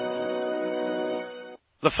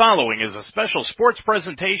The following is a special sports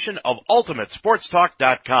presentation of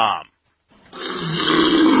UltimateSportsTalk.com.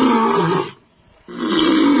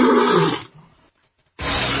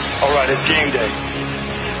 All right, it's game day.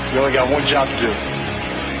 You only got one job to do.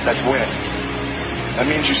 That's win. That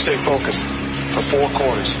means you stay focused for 4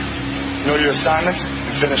 quarters. Know your assignments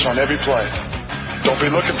and finish on every play. Don't be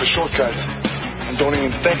looking for shortcuts, and don't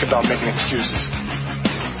even think about making excuses.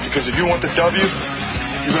 Because if you want the W, you're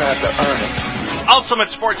going to have to earn it.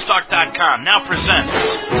 UltimateSportsTalk.com now presents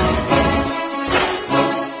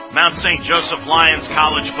Mount St. Joseph Lions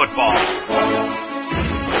College Football.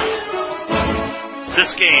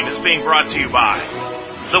 This game is being brought to you by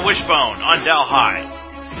The Wishbone on Delhi,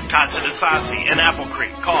 Casa de Sassi in Apple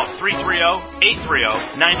Creek. Call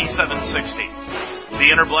 330-830-9760. The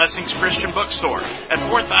Inner Blessings Christian Bookstore at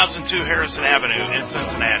 4002 Harrison Avenue in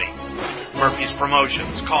Cincinnati. Murphy's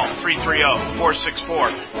Promotions. Call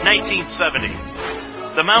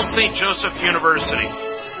 330-464-1970. The Mount St. Joseph University.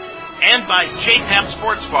 And by JTAP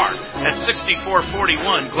Sports Bar at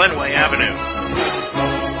 6441 Glenway Avenue.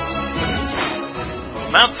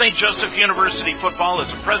 Mount St. Joseph University football is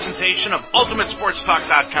a presentation of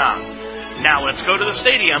UltimateSportsTalk.com. Now let's go to the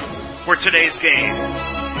stadium for today's game.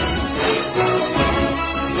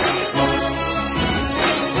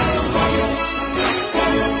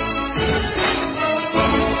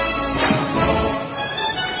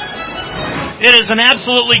 It is an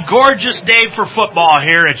absolutely gorgeous day for football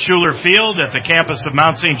here at Schuler Field at the campus of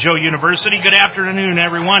Mount St. Joe University. Good afternoon,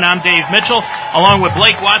 everyone. I'm Dave Mitchell, along with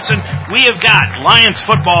Blake Watson. We have got Lions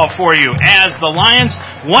football for you as the Lions,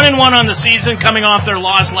 1-1 on the season, coming off their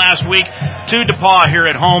loss last week to DePauw here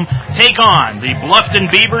at home, take on the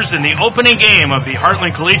Bluffton Beavers in the opening game of the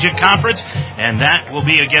Heartland Collegiate Conference, and that will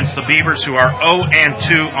be against the Beavers, who are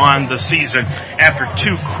 0-2 on the season after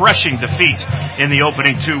 2 crushing defeats in the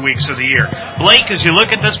opening 2 weeks of the year. Blake, as you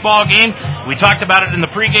look at this ball game, we talked about it in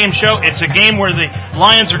the pregame show, it's a game where the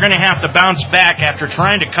Lions are going to have to bounce back after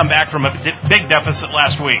trying to come back from a big deficit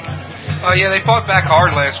last week. Yeah, they fought back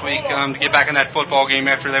hard last week to get back in that football game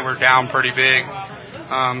after they were down pretty big.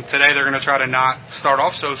 Today they're going to try to not start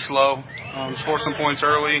off so slow, score some points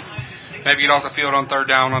early, maybe get off the field on third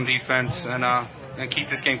down on defense, and keep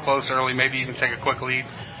this game close early, maybe even take a quick lead.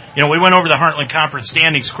 You know, we went over the Heartland Conference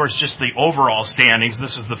standings, of course, just the overall standings.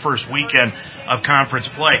 This is the first weekend of conference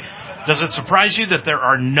play. Does it surprise you that there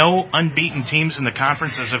are no unbeaten teams in the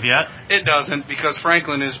conference as of yet? It doesn't, because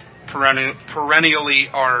Franklin is perennially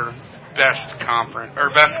our best conference, or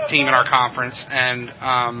best team in our conference, and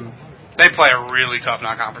they play a really tough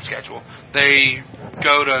non-conference schedule. They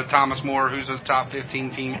go to Thomas More, who's a top 15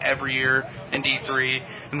 team every year in D3,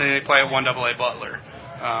 and then they play at 1AA Butler.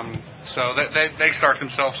 So they start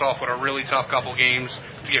themselves off with a really tough couple games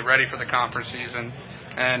to get ready for the conference season.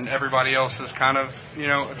 And everybody else is kind of, you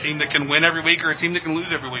know, a team that can win every week or a team that can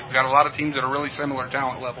lose every week. We've got a lot of teams that are really similar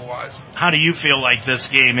talent level-wise. How do you feel like this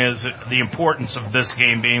game is, the importance of this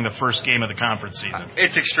game being the first game of the conference season?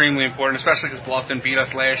 It's extremely important, especially because Bluffton beat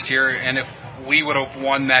us last year, and if we would have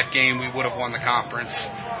won that game, we would have won the conference.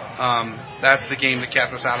 That's the game that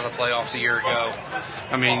kept us out of the playoffs a year ago.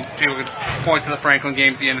 I mean, people could point to the Franklin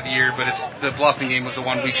game at the end of the year, but the Bluffton game was the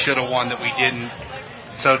one we should have won that we didn't.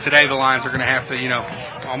 So today the Lions are going to have to, you know,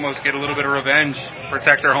 almost get a little bit of revenge,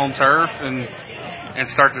 protect their home turf, and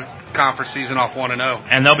start the conference season off 1-0.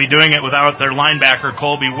 And they'll be doing it without their linebacker,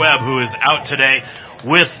 Colby Webb, who is out today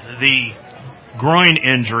with the groin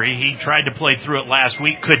injury. He tried to play through it last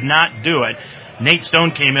week, could not do it. Nate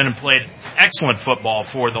Stone came in and played excellent football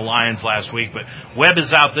for the Lions last week, but Webb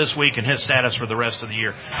is out this week, and his status for the rest of the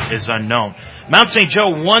year is unknown. Mount St. Joe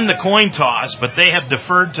won the coin toss, but they have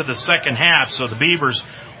deferred to the second half, so the Beavers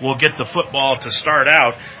will get the football to start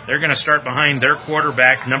out. They're going to start behind their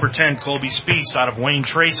quarterback, number 10, Colby Speece, out of Wayne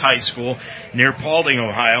Trace High School near Paulding,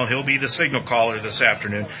 Ohio. He'll be the signal caller this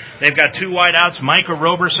afternoon. They've got 2 wideouts, Micah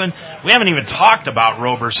Roberson. We haven't even talked about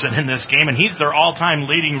Roberson in this game, and he's their all-time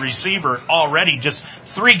leading receiver already, just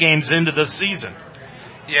 3 games into this season.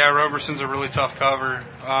 Yeah, Roberson's a really tough cover.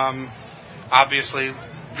 Obviously,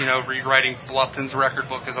 you know, rewriting Bluffton's record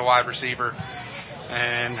book as a wide receiver.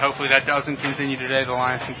 And hopefully that doesn't continue today. The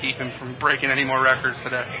Lions can keep him from breaking any more records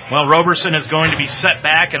today. Well, Roberson is going to be set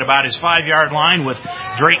back at about his 5-yard line with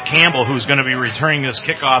Drake Campbell, who's going to be returning this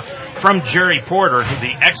kickoff from Jerry Porter,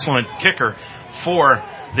 the excellent kicker for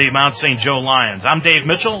the Mount St. Joe Lions. I'm Dave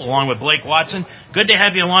Mitchell, along with Blake Watson. Good to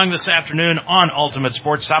have you along this afternoon on Ultimate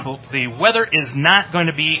Sports Talk. The weather is not going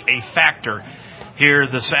to be a factor here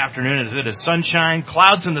this afternoon, as it is sunshine,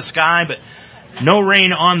 clouds in the sky, but no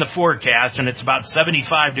rain on the forecast, and it's about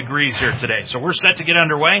 75 degrees here today. So we're set to get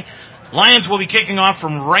underway. Lions will be kicking off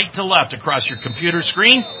from right to left across your computer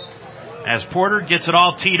screen as Porter gets it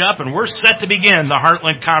all teed up, and we're set to begin the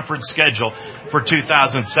Heartland Conference schedule for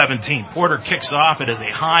 2017. Porter kicks off. It is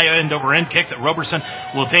a high end-over-end kick that Roberson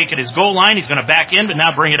will take at his goal line. He's going to back in, but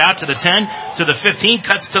now bring it out to the 10, to the 15,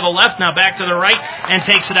 cuts to the left, now back to the right, and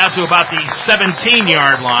takes it out to about the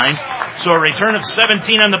 17-yard line. So a return of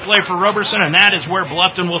 17 on the play for Roberson, and that is where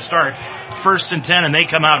Bluffton will start. 1st and 10, and they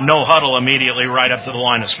come out no huddle immediately right up to the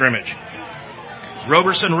line of scrimmage.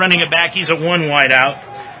 Roberson running it back. He's at one wide out.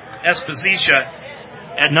 Esposito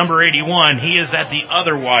at number 81. He is at the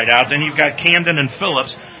other wide out. Then you've got Camden and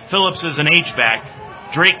Phillips. Phillips is an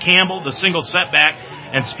H-back. Drake Campbell, the single setback,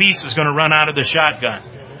 and Spiess is going to run out of the shotgun.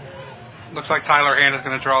 Looks like Tyler Hand is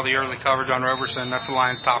going to draw the early coverage on Roberson. That's the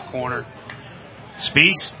Lions' top corner.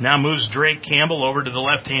 Spiess now moves Drake Campbell over to the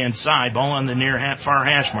left-hand side. Ball on the near far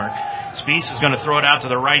hash mark. Spiess is going to throw it out to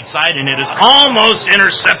the right side, and it is almost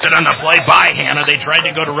intercepted on the play by Hanna. They tried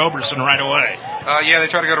to go to Roberson right away. Yeah,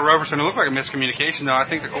 they tried to go to Roberson. It looked like a miscommunication, though. I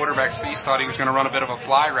think the quarterback, Spiess, thought he was going to run a bit of a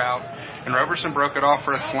fly route, and Roberson broke it off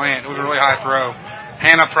for a slant. It was a really high throw.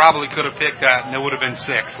 Hanna probably could have picked that, and it would have been 6.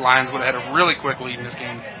 Lions would have had a really quick lead in this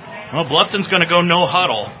game. Well, Bluffton's going to go no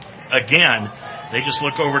huddle again. They just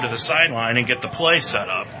look over to the sideline and get the play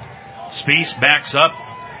set up. Spiess backs up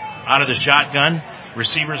out of the shotgun.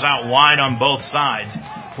 Receivers out wide on both sides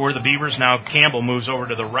for the Beavers. Now Campbell moves over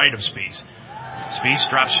to the right of Spiess. Spiess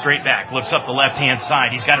drops straight back, looks up the left-hand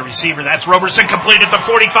side. He's got a receiver. That's Roberson, complete at the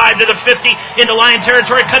 45 to the 50 into Lion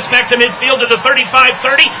territory. Cuts back to midfield to the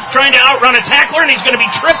 35-30, trying to outrun a tackler, and he's going to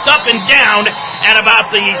be tripped up and down at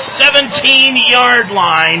about the 17-yard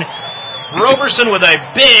line. Roberson with a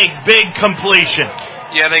big completion.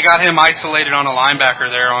 Yeah, they got him isolated on a linebacker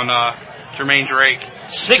there on Jermaine Drake.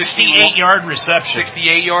 68-yard reception.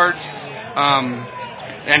 68 yards.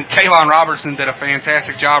 And Taylon Robertson did a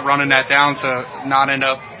fantastic job running that down to not end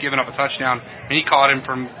up giving up a touchdown. And he caught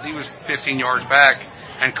him he was 15 yards back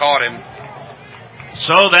and caught him.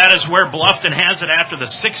 So that is where Bluffton has it after the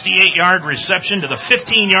 68-yard reception to the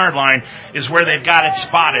 15-yard line is where they've got it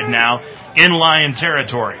spotted now in Lion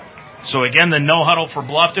territory. So again, the no huddle for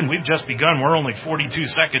Bluffton. We've just begun. We're only 42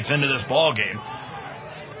 seconds into this ball game.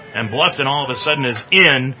 And Bluffton all of a sudden is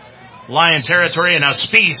in Lion territory, and now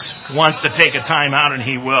Spiess wants to take a timeout, and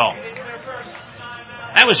he will.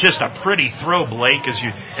 That was just a pretty throw, Blake,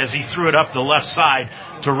 as he threw it up the left side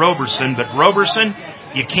to Roberson. But Roberson,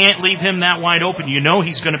 you can't leave him that wide open. You know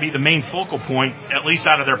he's going to be the main focal point, at least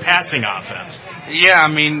out of their passing offense. Yeah,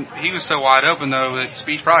 I mean, he was so wide open, though, that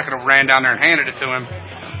Spiess probably could have ran down there and handed it to him.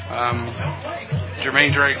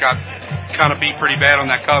 Jermaine Drake got kind of beat pretty bad on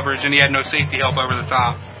that coverage, and he had no safety help over the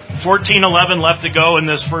top. 14-11 left to go in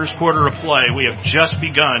this first quarter of play. We have just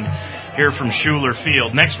begun here from Schuler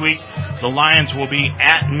Field. Next week, the Lions will be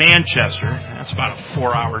at Manchester. That's about a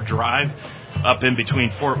 4-hour drive up in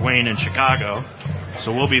between Fort Wayne and Chicago.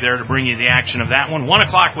 So we'll be there to bring you the action of that one. 1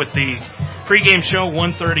 o'clock with the pregame show,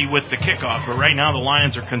 1:30 with the kickoff. But right now the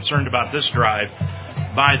Lions are concerned about this drive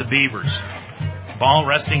by the Beavers. Ball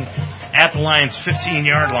resting at the Lions'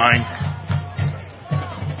 15-yard line.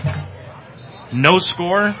 No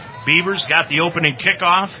score. Beavers got the opening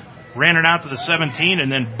kickoff, ran it out to the 17,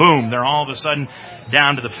 and then boom, they're all of a sudden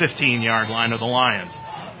down to the 15-yard line of the Lions.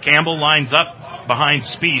 Campbell lines up behind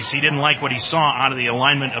Spiess. He didn't like what he saw out of the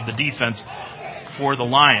alignment of the defense for the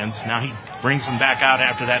Lions. Now he brings them back out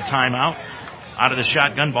after that timeout. Out of the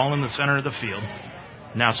shotgun, ball in the center of the field.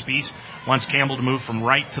 Now Spiess wants Campbell to move from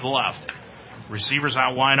right to the left. Receivers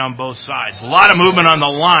out wide on both sides. A lot of movement on the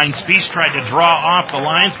line. Spiess tried to draw off the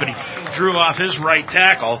Lions, but he drew off his right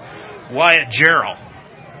tackle, Wyatt Jarrell.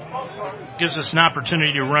 Gives us an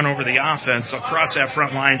opportunity to run over the offense across that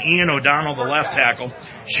front line. Ian O'Donnell, the left tackle.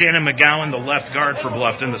 Shannon McGowan, the left guard for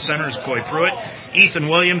Bluffton. The center is Coy Pruitt. Ethan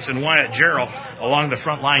Williams and Wyatt Jarrell along the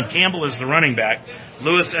front line. Campbell is the running back.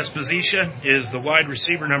 Louis Esposito is the wide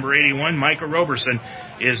receiver, number 81. Micah Roberson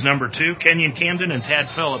is number 2. Kenyon Camden and Tad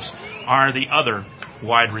Phillips are the other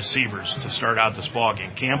wide receivers to start out this ball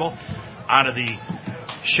game. Campbell out of the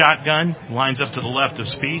shotgun, lines up to the left of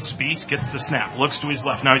Spiess. Spiess gets the snap, looks to his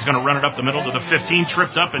left. Now he's going to run it up the middle to the 15,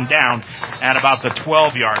 tripped up and down at about the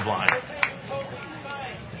 12-yard line.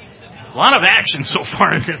 A lot of action so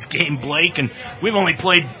far in this game, Blake, and we've only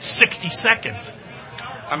played 60 seconds.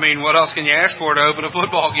 I mean, what else can you ask for to open a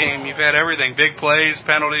football game? You've had everything. Big plays,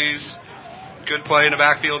 penalties, good play in the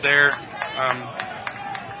backfield there.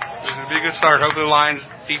 It's a good start. Hopefully the Lions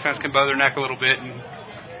defense can bow their neck a little bit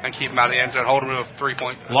and keep them out of the end zone, hold them to a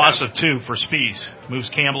 3-point. Loss of 2 for Spiess. Moves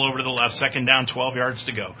Campbell over to the left. Second down, 12 yards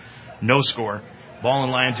to go. No score. Ball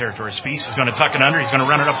in Lion territory. Spieth is going to tuck it under. He's going to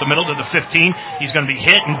run it up the middle to the 15. He's going to be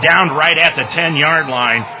hit and down right at the 10-yard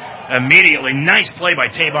line immediately. Nice play by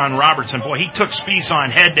Tavon Robertson. Boy, he took Spieth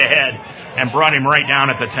on head-to-head and brought him right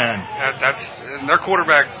down at the 10. That's their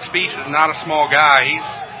quarterback. Spieth is not a small guy.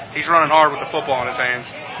 He's running hard with the football in his hands.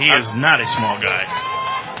 He is not a small guy.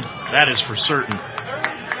 That is for certain.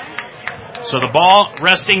 So the ball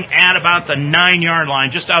resting at about the 9-yard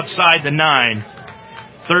line, just outside the 9.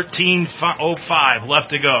 13:05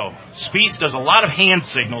 left to go. Spieth does a lot of hand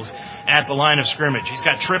signals at the line of scrimmage. He's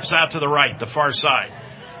got trips out to the right, the far side.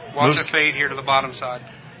 Watch the fade here to the bottom side.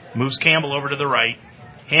 Moves Campbell over to the right.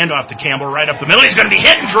 Hand off to Campbell right up the middle. He's going to be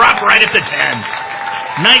hit and drop right at the 10.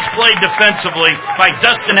 Nice play defensively by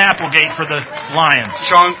Dustin Applegate for the Lions.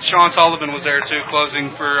 Sean Sullivan was there too,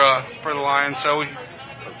 closing for the Lions. So we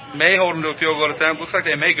may hold him to a field goal attempt. Looks like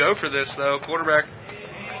they may go for this though. Quarterback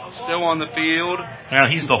still on the field. Well,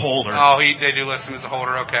 he's the holder. Oh, they do list him as a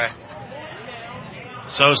holder. Okay.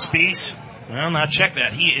 So Spieth, well, now check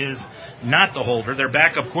that. He is not the holder. Their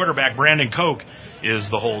backup quarterback, Brandon Koch, is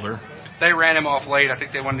the holder. They ran him off late. I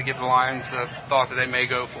think they wanted to give the Lions the thought that they may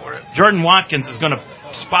go for it. Jordan Watkins is going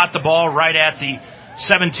to spot the ball right at the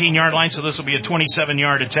 17-yard line, so this will be a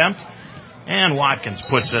 27-yard attempt. And Watkins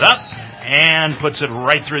puts it up and puts it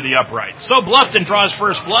right through the upright. So Bluffton draws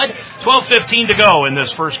first blood. 12:15 to go in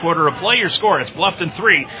this first quarter of play. Your score, it's Bluffton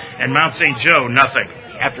 3 and Mount St. Joe nothing.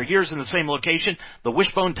 After years in the same location, the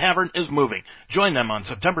Wishbone Tavern is moving. Join them on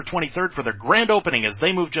September 23rd for their grand opening as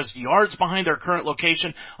they move just yards behind their current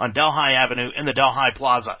location on Delhi Avenue in the Delhi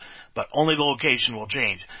Plaza. But only the location will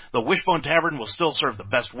change. The Wishbone Tavern will still serve the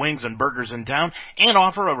best wings and burgers in town and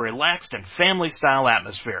offer a relaxed and family-style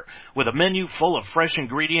atmosphere. With a menu full of fresh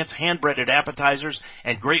ingredients, hand-breaded appetizers,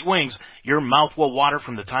 and great wings, your mouth will water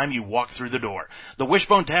from the time you walk through the door. The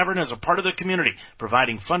Wishbone Tavern is a part of the community,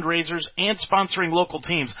 providing fundraisers and sponsoring local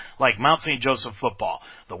teams like Mount St. Joseph football.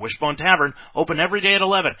 The Wishbone Tavern, open every day at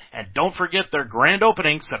 11, and don't forget their grand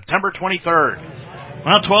opening September 23rd.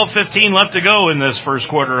 Well, 12:15 left to go in this first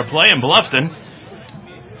quarter of play, and Bluffton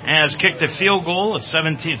has kicked a field goal, a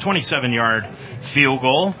 27-yard field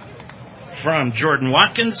goal from Jordan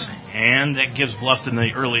Watkins, and that gives Bluffton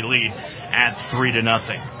the early lead at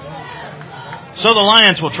 3-0. So the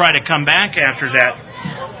Lions will try to come back after that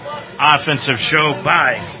offensive show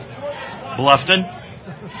by Bluffton,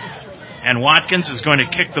 and Watkins is going to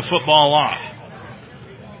kick the football off.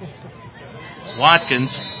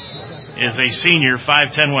 Watkins is a senior,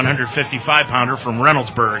 5'10", 155-pounder from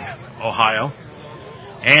Reynoldsburg, Ohio.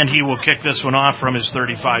 And he will kick this one off from his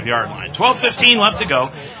 35-yard line. 12:15 left to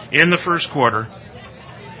go in the first quarter.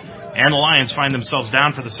 And the Lions find themselves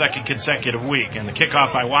down for the second consecutive week. And the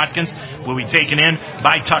kickoff by Watkins will be taken in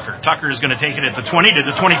by Tucker. Tucker is going to take it at the 20 to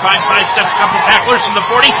the 25, sidesteps a couple tacklers from the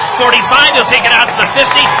 40, 45. He'll take it out to the 50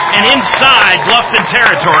 and inside Bluffton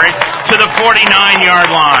territory to the 49-yard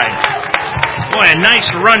line. Boy, a nice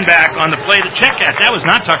run back on the play. Check that was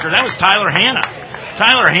not Tucker. That was Tyler Hanna.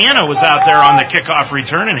 Tyler Hanna was out there on the kickoff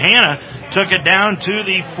return, and Hanna took it down to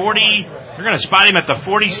the 40. They're going to spot him at the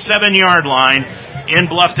 47-yard line in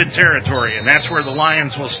Bluffton territory, and that's where the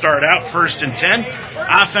Lions will start out, 1st and 10.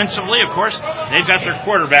 Offensively, of course, they've got their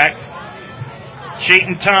quarterback,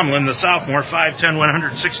 Chayton Tomlin, the sophomore, 5'10",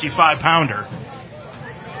 165-pounder.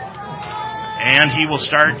 And he will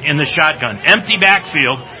start in the shotgun. Empty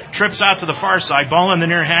backfield, trips out to the far side, ball in the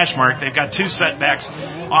near hash mark. They've got two setbacks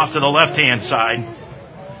off to the left-hand side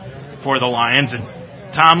for the Lions. And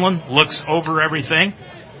Tomlin looks over everything.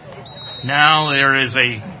 Now there is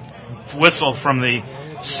a whistle from the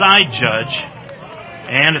side judge,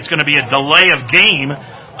 and it's going to be a delay of game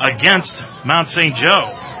against Mount St.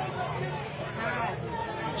 Joe.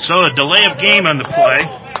 So a delay of game on the play.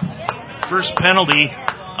 First penalty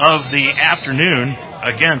of the afternoon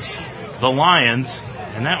against the Lions,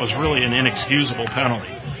 and that was really an inexcusable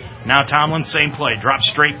penalty. Now Tomlin, same play, drops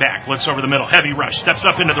straight back, looks over the middle, heavy rush, steps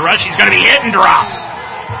up into the rush, he's going to be hit and dropped.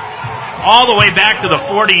 All the way back to the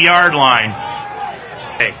 40-yard line.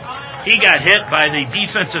 Hey, he got hit by the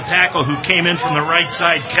defensive tackle who came in from the right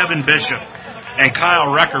side, Kevin Bishop, and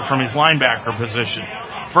Kyle Recker from his linebacker position.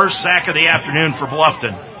 First sack of the afternoon for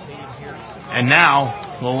Bluffton. And now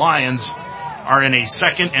the Lions are in a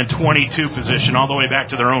 2nd and 22 position all the way back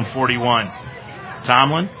to their own 41.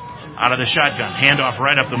 Tomlin out of the shotgun. Handoff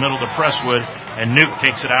right up the middle to Presswood, and Nuke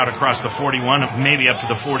takes it out across the 41, maybe up to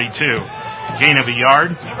the 42. Gain of a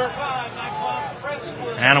yard.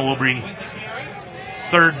 And it will be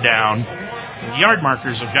 3rd down. The yard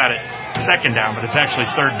markers have got it 2nd down, but it's actually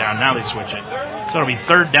 3rd down. Now they switch it. So it'll be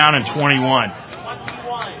 3rd down and 21.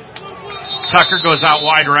 Tucker goes out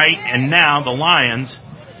wide right, and now the Lions,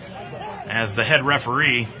 as the head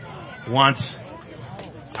referee wants,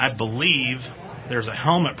 I believe, there's a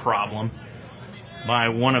helmet problem by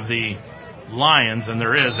one of the Lions, and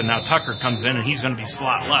there is, and now Tucker comes in, and he's going to be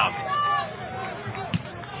slot left.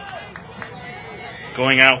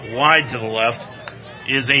 Going out wide to the left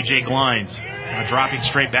is A.J. Glines. Now dropping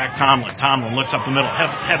straight back, Tomlin. Tomlin looks up the middle.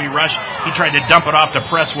 Heavy rush. He tried to dump it off to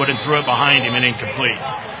Presswood and threw it behind him and incomplete.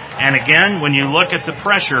 And again, when you look at the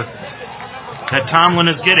pressure that Tomlin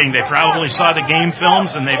is getting, they probably saw the game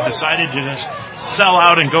films and they've decided to just sell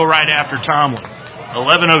out and go right after Tomlin.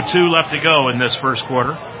 11:02 left to go in this first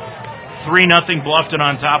quarter. 3-0 Bluffton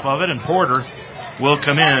on top of it, and Porter will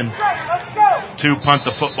come in to punt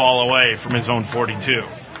the football away from his own 42.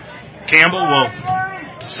 Campbell will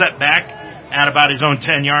set back at about his own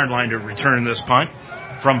 10-yard line to return this punt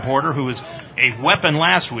from Porter, who was a weapon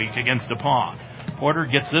last week against DePaul. Porter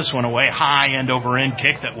gets this one away, high end-over-end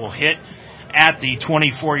kick that will hit at the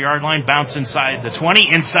 24-yard line, bounce inside the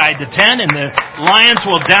 20, inside the 10, and the Lions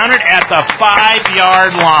will down it at the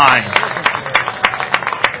 5-yard line.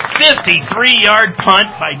 53-yard punt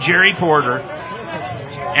by Jerry Porter,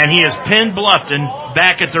 and he has pinned Bluffton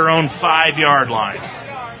back at their own 5-yard line.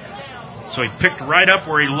 So he picked right up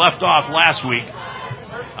where he left off last week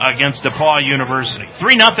against DePaul University.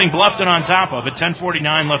 3-0 Bluffton on top of it,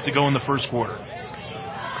 10:49 left to go in the first quarter.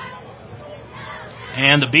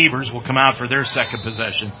 And the Beavers will come out for their second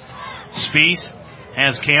possession. Spies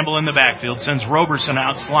has Campbell in the backfield, sends Roberson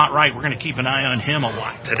out slot right. We're going to keep an eye on him a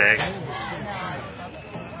lot today.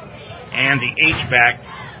 And the H-back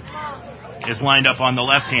is lined up on the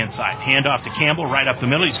left-hand side. Handoff to Campbell right up the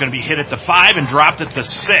middle. He's going to be hit at the 5 and dropped at the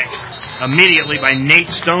 6 immediately by Nate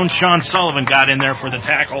Stone. Sean Sullivan got in there for the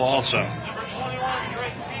tackle also.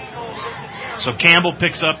 So Campbell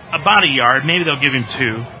picks up about a yard. Maybe they'll give him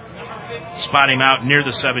 2. Spot him out near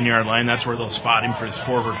the 7-yard line. That's where they'll spot him for his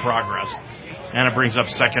forward progress. And it brings up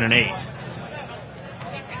 2nd and 8.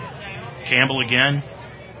 Campbell again,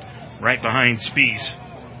 right behind Spies.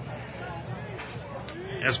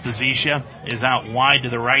 Esposito is out wide to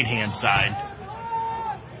the right-hand side.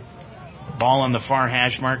 Ball on the far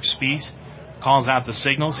hash mark. Spies calls out the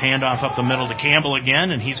signals. Handoff up the middle to Campbell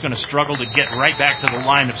again, and he's going to struggle to get right back to the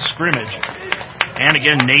line of scrimmage. And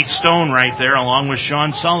again, Nate Stone right there along with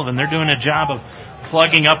Sean Sullivan. They're doing a job of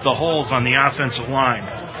plugging up the holes on the offensive line.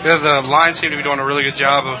 Yeah, the Lions seem to be doing a really good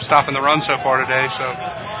job of stopping the run so far today, so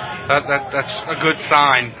that's a good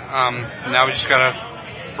sign. Now we just got to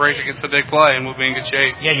brace against the big play, and we'll be in good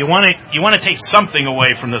shape. Yeah, you want to take something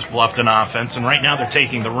away from this Bluffton offense, and right now they're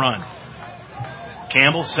taking the run.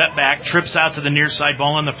 Campbell set back, trips out to the near side,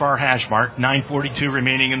 ball on the far hash mark. 9:42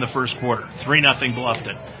 remaining in the first quarter. 3-0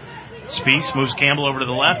 Bluffton. Spies moves Campbell over to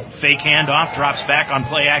the left, fake handoff, drops back on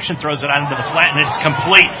play action, throws it out into the flat, and it's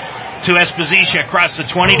complete to Esposito across the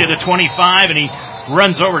 20 to the 25, and he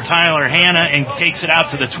runs over Tyler Hanna and takes it out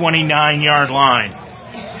to the 29-yard line.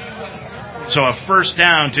 So a first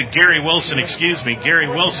down to Gary Wilson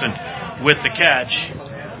with the catch.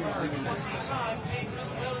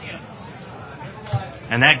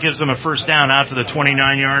 And that gives them a first down out to the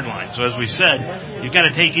 29-yard line. So as we said, you've got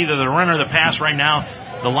to take either the run or the pass right now.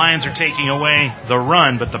 The Lions are taking away the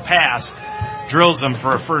run, but the pass drills them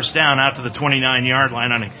for a first down out to the 29-yard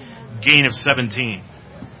line on a gain of 17.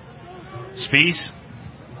 Spies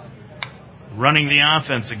running the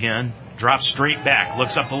offense again. Drops straight back.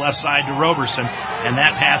 Looks up the left side to Roberson, and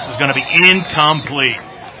that pass is going to be incomplete.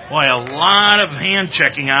 Boy, a lot of hand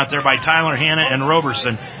checking out there by Tyler Hanna and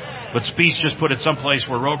Roberson, but Spies just put it someplace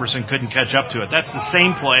where Roberson couldn't catch up to it. That's the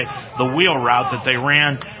same play, the wheel route that they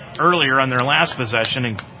ran earlier on their last possession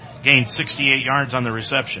and gained 68 yards on the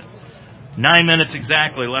reception. 9 minutes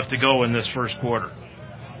exactly left to go in this first quarter.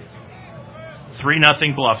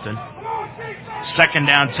 3-0 Bluffton. Second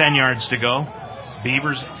down, 10 yards to go.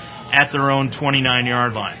 Beavers at their own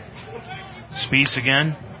 29-yard line. Spies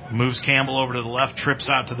again, moves Campbell over to the left, trips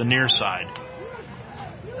out to the near side.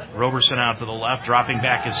 Roberson out to the left, dropping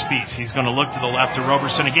back his Spies. He's going to look to the left to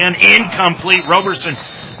Roberson again. Incomplete. Roberson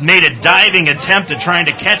made a diving attempt at trying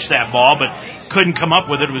to catch that ball, but couldn't come up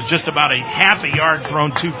with it. It was just about a half a yard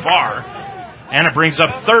thrown too far, and it brings up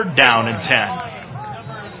 3rd down and 10.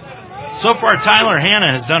 So far, Tyler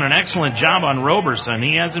Hanna has done an excellent job on Roberson.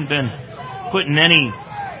 He hasn't been put in any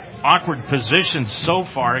awkward positions so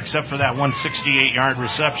far, except for that 168-yard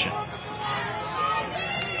reception.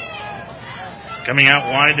 Coming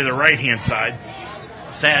out wide to the right-hand side,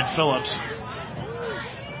 Thad Phillips.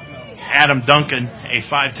 Adam Duncan, a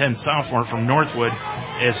 5'10 sophomore from Northwood,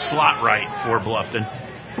 is slot right for Bluffton.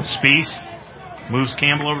 Spies moves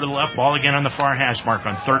Campbell over to the left, ball again on the far hash mark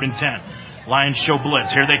on 3rd and 10. Lions show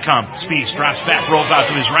blitz. Here they come. Spieth drops back, rolls out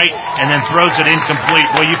to his right, and then throws it incomplete.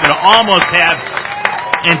 Well, you could almost have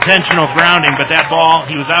intentional grounding, but that ball,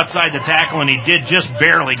 he was outside the tackle, and he did just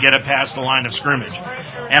barely get it past the line of scrimmage.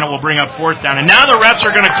 And it will bring up fourth down. And now the refs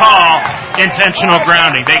are going to call intentional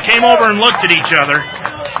grounding. They came over and looked at each other,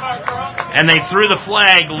 and they threw the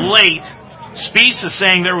flag late. Spieth is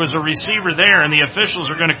saying there was a receiver there, and the officials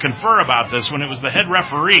are going to confer about this when it was the head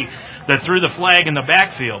referee that threw the flag in the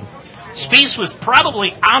backfield. Spieth was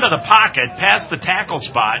probably out of the pocket past the tackle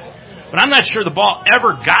spot, but I'm not sure the ball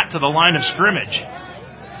ever got to the line of scrimmage.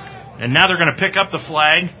 And now they're going to pick up the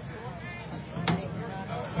flag.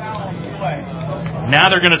 Now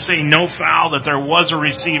they're going to say no foul, that there was a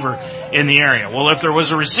receiver in the area. Well, if there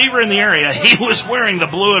was a receiver in the area, he was wearing the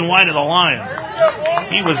blue and white of the Lions.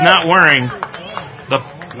 He was not wearing the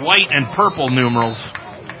white and purple numerals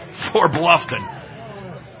for Bluffton.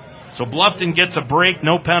 So Bluffton gets a break,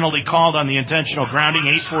 no penalty called on the intentional grounding,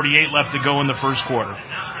 8:48 left to go in the first quarter.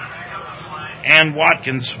 And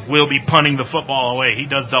Watkins will be punting the football away. He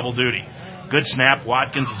does double duty. Good snap.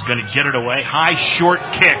 Watkins is going to get it away. High, short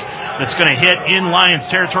kick that's going to hit in Lions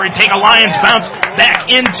territory. Take a Lions bounce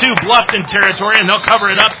back into Bluffton territory, and they'll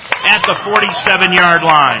cover it up at the 47-yard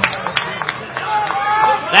line.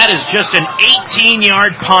 That is just an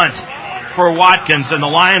 18-yard punt for Watkins, and the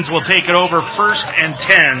Lions will take it over 1st and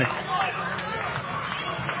 10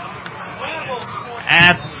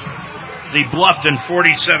 at the Bluffton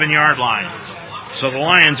 47-yard line. So the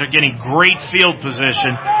Lions are getting great field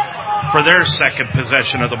position for their second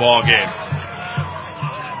possession of the ball game.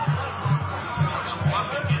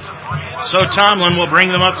 So Tomlin will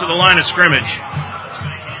bring them up to the line of scrimmage.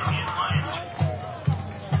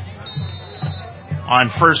 On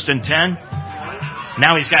 1st and 10.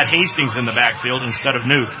 Now he's got Hastings in the backfield instead of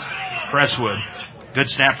Nuke. Crestwood. Good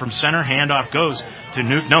snap from center. Handoff goes to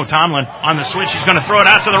Nuke. No, Tomlin on the switch. He's going to throw it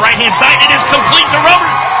out to the right-hand side. It is complete to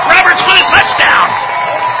Roberts. Roberts for the touchdown.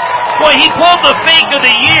 Boy, he pulled the fake of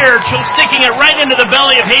the year, sticking it right into the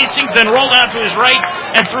belly of Hastings and rolled out to his right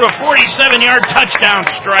and threw a 47-yard touchdown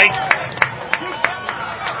strike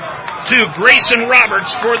to Grayson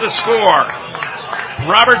Roberts for the score.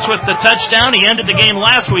 Roberts with the touchdown. He ended the game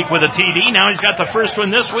last week with a TD. Now he's got the first one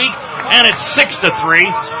this week, and it's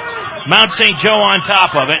 6-3. Mount St. Joe on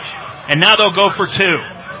top of it, and now they'll go for two.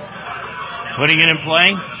 Putting it in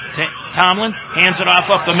play, Tomlin hands it off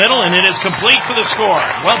up the middle, and it is complete for the score.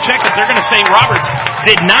 Well, check it. They're going to say Roberts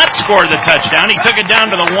did not score the touchdown. He took it down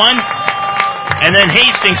to the 1, and then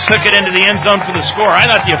Hastings took it into the end zone for the score. I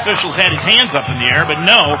thought the officials had his hands up in the air, but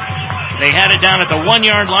no. They had it down at the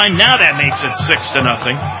 1-yard line. Now that makes it 6-0.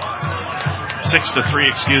 6-3,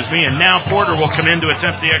 excuse me. And now Porter will come in to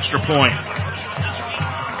attempt the extra point.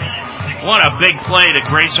 What a big play to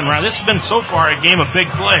Grayson Roberts. This has been so far a game of big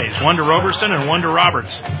plays. One to Roberson and one to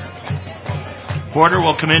Roberts. Porter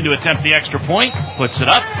will come in to attempt the extra point, puts it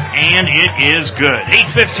up, and it is good.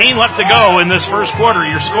 8:15 left to go in this first quarter.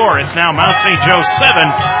 Your score, it's now Mount St. Joe 7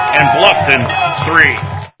 and Bluffton 3.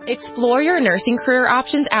 Explore your nursing career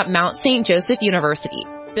options at Mount St. Joseph University.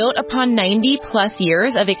 Built upon 90-plus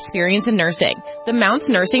years of experience in nursing, the Mounts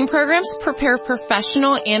nursing programs prepare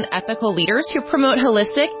professional and ethical leaders who promote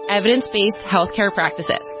holistic, evidence-based healthcare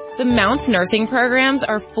practices. The Mounts nursing programs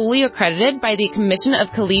are fully accredited by the Commission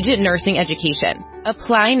of Collegiate Nursing Education.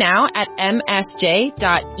 Apply now at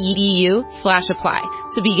msj.edu/apply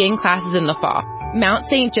to begin classes in the fall. Mount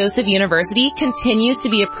St. Joseph University continues to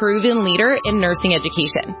be a proven leader in nursing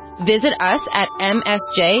education. Visit us at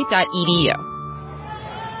msj.edu.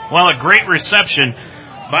 Well, a great reception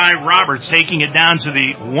by Roberts, taking it down to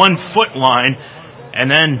the 1-foot line,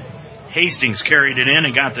 and then Hastings carried it in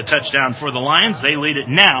and got the touchdown for the Lions. They lead it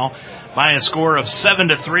now by a score of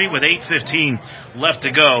 7-3 with 8:15 left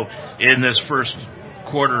to go in this first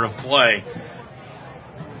quarter of play.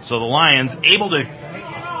 So the Lions able to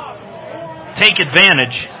take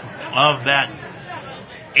advantage of that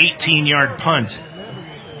 18-yard punt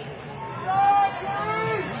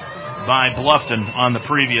by Bluffton on the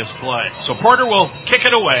previous play. So Porter will kick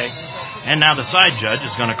it away, and now the side judge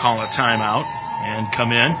is going to call a timeout and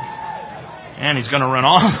come in, and he's going to run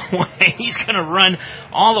all the way. He's going to run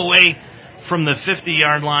all the way from the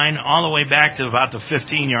 50-yard line all the way back to about the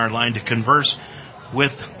 15-yard line to converse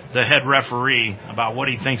with the head referee about what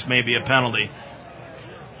he thinks may be a penalty.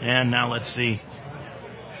 And now let's see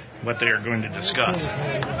what they are going to discuss.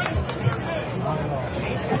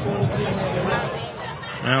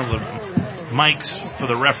 Well, the mics for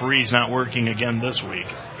the referees not working again this week.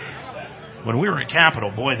 When we were at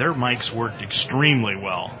Capitol, boy, their mics worked extremely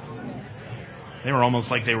well. They were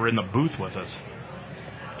almost like they were in the booth with us.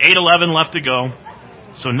 8:11 left to go.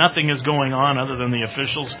 So nothing is going on other than the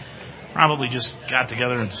officials probably just got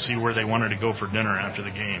together and see where they wanted to go for dinner after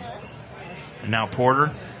the game. And now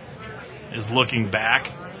Porter is looking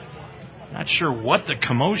back. Not sure what the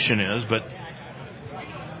commotion is, but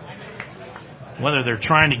whether they're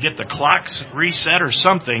trying to get the clocks reset or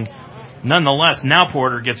something. Nonetheless, now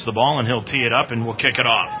Porter gets the ball and he'll tee it up and we'll kick it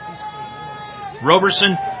off.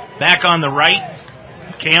 Roberson back on the right,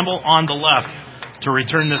 Campbell on the left to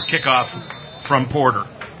return this kickoff from Porter.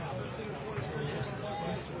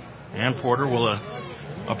 And Porter will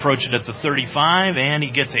approach it at the 35, and he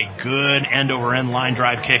gets a good end-over-end line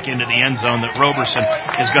drive kick into the end zone that Roberson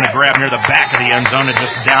is going to grab near the back of the end zone and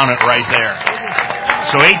just down it right there.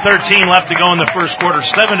 So 8:13 left to go in the first quarter,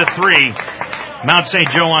 7-3. Mount St.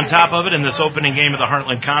 Joe on top of it in this opening game of the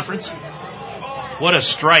Heartland Conference. What a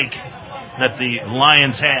strike that the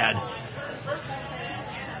Lions had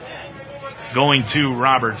going to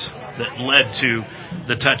Roberts that led to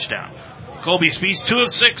the touchdown. Colby Spies, 2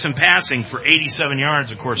 of 6 in passing for 87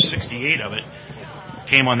 yards. Of course, 68 of it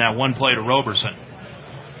came on that one play to Roberson.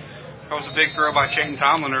 That was a big throw by Chayton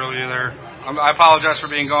Tomlin earlier there. I apologize for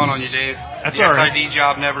being gone on you, Dave. That's the all right. SID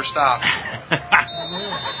job never stops.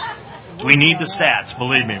 We need the stats,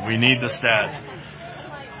 believe me. We need the stats.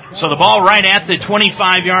 So the ball right at the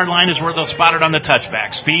 25-yard line is where they'll spot it on the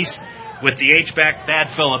touchback. Spies with the H-back,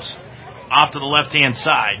 Thad Phillips, off to the left-hand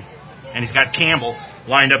side. And he's got Campbell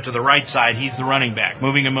lined up to the right side. He's the running back.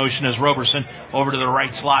 Moving in motion is Roberson over to the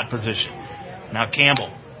right slot position. Now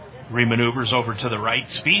Campbell remaneuvers over to the right.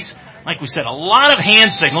 Spies, like we said, a lot of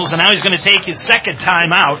hand signals, and now he's going to take his second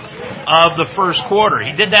time out of the first quarter.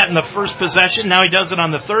 He did that in the first possession. Now he does it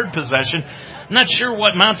on the third possession. I'm not sure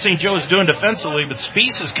what Mount St. Joe is doing defensively, but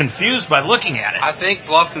Spies is confused by looking at it. I think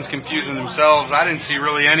Bluffton's confusing themselves. I didn't see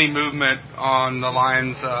really any movement on the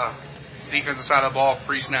Lions' defensive side of the ball,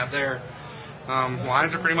 free snap there.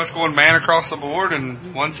 Lions are pretty much going man across the board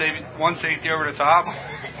and one safety over the top.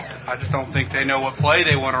 I just don't think they know what play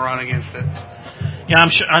they want to run against it. Yeah,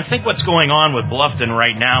 I think what's going on with Bluffton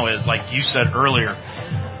right now is, like you said earlier,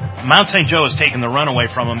 Mount St. Joe has taken the run away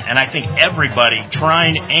from them, and I think everybody,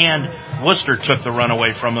 Trine and Worcester, took the run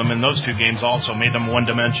away from them in those two games also, made them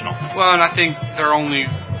one-dimensional. Well, and I think they're only,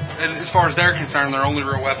 as far as they're concerned, their only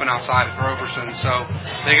real weapon outside is Roberson, so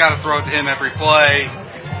they got to throw it to him every play,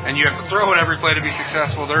 and you have to throw it every play to be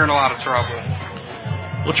successful. They're in a lot of trouble.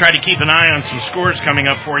 We'll try to keep an eye on some scores coming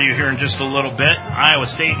up for you here in just a little bit. Iowa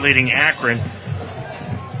State leading Akron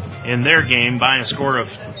in their game by a score of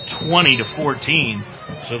 20-14.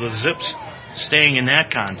 So the Zips staying in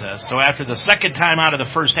that contest. So after the second time out of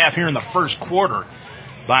the first half here in the first quarter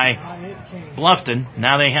by Bluffton,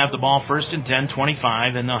 now they have the ball first and 10,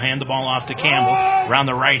 25, and they'll hand the ball off to Campbell around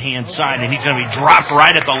the right-hand side, and he's going to be dropped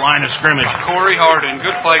right at the line of scrimmage. Corey Harden.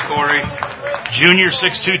 Good play, Corey. Junior,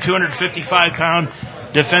 6'2", 255-pound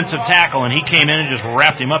defensive tackle, and he came in and just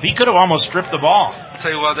wrapped him up. He could have almost stripped the ball. I'll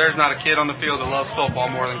tell you what, there's not a kid on the field that loves football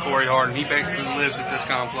more than Corey Harden. He basically lives at this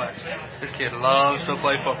complex. This kid loves to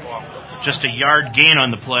play football. Just a yard gain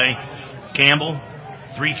on the play. Campbell,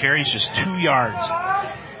 3 carries, just 2 yards.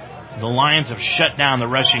 The Lions have shut down the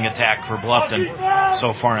rushing attack for Bluffton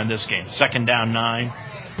so far in this game. 2nd down 9,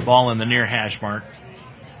 ball in the near hash mark.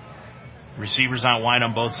 Receivers out wide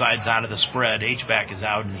on both sides out of the spread. H-back is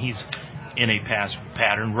out, and he's in a pass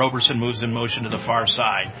pattern. Roberson moves in motion to the far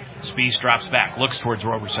side. Spies drops back, looks towards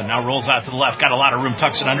Roberson, now rolls out to the left, got a lot of room,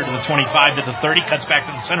 tucks it under to the 25, to the 30, cuts back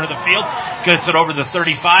to the center of the field, gets it over the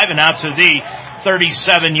 35, and out to the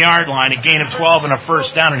 37-yard line, a gain of 12 and a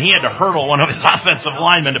first down, and he had to hurdle one of his offensive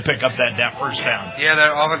linemen to pick up that first down. Yeah,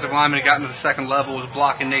 that offensive lineman that got into the second level was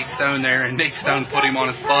blocking Nate Stone there, and Nate Stone put him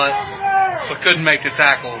on his butt, but couldn't make the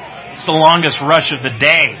tackle. It's the longest rush of the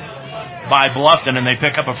day by Bluffton, and they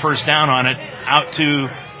pick up a first down on it out to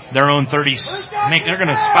their own 30. They're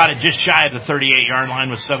going to spot it just shy of the 38-yard line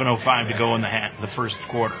with 7:05 to go in the first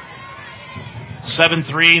quarter. 7-3,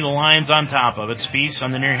 the Lions on top of it. Spies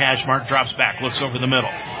on the near hash mark, drops back, looks over the middle.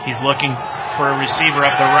 He's looking for a receiver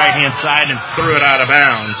up the right-hand side and threw it out of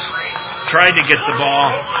bounds. Tried to get the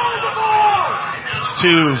ball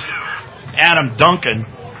to Adam Duncan,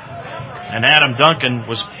 and Adam Duncan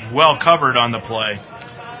was well covered on the play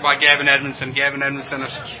by Gavin Edmondson. Gavin Edmondson,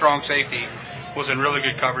 a strong safety, was in really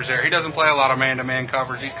good coverage there. He doesn't play a lot of man-to-man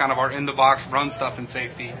coverage. He's kind of our in-the-box run stuff in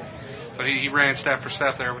safety. But he ran step for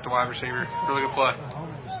step there with the wide receiver. Really good play.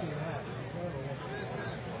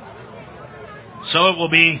 So it will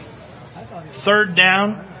be 3rd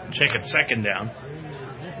down. Check it, 2nd down.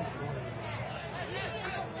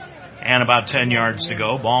 And about 10 yards to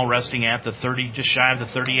go. Ball resting at the 30, just shy of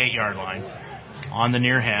the 38-yard line. On the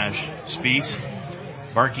near hash. Spies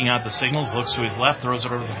barking out the signals, looks to his left, throws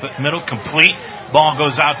it over the middle, complete. Ball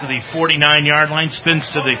goes out to the 49-yard line, spins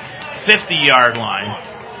to the 50-yard line.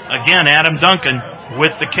 Again, Adam Duncan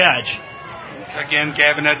with the catch. Again,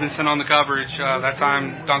 Gavin Edmondson on the coverage. That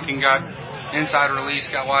time, Duncan got inside release,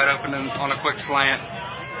 got wide open on a quick slant.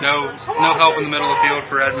 No help in the middle of the field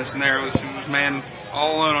for Edmondson there. It was man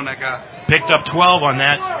all alone on that guy. Picked up 12 on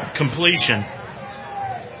that completion.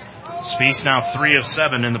 Spieth now 3 of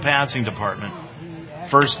 7 in the passing department.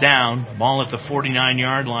 First down, ball at the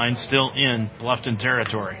 49-yard line, still in Bluffton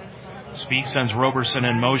territory. Spieth sends Roberson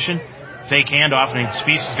in motion. Fake handoff, and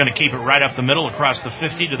Spieth is going to keep it right up the middle across the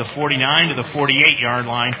 50 to the 49 to the 48-yard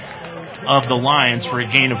line of the Lions for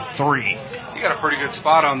a gain of 3. He got a pretty good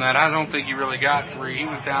spot on that. I don't think he really got 3. He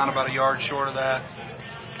was down about a yard short of that.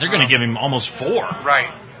 They're going to give him almost 4.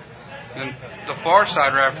 Right. And the far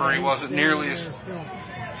side referee wasn't nearly as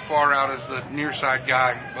far out as the near side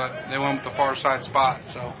guy, but they went with the far side spot.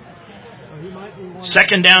 So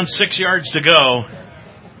second down, 6 yards to go.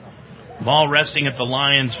 Ball resting at the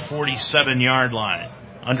Lions' 47-yard line.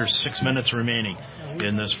 Under 6 minutes remaining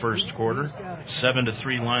in this first quarter.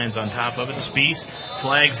 7-3 Lions on top of it. Spieth,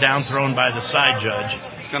 flags down, thrown by the side judge.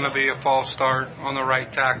 It's going to be a false start on the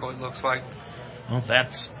right tackle, it looks like. Well,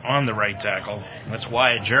 that's on the right tackle. That's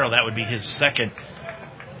Wyatt Gerald. That would be his second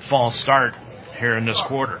false start here in this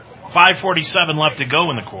quarter. 5:47 left to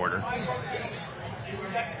go in the quarter.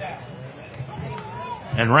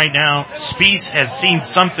 And right now, Spieth has seen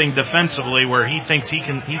something defensively where he thinks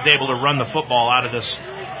he's able to run the football out of this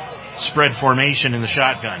spread formation in the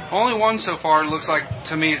shotgun. Only one so far. It looks like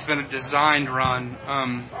to me it's been a designed run.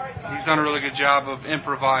 He's done a really good job of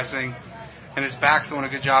improvising, and his back's doing a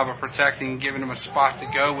good job of protecting, giving him a spot to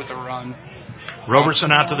go with the run.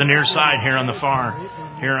 Roberson out to the near side here on the far,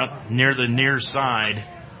 here near the near side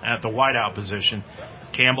at the wideout position.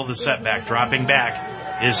 Campbell the setback, dropping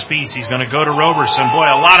back is Spieth. He's going to go to Roberson. Boy,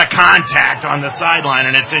 a lot of contact on the sideline,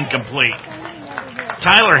 and it's incomplete.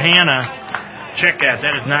 Tyler Hanna, check that.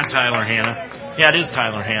 That is not Tyler Hanna. Yeah, it is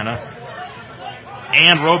Tyler Hanna.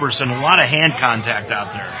 And Roberson, a lot of hand contact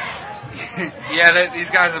out there. Yeah, these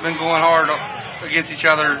guys have been going hard against each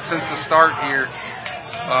other since the start here.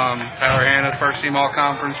 Tyler Hanna, first-team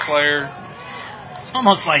all-conference player. It's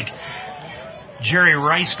almost like Jerry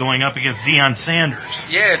Rice going up against Deion Sanders.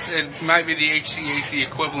 Yeah, it might be the HCAC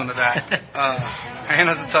equivalent of that.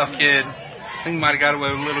 Hanna's a tough kid. I think he might have got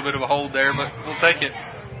away with a little bit of a hold there, but we'll take it.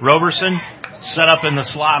 Roberson set up in the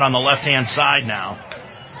slot on the left-hand side now.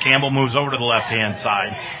 Campbell moves over to the left-hand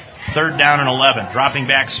side. Third down and 11. Dropping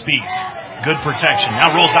back Spieth. Good protection. Now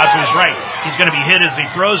rolls out to his right. He's going to be hit as he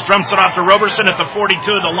throws. Dumps it off to Roberson at the 42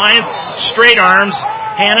 of the Lions. Straight arms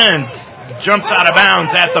Hanna and jumps out of bounds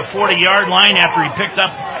at the 40-yard line after he picked up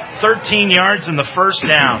 13 yards in the first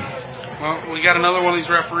down. Well, we got another one of these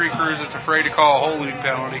referee crews that's afraid to call a holding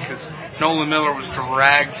penalty because Nolan Miller was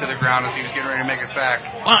dragged to the ground as he was getting ready to make a sack.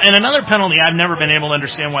 Well, and another penalty I've never been able to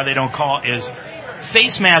understand why they don't call is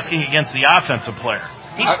face masking against the offensive player.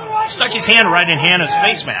 He stuck his hand right in Hanna's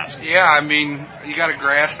face mask. Yeah, I mean, you got to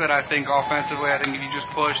grasp it, I think, offensively. I think if you just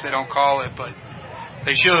push, they don't call it, but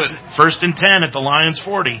they should. First and 10 at the Lions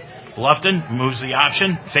 40. Bluffton moves the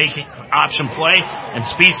option, fake option play, and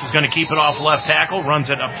Spieth is going to keep it off left tackle, runs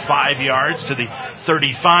it up 5 yards to the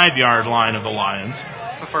 35-yard line of the Lions.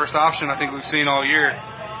 It's the first option I think we've seen all year.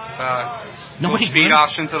 Speed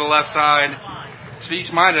option to the left side.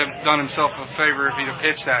 Spieth might have done himself a favor if he'd have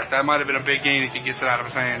pitched that. That might have been a big gain if he gets it out of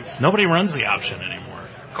his hands. Nobody runs the option anymore.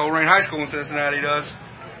 Coleraine High School in Cincinnati does.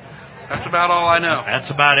 That's about all I know.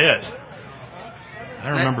 That's about it. I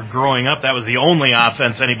remember growing up, that was the only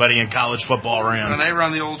offense anybody in college football ran. And they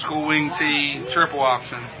run the old school wing T triple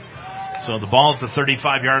option. So the ball at the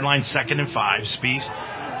 35-yard line, 2nd and 5.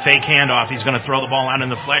 Spieth, fake handoff. He's going to throw the ball out in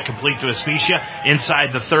the flat, complete to Especia,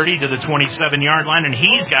 inside the 30 to the 27-yard line, and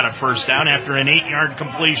he's got a first down after an 8-yard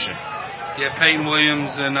completion. Yeah, Peyton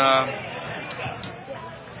Williams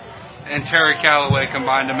and Terry Callaway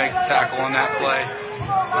combined to make the tackle on that play.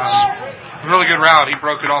 Really good route. He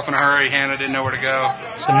broke it off in a hurry. Hanna didn't know where to go.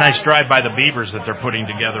 It's a nice drive by the Beavers that they're putting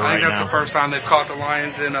together right now. I think that's the first time they've caught the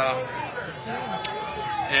Lions in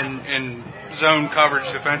zone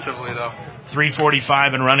coverage defensively, though.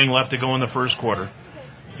 3:45 and running left to go in the first quarter.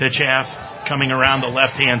 Pitch half coming around the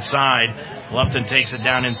left-hand side. Bluffton takes it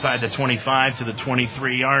down inside the 25 to the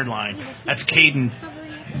 23-yard line. That's Caden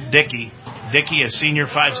Dickey. Dickey, a senior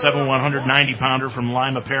 5'7", 190-pounder from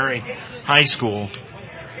Lima Perry High School.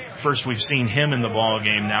 First we've seen him in the ball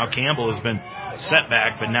game now. Campbell has been set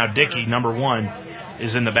back, but now Dickey, number 1,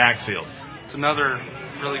 is in the backfield. It's another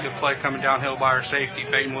really good play coming downhill by our safety,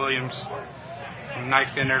 Peyton Williams.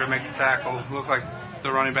 knifed in there to make the tackle. Looked like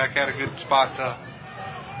the running back had a good spot to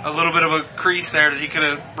a little bit of a crease there that he could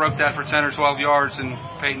have broke that for 10 or 12 yards, and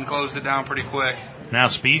Peyton closed it down pretty quick. Now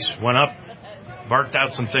Spieth went up, barked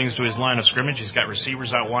out some things to his line of scrimmage. He's got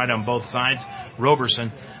receivers out wide on both sides.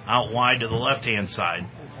 Roberson out wide to the left-hand side.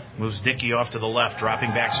 Moves Dickey off to the left, dropping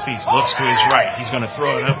back Spieth. Looks to his right. He's going to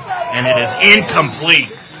throw it up, and it is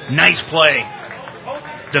incomplete. Nice play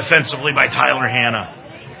defensively by Tyler Hanna.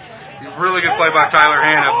 Really good play by Tyler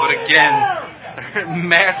Hanna, but again,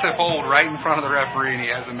 massive hold right in front of the referee, and he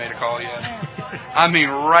hasn't made a call yet. I mean,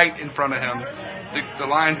 right in front of him. The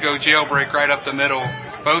Lions go jailbreak right up the middle.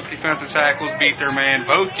 Both defensive tackles beat their man.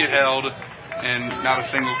 Both get held, and not a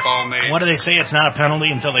single call made. What do they say? It's not a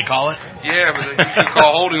penalty until they call it? Yeah, but you can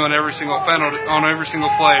call holding on every single penalty, on every single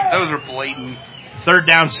play. Those are blatant. 3rd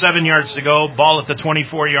down, 7 yards to go. Ball at the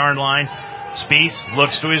 24-yard line. Spieth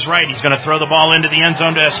looks to his right. He's going to throw the ball into the end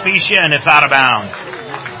zone to Aspicia, and it's out of bounds.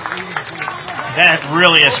 That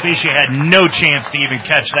really, Aspicia had no chance to even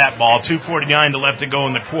catch that ball. 2:49 to left to go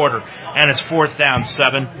in the quarter, and it's 4th down,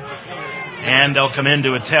 7. And they'll come in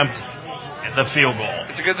to attempt the field goal.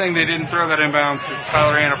 It's a good thing they didn't throw that inbounds, because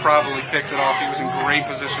Tyler Hanna probably picked it off. He was in great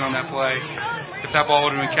position on that play. If that ball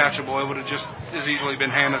would have been catchable, it would have just as easily been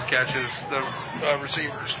Hanna's catch as the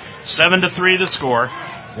receivers. 7-3 the score.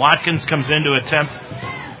 Watkins comes in to attempt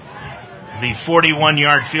the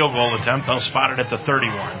 41-yard field goal attempt. They'll spot it at the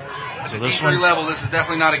 31. So this one, level, this is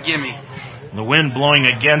definitely not a gimme. The wind blowing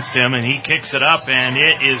against him, and he kicks it up, and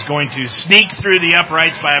it is going to sneak through the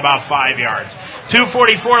uprights by about 5 yards.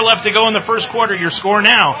 2:44 left to go in the first quarter. Your score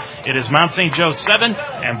now, it is Mount St. Joe 7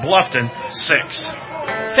 and Bluffton 6.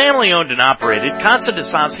 Family owned and operated, Casa de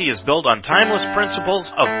Sassi is built on timeless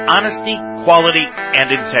principles of honesty, quality,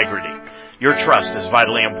 and integrity. Your trust is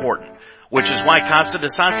vitally important, which is why Casa de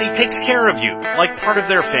Sassi takes care of you like part of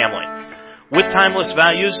their family. With timeless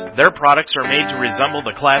values, their products are made to resemble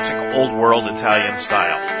the classic old-world Italian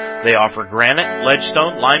style. They offer granite,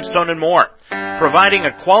 ledgestone, limestone, and more. Providing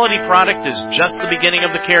a quality product is just the beginning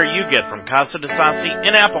of the care you get from Casa de Sassi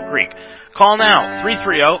in Apple Creek. Call now,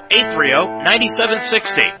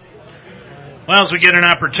 330-830-9760. Well, as we get an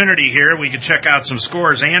opportunity here, we can check out some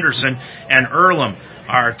scores. Anderson and Earlham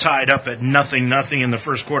are tied up at 0-0 in the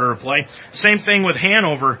first quarter of play. Same thing with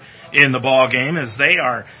Hanover in the ball game, as they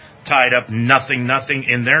are tied up 0-0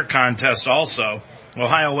 in their contest also.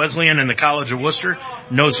 Ohio Wesleyan and the College of Worcester,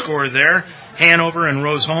 no score there. Hanover and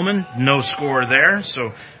Rose-Hulman, no score there.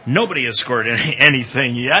 So nobody has scored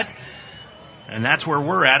anything yet. And that's where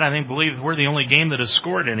we're at. I believe we're the only game that has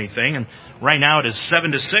scored anything. And right now it is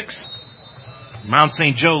 7-6. Mount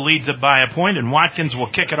St. Joe leads it by a point, and Watkins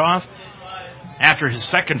will kick it off after his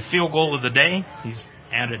second field goal of the day. He's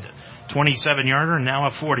added a 27-yarder and now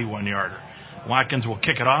a 41-yarder. Watkins will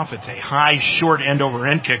kick it off. It's a high, short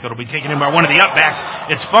end-over-end kick that'll be taken in by one of the upbacks.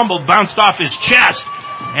 It's fumbled, bounced off his chest,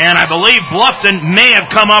 and I believe Bluffton may have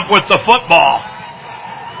come up with the football.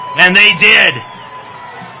 And they did.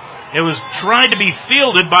 It was tried to be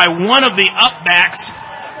fielded by one of the upbacks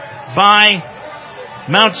by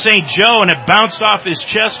Mount St. Joe, and it bounced off his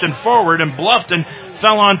chest and forward, and Bluffton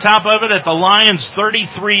fell on top of it at the Lions'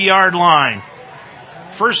 33-yard line.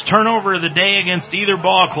 First turnover of the day against either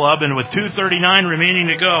ball club, and with 2:39 remaining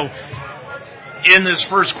to go in this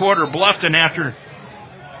first quarter, Bluffton, after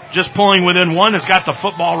just pulling within one, has got the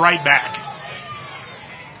football right back.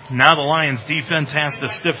 Now the Lions defense has to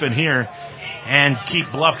stiffen here and keep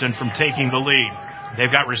Bluffton from taking the lead.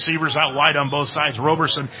 They've got receivers out wide on both sides.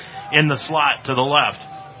 Roberson in the slot to the left.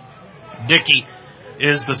 Dickey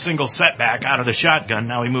is the single setback out of the shotgun.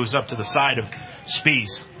 Now he moves up to the side of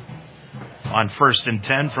Spieth. On 1st and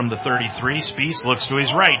 10 from the 33, Spieth looks to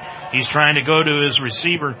his right. He's trying to go to his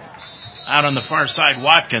receiver out on the far side,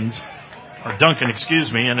 Duncan,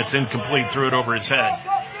 and it's incomplete. Threw it over his head.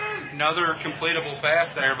 Another completable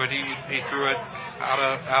pass there, but he threw it out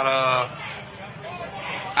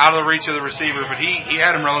of the reach of the receiver, but he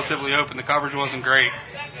had him relatively open. The coverage wasn't great.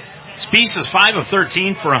 Spieth is 5 of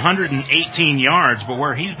 13 for 118 yards, but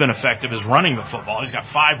where he's been effective is running the football. He's got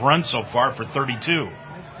 5 runs so far for 32.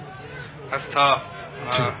 That's tough.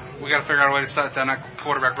 We got to figure out a way to start that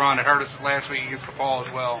quarterback run. It hurt us last week against DePaul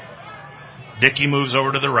as well. Dickey moves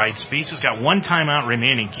over to the right. Spieth has got 1 timeout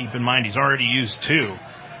remaining. Keep in mind he's already used 2.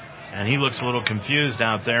 And he looks a little confused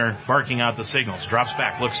out there, barking out the signals. Drops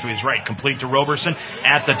back, looks to his right. Complete to Roberson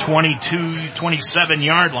at the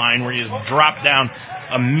 27-yard line, where he is dropped down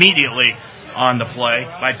immediately on the play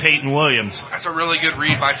by Peyton Williams. That's a really good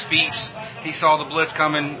read by Spieth. He saw the blitz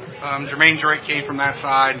coming. Jermaine Drake came from that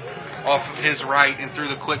side off of his right and threw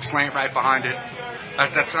the quick slant right behind it.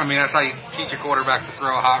 That's how you teach a quarterback to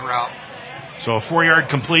throw a hot route. So a 4-yard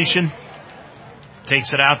completion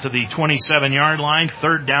takes it out to the 27-yard line.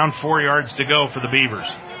 3rd down, 4 yards to go for the Beavers.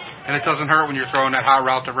 And it doesn't hurt when you're throwing that high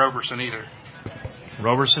route to Roberson either.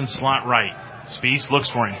 Roberson slot right. Spieth looks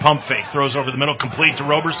for him. Pump fake. Throws over the middle. Complete to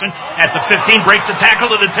Roberson. At the 15. Breaks a tackle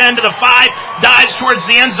to the 10 to the 5. Dives towards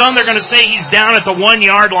the end zone. They're going to say he's down at the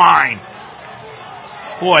 1-yard line.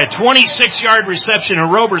 Boy, a 26-yard reception,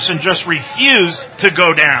 and Roberson just refused to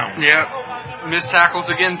go down. Yeah. Missed tackles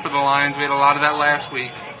again for the Lions. We had a lot of that last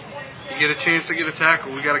week. You get a chance to get a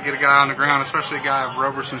tackle, we got to get a guy on the ground, especially a guy of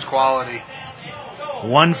Roberson's quality.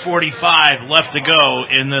 1:45 left to go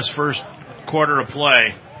in this first quarter of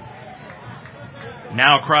play.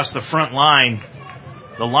 Now across the front line,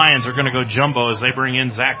 the Lions are going to go jumbo as they bring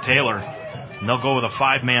in Zach Taylor. And they'll go with a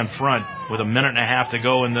 5-man front with a minute and a half to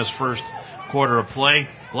go in this first quarter of play.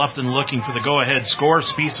 Bluffton looking for the go-ahead score.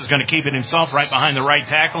 Spieth is going to keep it himself right behind the right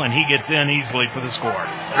tackle, and he gets in easily for the score.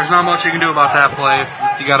 There's not much you can do about that play.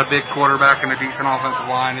 If you got a big quarterback and a decent offensive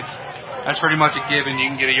line, that's pretty much a given. You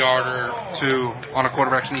can get a yard or two on a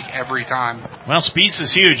quarterback sneak every time. Well, Spieth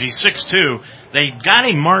is huge. He's 6'2". They got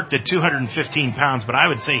him marked at 215 pounds, but I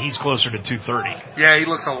would say he's closer to 230. Yeah, he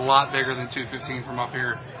looks a lot bigger than 215 from up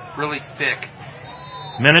here. Really thick.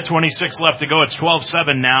 Minute 26 left to go. It's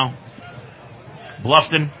 12-7 now.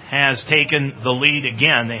 Bluffton has taken the lead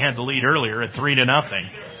again. They had the lead earlier at 3-0.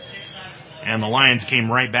 And the Lions came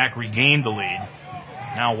right back, regained the lead.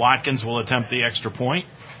 Now Watkins will attempt the extra point.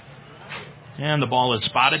 And the ball is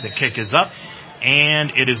spotted. The kick is up.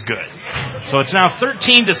 And it is good. So it's now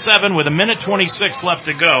 13-7 with a minute 26 left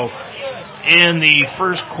to go in the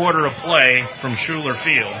first quarter of play from Schuler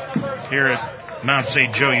Field here at Mount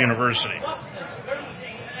St. Joe University.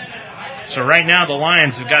 So right now the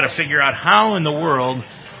Lions have got to figure out how in the world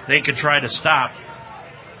they could try to stop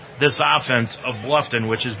this offense of Bluffton,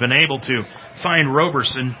 which has been able to find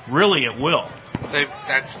Roberson really at will.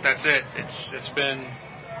 That's it. It's been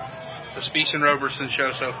the Spieth and Roberson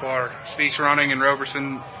show so far. Spieth running and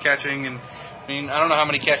Roberson catching, and I mean, I don't know how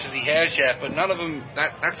many catches he has yet, but none of them,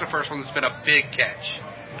 that's the first one that's been a big catch.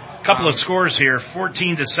 Couple of scores here.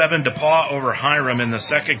 14-7 DePauw over Hiram in the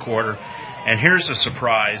second quarter. And here's a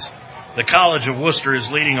surprise. The College of Worcester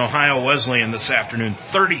is leading Ohio Wesleyan this afternoon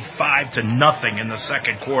 35-0 in the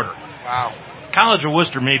second quarter. Wow. College of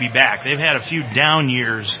Worcester may be back. They've had a few down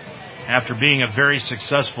years after being a very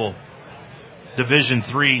successful Division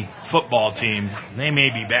III football team. They may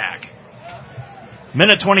be back.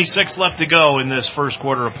 Minute 26 left to go in this first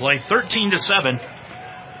quarter of play. 13-7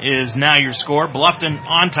 is now your score. Bluffton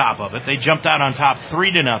on top of it. They jumped out on top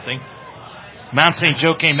 3-0. Mount St.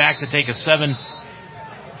 Joe came back to take a 7-3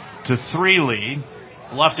 lead.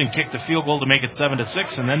 Bluffton kicked the field goal to make it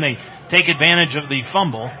 7-6, and then they take advantage of the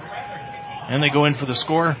fumble, and they go in for the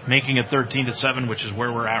score, making it 13-7, which is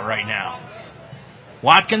where we're at right now.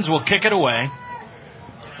 Watkins will kick it away.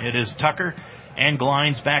 It is Tucker and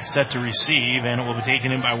Glines back set to receive, and it will be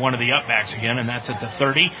taken in by one of the upbacks again, and that's at the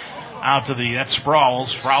 30. Out to that's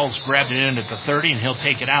Sproles. Sproles grabbed it in at the 30, and he'll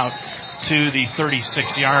take it out to the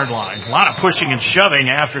 36-yard line. A lot of pushing and shoving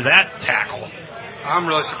after that tackle. I'm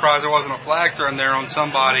really surprised there wasn't a flag thrown there on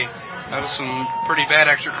somebody. That was some pretty bad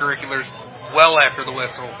extracurriculars well after the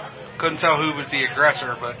whistle. Couldn't tell who was the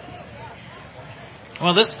aggressor, but...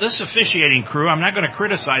 Well, this officiating crew, I'm not going to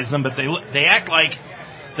criticize them, but they act like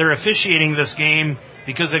they're officiating this game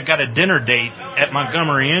because they've got a dinner date at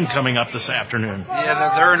Montgomery Inn coming up this afternoon.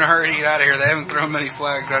 Yeah, they're in a hurry to get out of here. They haven't thrown many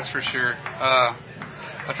flags, that's for sure.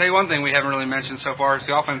 I'll tell you one thing we haven't really mentioned so far is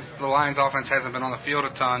the Lions offense hasn't been on the field a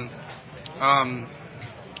ton.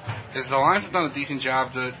 Is the Lions have done a decent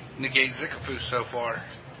job to negate Zickerfoos so far.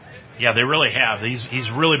 Yeah, they really have. He's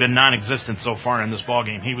really been non-existent so far in this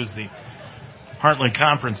ballgame. He was the Heartland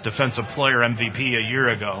Conference Defensive Player MVP a year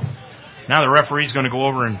ago. Now the referee's going to go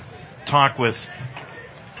over and talk with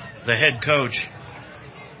the head coach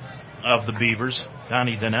of the Beavers,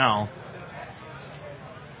 Donnie Donnell.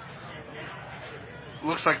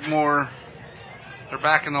 Looks like they're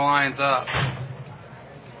backing the Lions up.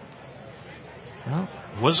 Well,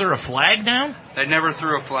 was there a flag down? They never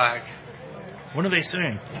threw a flag. What are they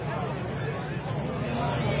saying?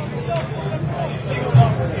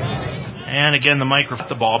 And again, the microphone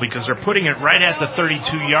the ball because they're putting it right at the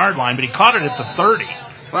 32-yard line, but he caught it at the 30.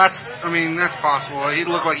 Well, that's possible. He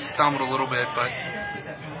looked like he stumbled a little bit, but...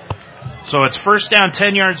 So it's first down,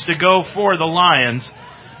 10 yards to go for the Lions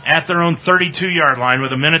at their own 32-yard line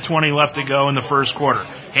with a minute 20 left to go in the first quarter.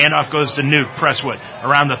 Handoff goes to Nuke Presswood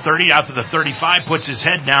around the 30 out to the 35, puts his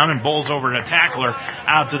head down and bowls over a tackler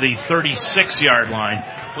out to the 36-yard line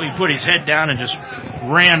Well, he put his head down and just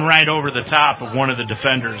ran right over the top of one of the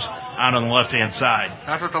defenders out on the left-hand side.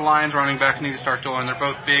 That's what the Lions running backs need to start doing. They're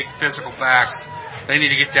both big, physical backs. They need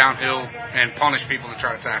to get downhill and punish people that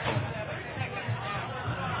try to tackle them.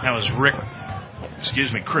 That was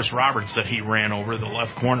Chris Roberts that he ran over, the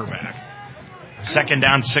left cornerback. Second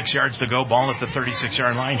down, 6 yards to go. Ball at the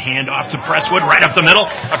 36-yard line. Hand off to Presswood, right up the middle,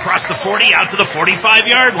 across the 40, out to the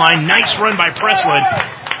 45-yard line. Nice run by Presswood.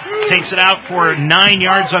 Takes it out for 9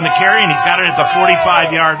 yards on the carry, and he's got it at the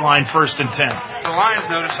 45-yard line, 1st and 10. The Lions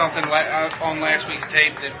noticed something on last week's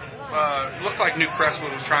tape that looked like Nuke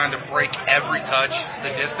Presswood was trying to break every touch, the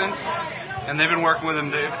distance, and they've been working with him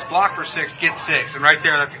to, if it's block for 6, get 6, and right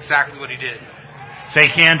there, that's exactly what he did.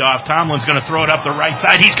 Fake handoff. Tomlin's going to throw it up the right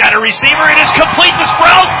side. He's got a receiver. It is complete to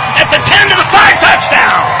Sprouse at the 10 to the 5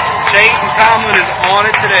 touchdown. Jayden Tomlin is on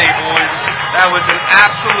it today, boys. That was an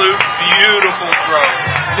absolute beautiful throw.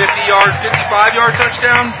 55-yard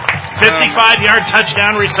touchdown. 55-yard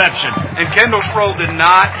touchdown reception. And Kendall Sproul did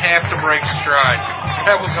not have to break stride.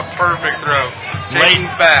 That was a perfect throw.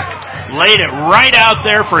 Jayden's back. Laid it right out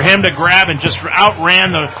there for him to grab and just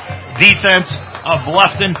outran the defense of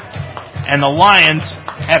Bluffton. And the Lions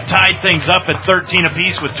have tied things up at 13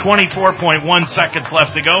 apiece with 24.1 seconds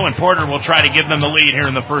left to go, and Porter will try to give them the lead here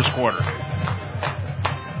in the first quarter.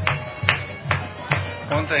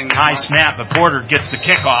 One thing. High snap, but Porter gets the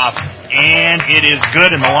kickoff, and it is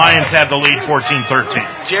good, and the Lions have the lead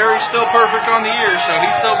 14-13. Jerry's still perfect on the year, so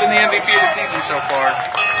he's still been the MVP of the season so far.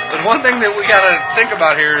 But one thing that we got to think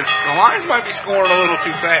about here is the Lions might be scoring a little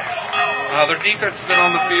too fast. Their defense has been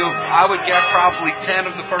on the field, I would guess, probably 10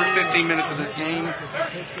 of the first 15 minutes of this game.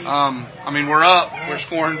 We're up, we're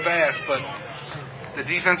scoring fast, but the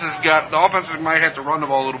offenses might have to run the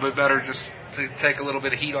ball a little bit better just to take a little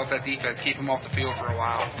bit of heat off that defense, keep them off the field for a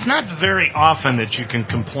while. It's not very often that you can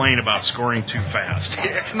complain about scoring too fast.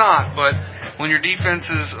 It's not, but when your defense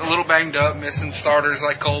is a little banged up, missing starters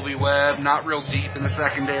like Colby Webb, not real deep in the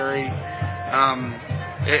secondary,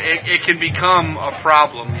 it can become a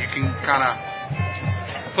problem. You can kind of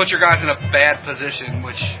put your guys in a bad position,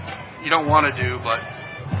 which you don't want to do, but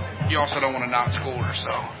you also don't want to not score.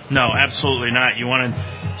 So no, absolutely not. You want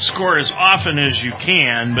to score as often as you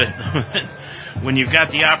can, but when you've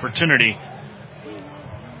got the opportunity.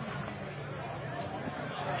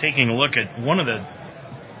 Taking a look at one of the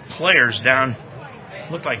players down,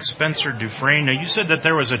 looked like Spencer Dufresne. Now, you said that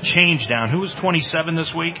there was a change down. Who was 27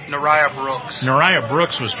 this week? Nariah Brooks. Nariah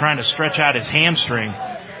Brooks was trying to stretch out his hamstring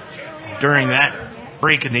during that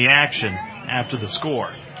break in the action after the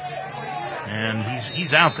score. And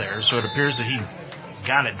he's out there, so it appears that he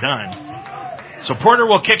got it done. So Porter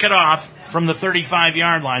will kick it off from the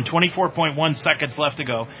 35-yard line. 24.1 seconds left to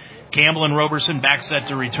go. Campbell and Roberson back set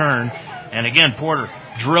to return. And again, Porter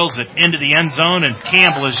drills it into the end zone, and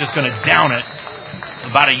Campbell is just going to down it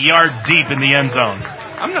about a yard deep in the end zone.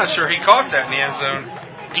 I'm not sure he caught that in the end zone.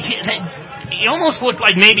 He almost looked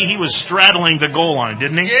like maybe he was straddling the goal line,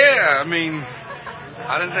 didn't he? Yeah,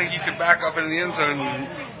 I didn't think you could back up in the end zone and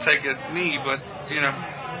take a knee, but,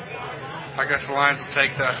 I guess the Lions will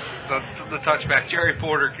take the touchback. Jerry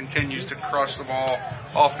Porter continues to crush the ball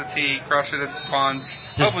off the tee, crush it at the punts.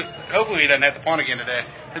 Hopefully he doesn't have to punt again today.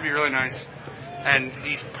 That'd be really nice. And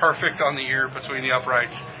he's perfect on the year between the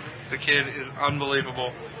uprights. The kid is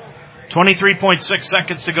unbelievable. 23.6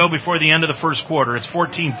 seconds to go before the end of the first quarter. It's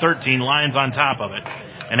 14-13, Lions on top of it.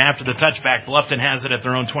 And after the touchback, Bluffton has it at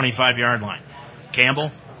their own 25-yard line.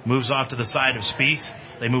 Campbell moves off to the side of Spies.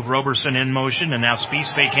 They move Roberson in motion, and now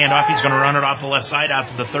Spies fake handoff. He's going to run it off the left side out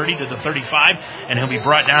to the 30, to the 35, and he'll be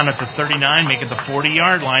brought down at the 39, make it the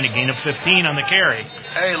 40-yard line, a gain of 15 on the carry.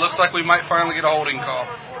 Hey, looks like we might finally get a holding call.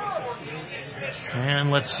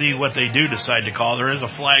 And let's see what they do decide to call. There is a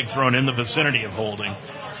flag thrown in the vicinity of holding.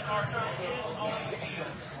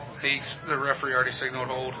 The referee already signaled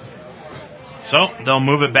hold. So they'll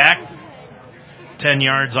move it back. 10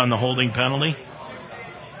 yards on the holding penalty.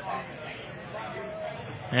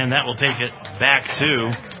 And that will take it back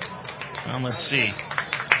to, let's see,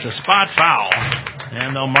 it's a spot foul.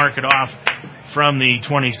 And they'll mark it off from the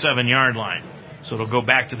 27-yard line. So it'll go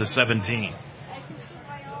back to the 17.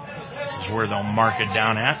 This is where they'll mark it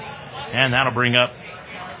down at. And that'll bring up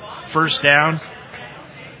first down.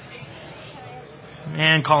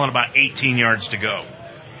 And calling about 18 yards to go.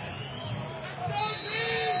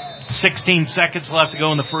 16 seconds left to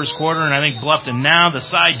go in the first quarter, and I think Bluffton now, the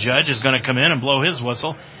side judge, is going to come in and blow his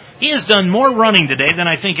whistle. He has done more running today than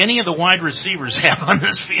I think any of the wide receivers have on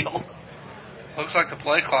this field. Looks like the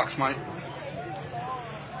play clocks might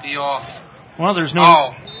be off. Well, there's no...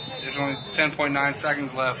 Oh, there's only 10.9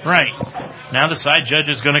 seconds left. Right. Now the side judge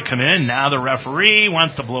is going to come in. Now the referee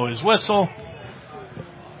wants to blow his whistle.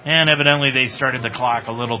 And evidently they started the clock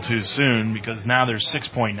a little too soon because now there's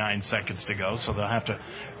 6.9 seconds to go, so they'll have to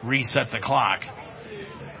reset the clock.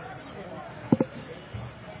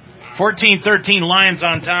 14-13 Lions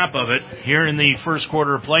on top of it here in the first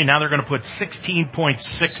quarter of play. Now they're going to put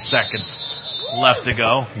 16.6 seconds left to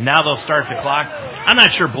go. Now they'll start the clock. I'm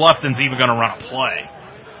not sure Bluffton's even going to run a play.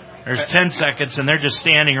 There's 10 seconds, and they're just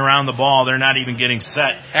standing around the ball. They're not even getting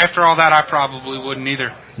set. After all that, I probably wouldn't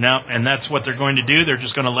either. No, and that's what they're going to do. They're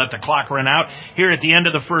just going to let the clock run out here at the end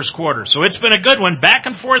of the first quarter. So it's been a good one, back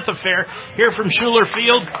and forth affair here from Schuler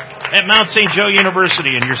Field at Mount St. Joe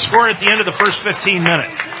University. And your score at the end of the first 15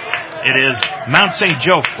 minutes, it is Mount St.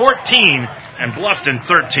 Joe 14 and Bluffton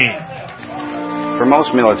 13. For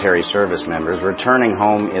most military service members, returning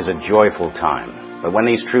home is a joyful time. But when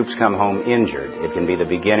these troops come home injured, it can be the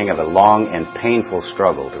beginning of a long and painful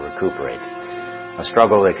struggle to recuperate. A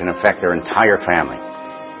struggle that can affect their entire family.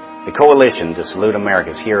 The Coalition to Salute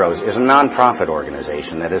America's Heroes is a nonprofit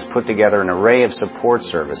organization that has put together an array of support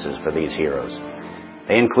services for these heroes.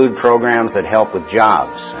 They include programs that help with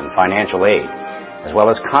jobs and financial aid, as well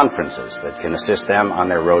as conferences that can assist them on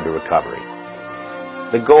their road to recovery.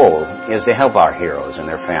 The goal is to help our heroes and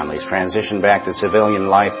their families transition back to civilian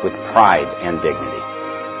life with pride and dignity.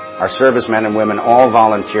 Our servicemen and women all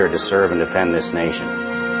volunteer to serve and defend this nation.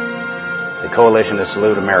 The Coalition to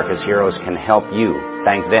Salute America's Heroes can help you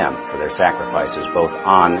thank them for their sacrifices both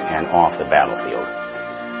on and off the battlefield.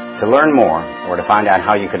 To learn more or to find out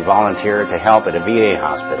how you can volunteer to help at a VA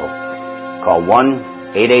hospital, call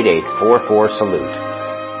 1-888-44-SALUTE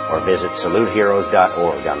or visit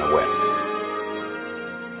saluteheroes.org on the web.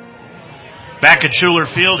 Back at Schuler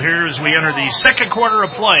Field here as we enter the second quarter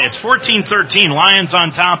of play. It's 14-13, Lions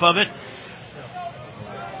on top of it.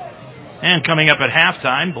 And coming up at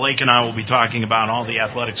halftime, Blake and I will be talking about all the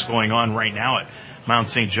athletics going on right now at Mount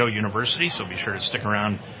St. Joe University, so be sure to stick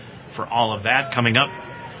around for all of that. Coming up,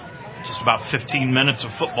 just about 15 minutes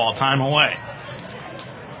of football time away.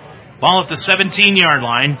 Ball at the 17-yard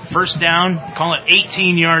line. First down, call it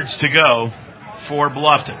 18 yards to go for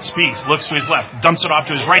Bluffton. Spees looks to his left, dumps it off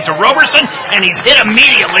to his right to Roberson, and he's hit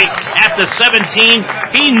immediately at the 17.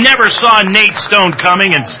 He never saw Nate Stone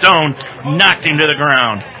coming, and Stone knocked him to the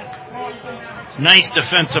ground. Nice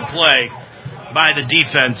defensive play by the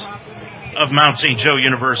defense of Mount St. Joe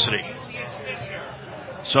University.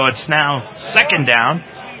 So it's now second down.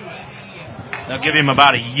 They'll give him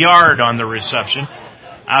about a yard on the reception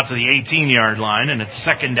out to the 18-yard line, and it's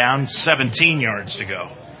second down, 17 yards to go.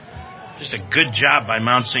 Just a good job by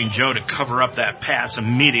Mount St. Joe to cover up that pass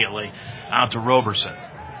immediately out to Roberson.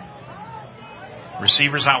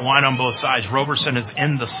 Receivers out wide on both sides. Roberson is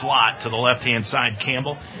in the slot to the left-hand side.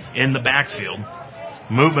 Campbell in the backfield.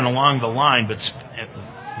 Moving along the line, but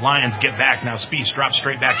Lions get back. Now Spees drops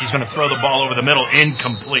straight back. He's going to throw the ball over the middle.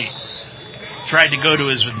 Incomplete. Tried to go to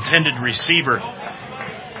his intended receiver.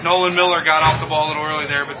 Nolan Miller got off the ball a little early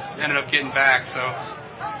there, but ended up getting back, so.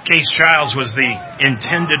 Case Childs was the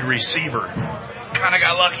intended receiver. Kind of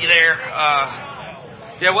got lucky there.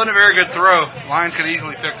 Yeah, it wasn't a very good throw. Lions could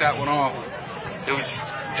easily pick that one off. It was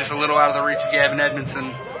just a little out of the reach of Gavin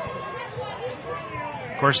Edmondson.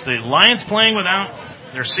 Of course, the Lions playing without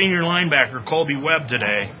their senior linebacker, Colby Webb,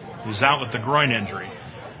 today, who's out with the groin injury.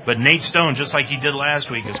 But Nate Stone, just like he did last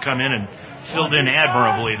week, has come in and filled in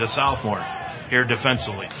admirably, the sophomore, here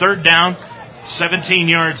defensively. Third down, 17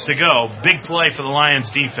 yards to go. Big play for the Lions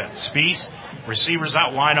defense. Spees, receivers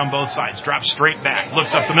out wide on both sides. Drops straight back.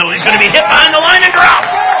 Looks up the middle. He's going to be hit behind the line and drop.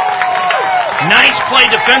 Nice play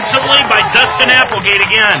defensively by Dustin Applegate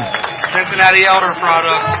again. Cincinnati Elder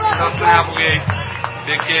product. Dustin Applegate.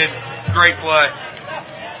 Big kid. Great play.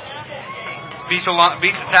 Beat the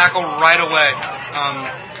tackle right away.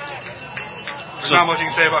 There's not much you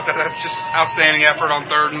can say about that. That's just outstanding effort on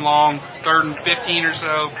third and long, third and 15 or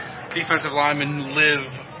so. Defensive linemen live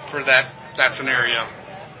for that scenario.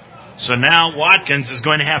 So now Watkins is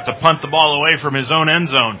going to have to punt the ball away from his own end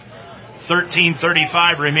zone.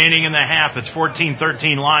 13:35 remaining in the half. It's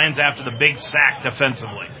 14-13 Lions after the big sack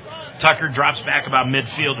defensively. Tucker drops back about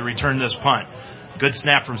midfield to return this punt. Good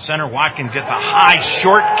snap from center. Watkins gets a high,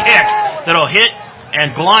 short kick that'll hit,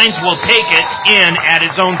 and Glines will take it in at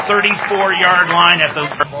his own 34-yard line at the...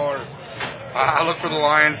 I look for the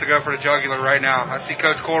Lions to go for the jugular right now. I see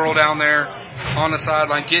Coach Coral down there on the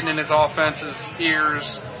sideline getting in his offense's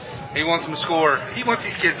ears. He wants them to score. He wants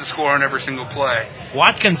these kids to score on every single play.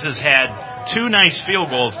 Watkins has had 2 nice field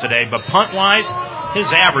goals today, but punt-wise, his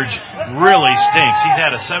average really stinks. He's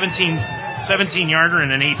had a 17-yarder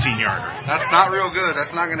and an 18-yarder. That's not real good.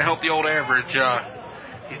 That's not going to help the old average.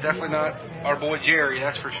 He's definitely not our boy Jerry,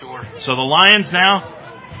 that's for sure. So the Lions now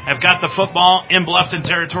have got the football in Bluffton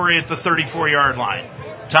territory at the 34-yard line.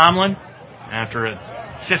 Tomlin, after a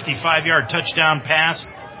 55-yard touchdown pass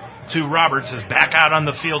to Roberts, is back out on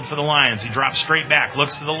the field for the Lions. He drops straight back,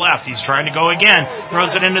 looks to the left. He's trying to go again.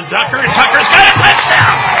 Throws it into Tucker. Tucker's got a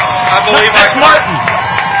touchdown! That's Martin.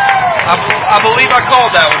 I believe I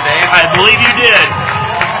called that one, Dave. I believe you did.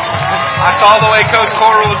 I saw the way Coach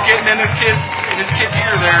Coral was getting in his kid's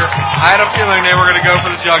ear there. I had a feeling they were going to go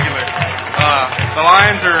for the jugular. The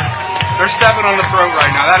Lions they're stepping on the throat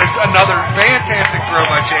right now. That is another fantastic throw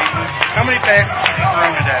by Chayton. How many passes has he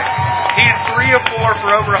thrown today? He's 3 of 4 for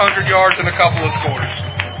over 100 yards and a couple of scores.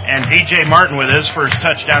 And DJ Martin with his first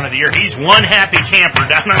touchdown of the year. He's one happy camper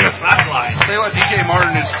down on the sideline. I'll tell you what, DJ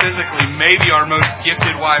Martin is physically maybe our most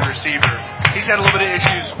gifted wide receiver. He's had a little bit of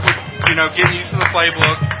issues with, getting used to the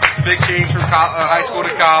playbook. Big change from high school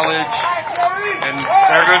to college. And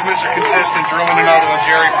there goes Mr. Consistent drilling another one,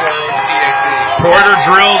 Jerry Porter with the PAC. Porter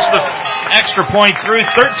drills the extra point through.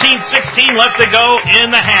 13-16 left to go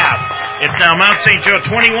in the half. It's now Mount St. Joe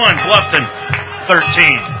 21, Bluffton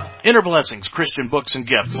 13. Inner Blessings Christian Books and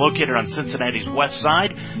Gifts, located on Cincinnati's west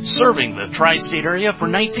side, serving the tri-state area for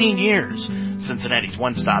 19 years. Cincinnati's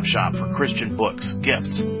one-stop shop for Christian books,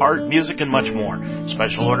 gifts, art, music, and much more.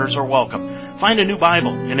 Special orders are welcome. Find a new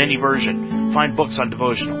Bible in any version. Find books on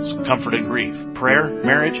devotionals, comfort and grief, prayer,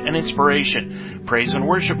 marriage, and inspiration. Praise and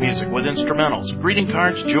worship music with instrumentals, greeting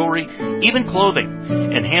cards, jewelry, even clothing.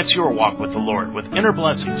 Enhance your walk with the Lord with Inner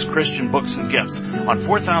Blessings Christian Books and Gifts on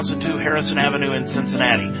 4002 Harrison Avenue in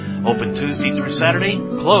Cincinnati. Open Tuesday through Saturday,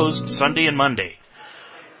 closed Sunday and Monday.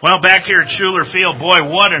 Well, back here at Schuler Field, boy,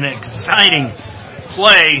 what an exciting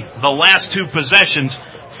play the last two possessions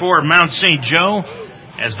for Mount St. Joe,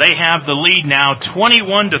 as they have the lead now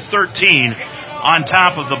 21-13 on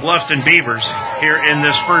top of the Bluffton Beavers here in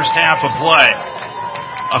this first half of play.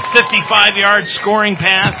 A 55-yard scoring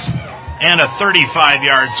pass and a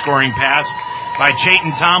 35-yard scoring pass by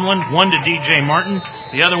Chayton Tomlin, one to DJ Martin,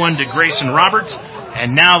 the other one to Grayson Roberts,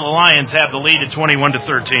 and now the Lions have the lead at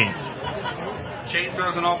 21-13. Chayton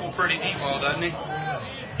throws an awful pretty deep ball, doesn't he?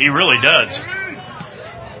 He really does.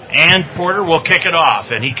 And Porter will kick it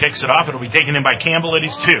off, and he kicks it off. It'll be taken in by Campbell at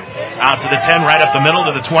his 2. Out to the 10, right up the middle,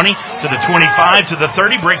 to the 20, to the 25, to the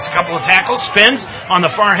 30, breaks a couple of tackles, spins on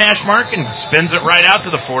the far hash mark, and spins it right out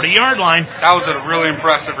to the 40-yard line. That was a really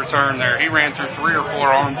impressive return there. He ran through 3 or 4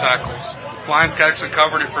 arm tackles. Lions actually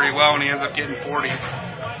covered it pretty well, and he ends up getting 40.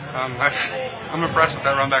 I'm impressed with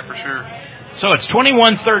that run back for sure. So it's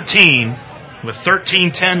 21-13 with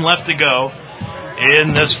 13:10 left to go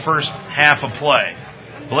in this first half of play.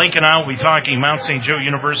 Blake and I will be talking Mount St. Joe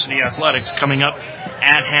University athletics coming up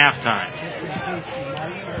at halftime.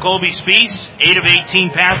 Colby Spees, 8 of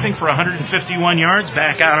 18 passing for 151 yards,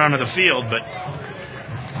 back out onto the field, but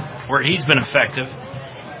where he's been effective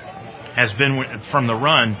has been from the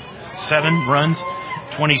run. 7 runs,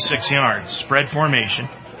 26 yards. Spread formation.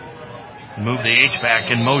 Move the H-back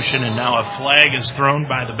in motion, and now a flag is thrown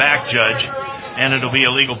by the back judge, and it'll be a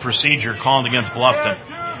legal procedure called against Bluffton.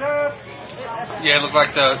 Yeah, it looked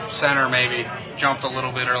like the center maybe jumped a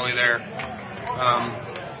little bit early there.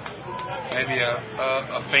 Maybe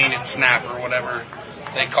a feinted snap or whatever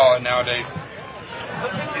they call it nowadays.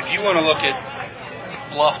 If you want to look at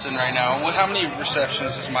Bluffton right now, how many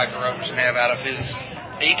receptions does Michael Roberson have out of his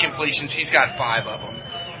 8 completions? He's got 5 of them.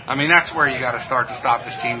 I mean, that's where you got to start to stop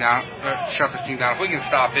this team down, shut this team down. If we can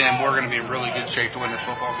stop him, we're going to be in really good shape to win this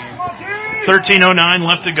football game. 13:09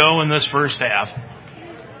 left to go in this first half.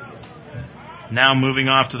 Now moving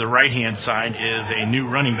off to the right-hand side is a new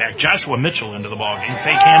running back, Joshua Mitchell, into the ballgame.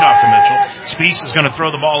 Fake handoff to Mitchell. Spees is going to throw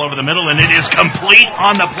the ball over the middle, and it is complete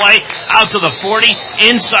on the play, out to the 40,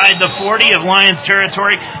 inside the 40 of Lions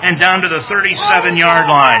territory, and down to the 37-yard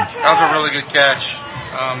line. That was a really good catch.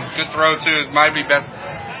 Good throw, too. It might be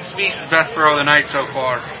Spees' best throw of the night so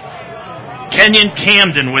far. Kenyon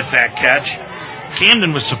Camden with that catch.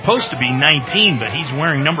 Camden was supposed to be 19, but he's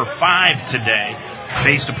wearing number 5 today,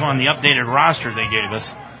 based upon the updated roster they gave us.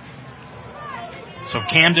 So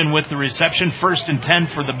Camden with the reception, 1st and 10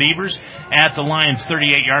 for the Beavers at the Lions'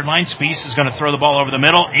 38-yard line. Spees is going to throw the ball over the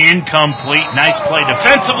middle. Incomplete. Nice play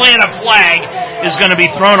defensively, and a flag is going to be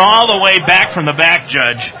thrown all the way back from the back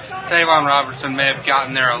judge. Tavon Robertson may have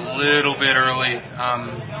gotten there a little bit early.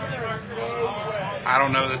 I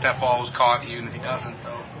don't know that ball was caught, even if he doesn't,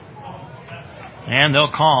 though. And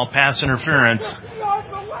they'll call pass interference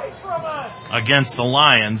against the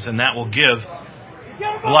Lions, and that will give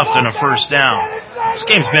Bluffton a first down. This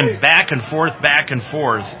game's been back and forth,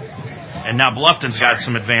 and now Bluffton's got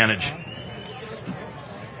some advantage.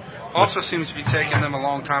 Also seems to be taking them a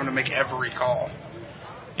long time to make every call.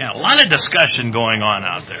 Yeah, a lot of discussion going on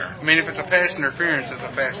out there. I mean, if it's a pass interference, it's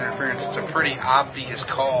a pass interference. It's a pretty obvious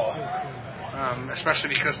call,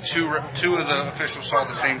 especially because two of the officials saw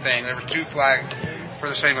the same thing. There was 2 flags for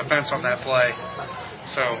the same offense on that play.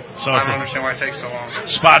 So I don't understand why it takes so long.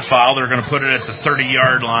 Spot foul. They're going to put it at the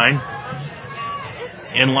 30-yard line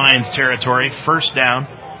in Lions territory. First down,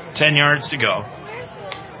 10 yards to go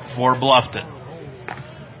for Bluffton.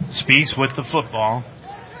 Spieth with the football.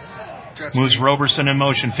 Moves Roberson in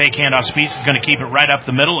motion. Fake handoff. Spieth is going to keep it right up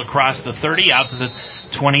the middle across the 30 out to the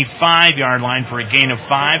 25-yard line for a gain of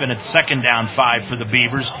 5, and it's second down 5 for the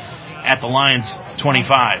Beavers at the Lions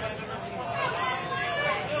 25.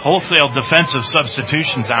 Wholesale defensive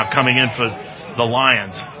substitutions out coming in for the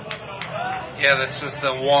Lions. Yeah, this is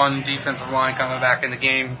the one defensive line coming back in the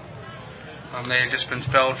game. They had just been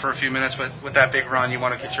spelled for a few minutes, but with that big run, you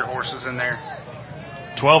want to get your horses in there.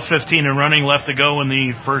 12:15 and running left to go in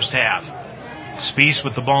the first half. Spieth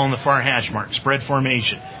with the ball in the far hash mark. Spread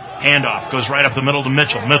formation. Handoff goes right up the middle to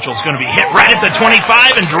Mitchell. Mitchell's going to be hit right at the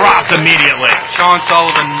 25 and dropped immediately. Sean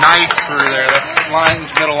Sullivan knifed through there. That's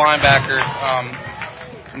Lions middle linebacker.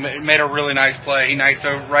 Made a really nice play. He knifed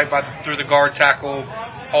right through the guard tackle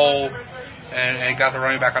hole and got the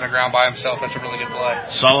running back on the ground by himself. That's a really good play.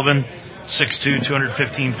 Sullivan, 6'2",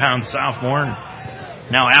 215-pound sophomore.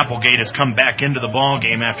 Now Applegate has come back into the ball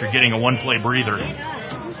game after getting a one-play breather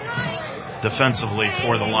defensively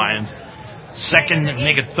for the Lions. Second,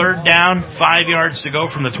 make it third down, 5 yards to go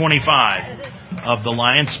from the 25 of the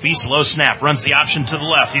Lions. Spieth, low snap, runs the option to the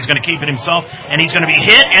left. He's going to keep it himself, and he's going to be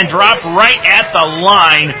hit and dropped right at the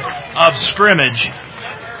line of scrimmage.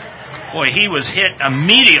 Boy, he was hit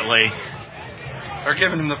immediately. They're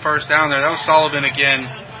giving him the first down there. That was Sullivan again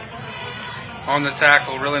on the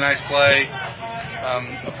tackle. Really nice play.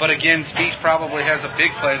 But again, Spieth probably has a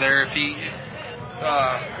big play there if he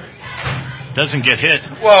doesn't get hit.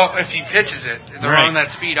 Well, if he pitches it. They're right on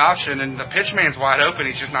that speed option, and the pitch man's wide open.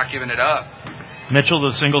 He's just not giving it up. Mitchell,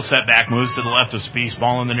 the single setback, moves to the left of Spieth.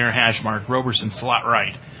 Ball in the near hash mark. Roberson slot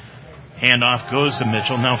right. Handoff goes to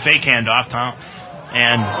Mitchell. Now fake handoff, Tom.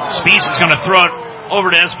 And Spieth is going to throw it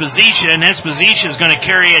over to Esposito, and Esposito is going to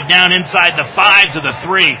carry it down inside the 5 to the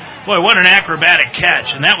 3. Boy, what an acrobatic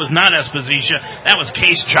catch. And that was not Esposito. That was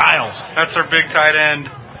Case Giles. That's our big tight end.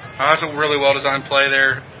 That's a really well-designed play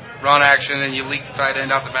there. Run action, and you leak the tight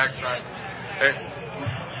end out the backside.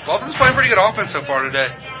 Bluffton's playing pretty good offense so far today.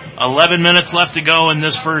 11 minutes left to go in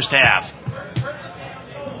this first half.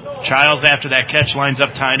 Giles, after that catch, lines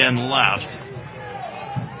up tight end left.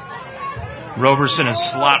 Roberson is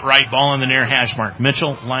slot right, ball in the near hash mark.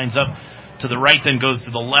 Mitchell lines up to the right, then goes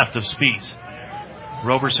to the left of Spieth.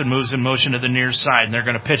 Roberson moves in motion to the near side, and they're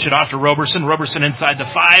going to pitch it off to Roberson. Roberson inside the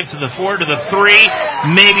 5 to the 4 to the 3,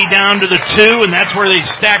 maybe down to the 2, and that's where they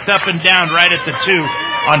stacked up and down right at the 2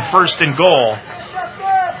 on first and goal.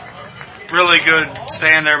 Really good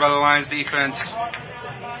stand there by the Lions defense.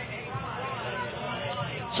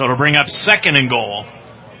 So it'll bring up second and goal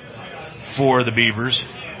for the Beavers.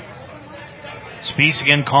 Spieth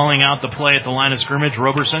again calling out the play at the line of scrimmage.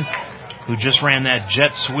 Roberson, who just ran that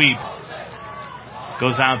jet sweep,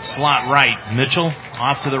 goes out slot right. Mitchell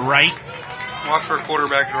off to the right. Watch for a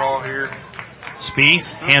quarterback draw here. Spieth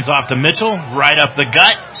hands off to Mitchell, right up the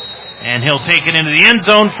gut, and he'll take it into the end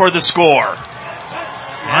zone for the score.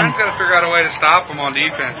 Lions got to figure out a way to stop them on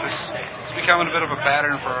defense. It's becoming a bit of a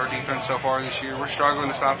pattern for our defense so far this year. We're struggling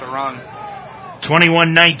to stop the run.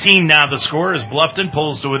 21-19 now the score as Bluffton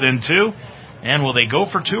pulls to within 2. And will they go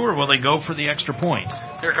for 2 or will they go for the extra point?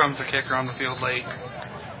 Here comes the kicker on the field late.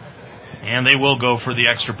 And they will go for the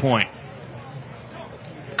extra point.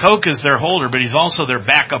 Koch is their holder, but he's also their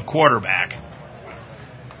backup quarterback.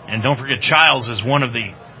 And don't forget, Childs is one of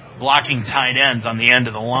the blocking tight ends on the end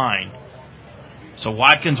of the line. So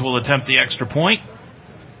Watkins will attempt the extra point.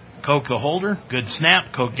 Koch the holder. Good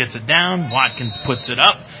snap. Koch gets it down. Watkins puts it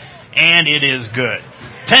up. And it is good.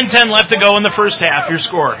 10-10 left to go in the first half. Your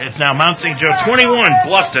score. It's now Mount St. Joe 21,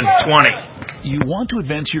 Bluffton 20. You want to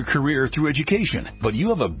advance your career through education, but you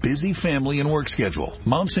have a busy family and work schedule.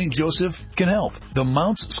 Mount St. Joseph can help. The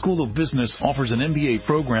Mounts School of Business offers an MBA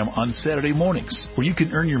program on Saturday mornings, where you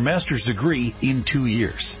can earn your master's degree in 2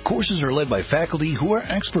 years. Courses are led by faculty who are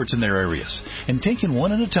experts in their areas and taken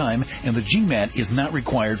one at a time, and the GMAT is not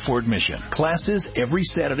required for admission. Classes every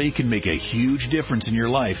Saturday can make a huge difference in your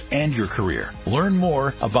life and your career. Learn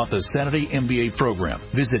more about the Saturday MBA program.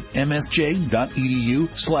 Visit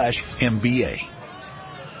msj.edu/MBA.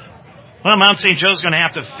 Well, Mount St. Joe's going to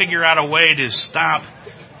have to figure out a way to stop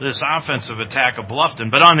this offensive attack of Bluffton.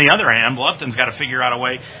 But on the other hand, Bluffton's got to figure out a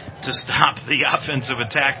way to stop the offensive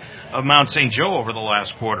attack of Mount St. Joe over the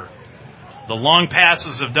last quarter. The long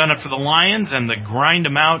passes have done it for the Lions, and the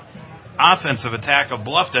grind-them-out offensive attack of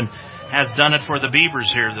Bluffton has done it for the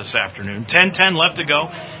Beavers here this afternoon. 10-10 left to go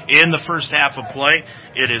in the first half of play.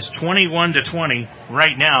 It is 21-20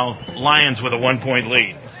 right now, Lions with a 1-point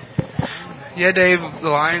lead. Yeah, Dave, the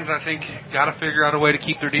Lions, I think, got to figure out a way to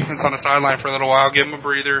keep their defense on the sideline for a little while, give them a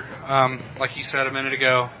breather. Like you said a minute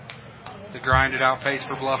ago, the grinded-out pace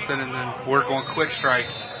for Bluffton, and then work on quick strike.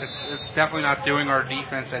 It's definitely not doing our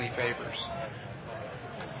defense any favors.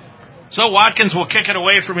 So Watkins will kick it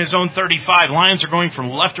away from his own 35. Lions are going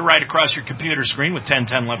from left to right across your computer screen with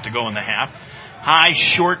 10-10 left to go in the half. High,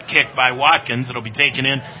 short kick by Watkins. It'll be taken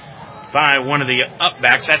in by one of the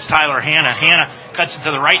upbacks. That's Tyler Hanna. Hanna cuts it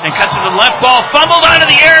to the right and then cuts it to the left. Ball fumbled out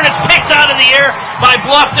of the air, and it's picked out of the air by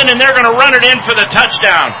Bluffton, and they're going to run it in for the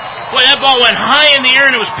touchdown. Boy, that ball went high in the air,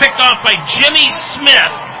 and it was picked off by Jimmy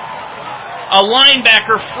Smith, a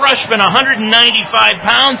linebacker, freshman, 195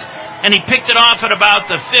 pounds. And he picked it off at about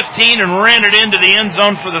the 15 and ran it into the end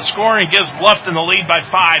zone for the score and gives Bluffton the lead by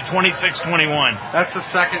 5, 26-21. That's the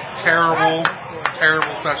second terrible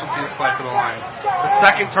special teams play for the Lions. The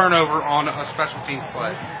second turnover on a special teams play.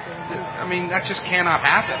 I mean, that just cannot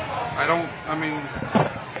happen.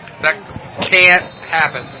 That can't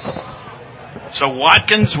happen. So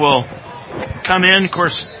Watkins will come in. Of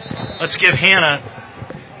course, let's give Hanna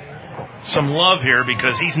some love here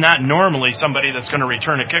because he's not normally somebody that's going to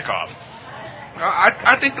return a kickoff.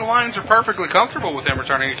 I think the Lions are perfectly comfortable with him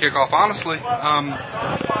returning a kickoff, honestly.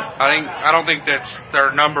 I don't think that's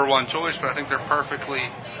their number one choice, but I think they're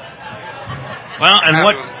perfectly... Well, and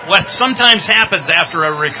what sometimes happens after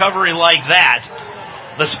a recovery like that,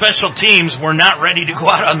 the special teams were not ready to go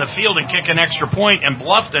out on the field and kick an extra point, and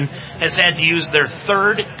Bluffton has had to use their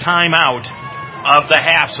third timeout of the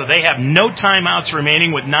half, so they have no timeouts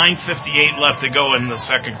remaining with 9:58 left to go in the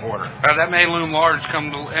second quarter. That may loom large come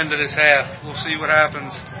the end of this half. We'll see what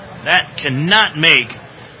happens. That cannot make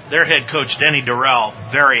their head coach, Denny Durrell,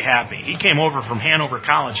 very happy. He came over from Hanover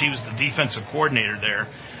College. He was the defensive coordinator there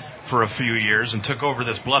for a few years and took over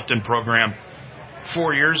this Bluffton program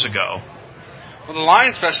 4 years ago. Well, the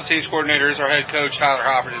Lions special teams coordinator is our head coach, Tyler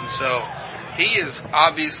Hopperton, so he is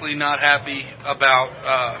obviously not happy about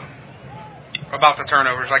the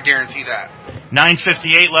turnovers. I guarantee that.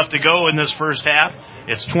 9:58 left to go in this first half.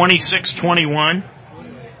 It's 26-21.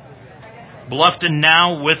 Bluffton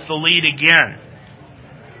now with the lead again.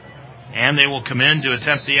 And they will come in to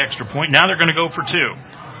attempt the extra point. Now they're going to go for two.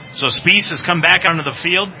 So Spiess has come back onto the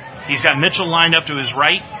field. He's got Mitchell lined up to his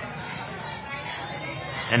right.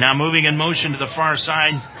 And now moving in motion to the far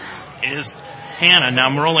side is Hanna. Now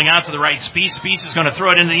rolling out to the right. Spiess is going to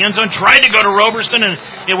throw it into the end zone. Tried to go to Roberson, and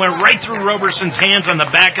it went right through Roberson's hands on the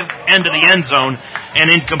back end of the end zone and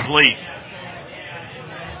incomplete.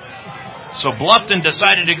 So Bluffton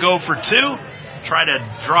decided to go for two, try to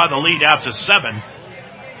draw the lead out to 7,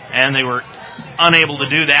 and they were unable to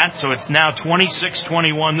do that. So it's now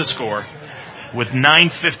 26-21 the score with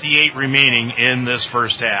 9:58 remaining in this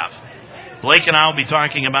first half. Blake and I will be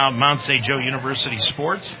talking about Mount St. Joe University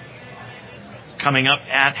sports coming up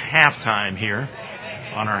at halftime here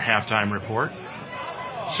on our halftime report.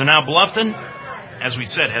 So now Bluffton, as we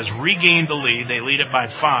said, has regained the lead. They lead it by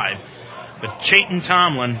 5. But Chayton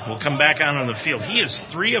Tomlin will come back out on the field. He is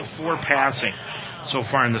 3 of 4 passing so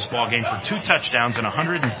far in this ball game for 2 touchdowns and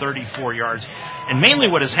 134 yards. And mainly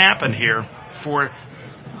what has happened here for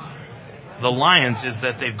the Lions is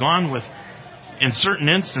that they've gone with, in certain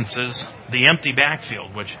instances, the empty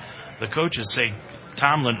backfield, which the coaches say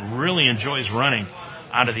Tomlin really enjoys running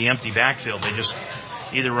out of the empty backfield. They just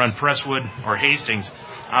either run Presswood or Hastings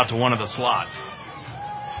out to one of the slots.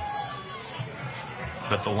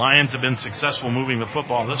 But the Lions have been successful moving the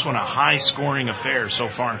football. This one a high-scoring affair so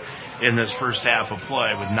far in this first half of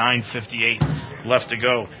play with 9:58 left to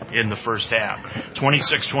go in the first half.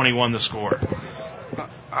 26-21 the score.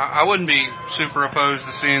 I wouldn't be super opposed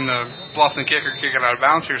to seeing the Bluffton kicker kick it out of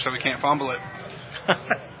bounds here so we can't fumble it.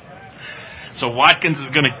 So Watkins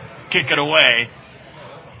is going to kick it away.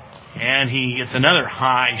 And he gets another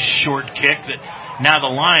high, short kick that now the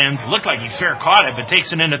Lions look like he fair caught it, but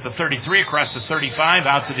takes it in at the 33 across the 35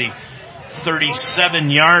 out to the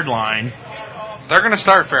 37-yard line. They're going to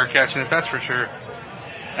start fair catching it, that's for sure.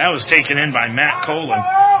 That was taken in by Matt Colin.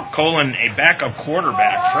 Colin, a backup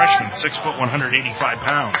quarterback, freshman, 6 foot, 185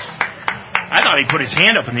 pounds. I thought he put his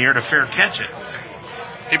hand up in the air to fair catch it.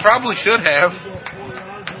 He probably should have.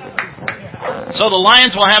 So the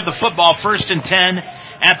Lions will have the football 1st and 10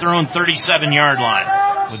 at their own 37-yard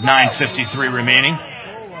line with 9:53 remaining.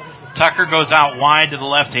 Tucker goes out wide to the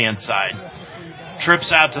left-hand side.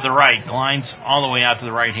 Trips out to the right. Glines all the way out to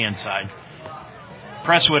the right-hand side.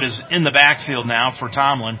 Presswood is in the backfield now for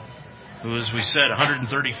Tomlin, who, as we said,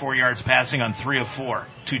 134 yards passing on 3 of 4,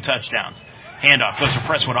 2 touchdowns. Handoff goes to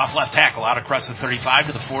Presswood off left tackle, out across the 35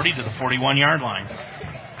 to the 40 to the 41-yard line.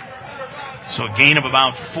 So a gain of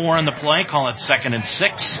about 4 on the play. Call it 2nd and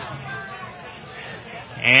 6.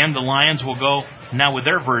 And the Lions will go now with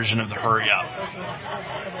their version of the hurry up.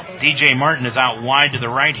 DJ Martin is out wide to the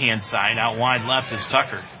right-hand side. Out wide left is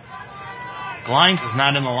Tucker. Glines is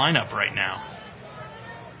not in the lineup right now.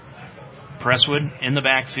 Presswood in the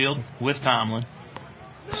backfield with Tomlin.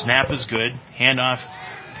 Snap is good. Handoff,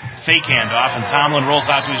 fake handoff, and Tomlin rolls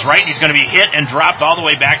out to his right. He's going to be hit and dropped all the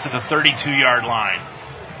way back to the 32-yard line.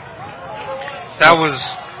 That was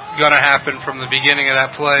going to happen from the beginning of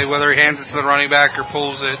that play. Whether he hands it to the running back or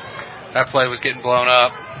pulls it, that play was getting blown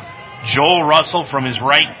up. Joel Russell from his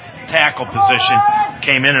right tackle position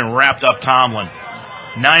came in and wrapped up Tomlin.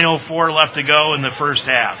 9:04 left to go in the first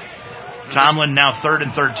half. Tomlin now 3rd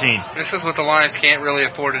and 13. This is what the Lions can't really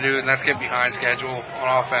afford to do, and that's get behind schedule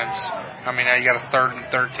on offense. I mean, now you got a 3rd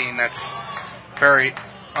and 13. That's very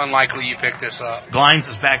unlikely you pick this up. Glines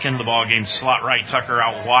is back into the ballgame. Slot right. Tucker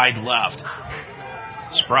out wide left.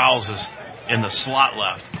 Sproles is in the slot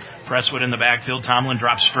left. Presswood in the backfield. Tomlin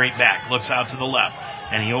drops straight back. Looks out to the left.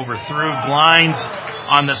 And he overthrew Glines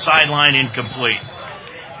on the sideline, incomplete.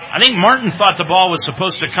 I think Martin thought the ball was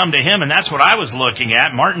supposed to come to him, and that's what I was looking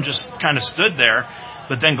at. Martin just kind of stood there,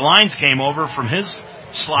 but then Glines came over from his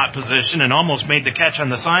slot position and almost made the catch on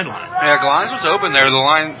the sideline. Yeah, Glines was open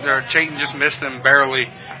there. Chayton just missed him barely.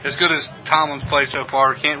 As good as Tomlin's played so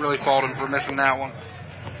far, can't really fault him for missing that one.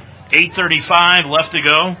 8:35 left to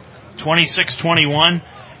go, 26-21.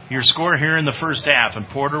 Your score here in the first half, and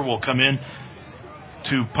Porter will come in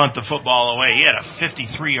to punt the football away. He had a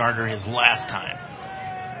 53-yarder his last time.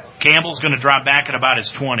 Campbell's going to drop back at about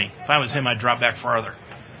his 20. If I was him, I'd drop back farther.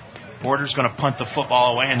 Porter's going to punt the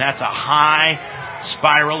football away, and that's a high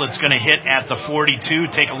spiral. It's going to hit at the 42,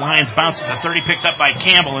 take a Lions bounce at the 30, picked up by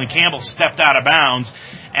Campbell, and Campbell stepped out of bounds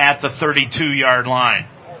at the 32-yard line.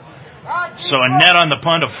 So a net on the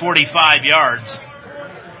punt of 45 yards.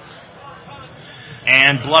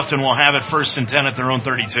 And Bluffton will have it 1st and 10 at their own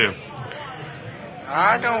 32.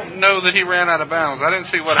 I don't know that he ran out of bounds. I didn't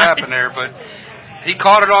see what happened there, but he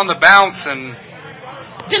caught it on the bounce, and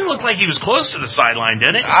didn't look like he was close to the sideline,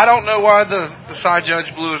 did it? I don't know why the side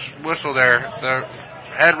judge blew his whistle there. The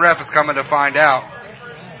head ref is coming to find out.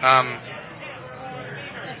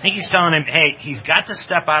 I think he's telling him, hey, he's got to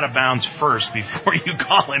step out of bounds first before you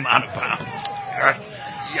call him out of bounds.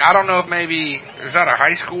 I don't know if maybe, is that a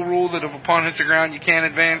high school rule that if a punt hits the ground, you can't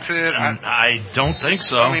advance it? I don't think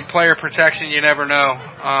so. I mean, player protection, you never know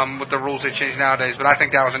with the rules they change nowadays, but I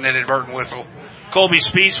think that was an inadvertent whistle. Colby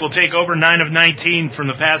Spees will take over 9 of 19 from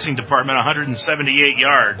the passing department, 178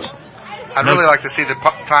 yards. I'd really like to see the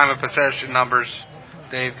time of possession numbers,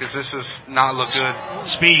 Dave, because this does not look good.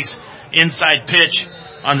 Spees, inside pitch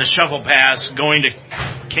on the shovel pass, going to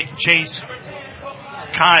chase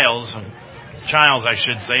Childs, I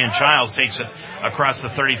should say, and Childs takes it across the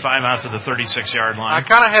 35 out to the 36-yard line. I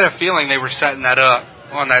kind of had a feeling they were setting that up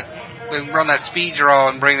on that. They run that speed draw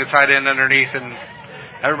and bring the tight end underneath, and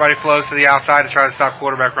everybody flows to the outside to try to stop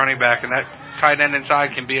quarterback, running back, and that tight end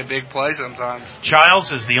inside can be a big play sometimes.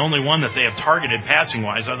 Childs is the only one that they have targeted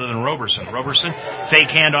passing-wise other than Roberson. Roberson, fake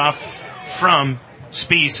handoff from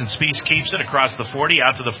Spees, and Spees keeps it across the 40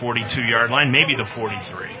 out to the 42-yard line, maybe the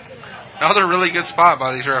 43. Another really good spot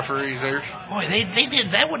by these referees there. Boy, they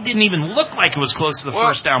did. That one didn't even look like it was close to the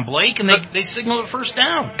first down, Blake, and they signaled a first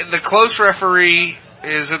down. The close referee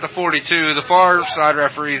is at the 42. The far side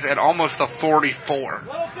referee's at almost the 44.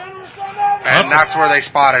 And that's where they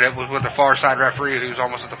spotted it, was with the far side referee who's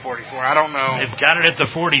almost at the 44. I don't know. They've got it at the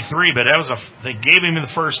 43, but they gave him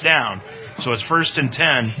the first down. So it's 1st and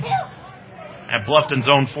 10 at Bluffton's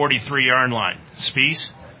own 43-yard line.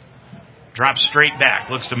 Spees drops straight back,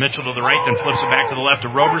 looks to Mitchell to the right, then flips it back to the left to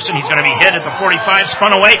Roberson. He's going to be hit at the 45,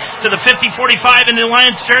 spun away to the 50-45 in the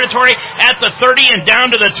Lions territory at the 30 and down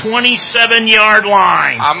to the 27-yard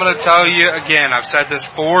line. I'm going to tell you again, I've said this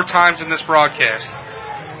 4 times in this broadcast.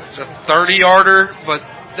 It's a 30-yarder, but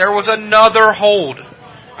there was another hold.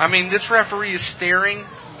 I mean, this referee is staring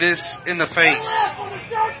this in the face.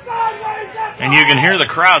 And you can hear the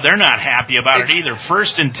crowd. They're not happy about it either.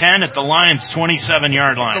 1st and 10 at the Lions'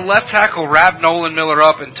 27-yard line. The left tackle wrapped Nolan Miller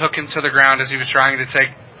up and took him to the ground as he was trying to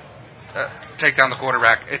take down the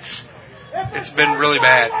quarterback. It's been really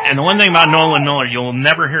bad. And the one thing about Nolan Miller, you'll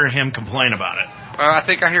never hear him complain about it. I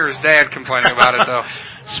think I hear his dad complaining about it, though.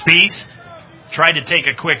 Spees tried to take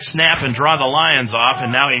a quick snap and draw the Lions off,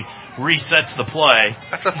 and now he resets the play.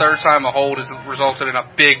 That's the third time a hold has resulted in a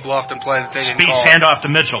big Bluffton play that they didn't call. Spieth handoff to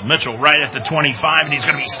Mitchell. Mitchell right at the 25, and he's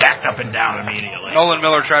going to be stacked up and down immediately. Nolan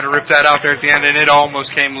Miller tried to rip that out there at the end, and it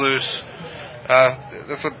almost came loose.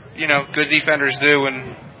 That's what, good defenders do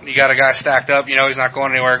when you got a guy stacked up. He's not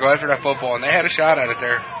going anywhere. Go after that football, and they had a shot at it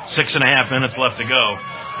there. 6.5 minutes left to go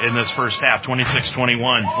in this first half.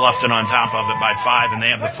 26-21. Bluffton on top of it by 5, and they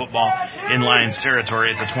have the football in Lions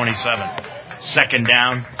territory at the 27. Second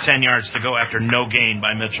down, 10 yards to go after no gain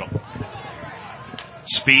by Mitchell.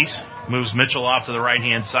 Spieth moves Mitchell off to the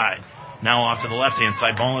right-hand side. Now off to the left-hand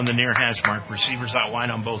side. Ball in the near hash mark. Receivers out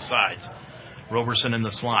wide on both sides. Roberson in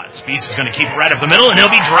the slot. Spieth is going to keep right up the middle, and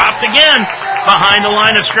he'll be dropped again behind the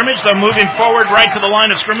line of scrimmage. They're moving forward right to the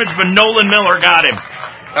line of scrimmage, but Nolan Miller got him.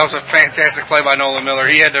 That was a fantastic play by Nolan Miller.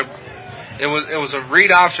 He had to. It was a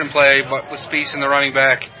read option play, but with Spieth in the running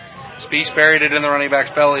back. Spieth buried it in the running back's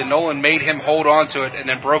belly, and Nolan made him hold on to it and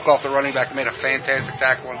then broke off the running back and made a fantastic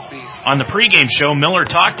tackle on Spieth. On the pregame show, Miller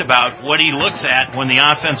talked about what he looks at when the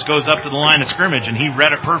offense goes up to the line of scrimmage, and he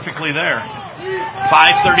read it perfectly there.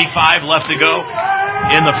 5:35 left to go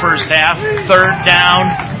in the first half. Third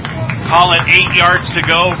down. Call it 8 yards to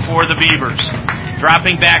go for the Beavers.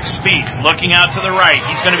 Dropping back Spieth, looking out to the right.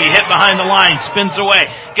 He's going to be hit behind the line, spins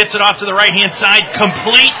away, gets it off to the right-hand side,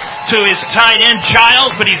 complete to his tight end,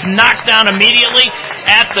 Childs, but he's knocked down immediately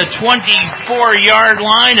at the 24-yard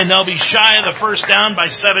line, and they'll be shy of the first down by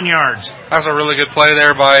 7 yards. That was a really good play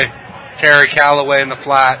there by Terry Callaway in the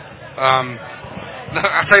flat.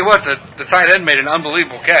 I'll tell you what, the tight end made an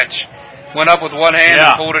unbelievable catch. Went up with one hand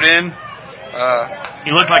and pulled it in.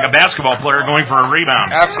 He looked like a basketball player going for a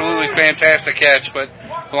rebound. Absolutely fantastic catch, but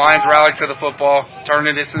the Lions rallied to the football, turned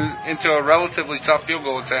it into a relatively tough field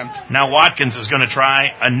goal attempt. Now Watkins is going to try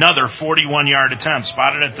another 41-yard attempt,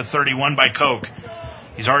 spotted at the 31 by Koch.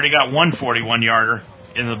 He's already got one 41-yarder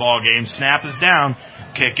in the ball game. Snap is down,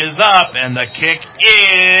 kick is up, and the kick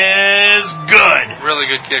is good. Really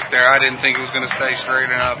good kick there. I didn't think it was going to stay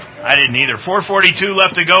straight enough. I didn't either. 4:42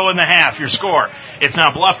 left to go in the half. Your score, it's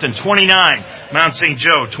now Bluffton 29, Mount St.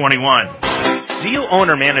 Joe 21. Do you own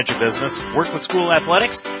or manage a business? Work with school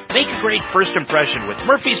athletics? Make a great first impression with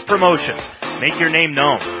Murphy's Promotions. Make your name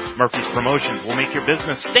known. Murphy's Promotions will make your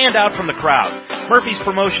business stand out from the crowd. Murphy's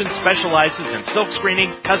Promotions specializes in silk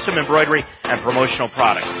screening, custom embroidery, and promotional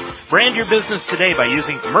products. Brand your business today by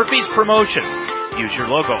using Murphy's Promotions. Use your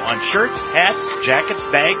logo on shirts, hats, jackets,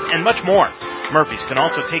 bags, and much more. Murphy's can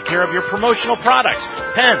also take care of your promotional products,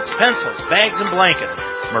 pens, pencils, bags, and blankets.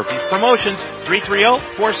 Murphy's Promotions,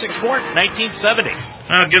 330-464-1970.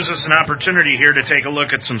 Now it gives us an opportunity here to take a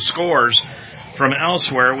look at some scores from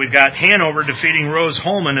elsewhere. We've got Hanover defeating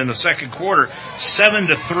Rose-Hulman in the second quarter,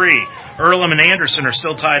 7-3. Earlham and Anderson are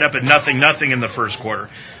still tied up at 0-0 in the first quarter.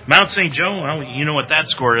 Mount St. Joe, well, you know what that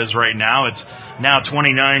score is right now. It's now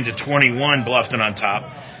 29-21, Bluffton on top.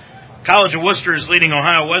 College of Worcester is leading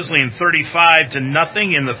Ohio Wesleyan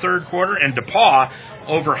 35-0 in the third quarter, and DePauw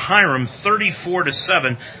over Hiram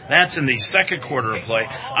 34-7. That's in the second quarter of play.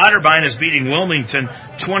 Otterbein is beating Wilmington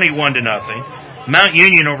 21-0. Mount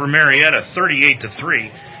Union over Marietta 38-3,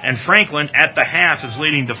 and Franklin at the half is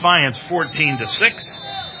leading Defiance 14-6.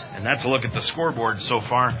 And that's a look at the scoreboard so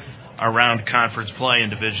far around conference play in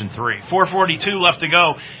Division III. 4:42 left to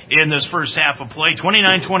go in this first half of play.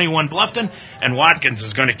 29-21 Bluffton, and Watkins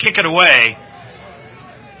is going to kick it away,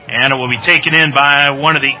 and it will be taken in by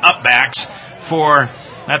one of the upbacks for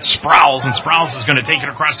that's Sprouse, and Sprouse is going to take it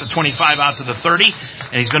across the 25 out to the 30,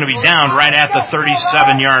 and he's going to be down right at the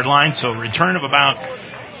 37-yard line, so a return of about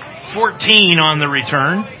 14 on the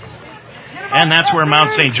return, and that's where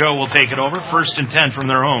Mount St. Joe will take it over, 1st and 10 from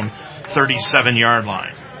their own 37-yard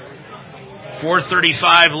line.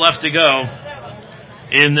 4:35 left to go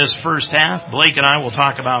in this first half. Blake and I will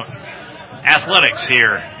talk about athletics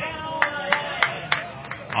here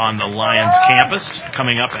on the Lions campus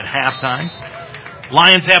coming up at halftime.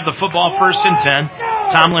 Lions have the football 1st and 10.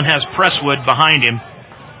 Tomlin has Presswood behind him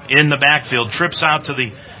in the backfield. Trips out to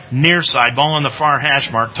the near side. Ball on the far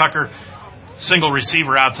hash mark. Tucker, single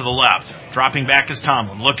receiver out to the left. Dropping back is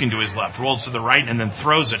Tomlin. Looking to his left. Rolls to the right and then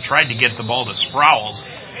throws it. Tried to get the ball to Sprouse,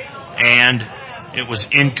 and it was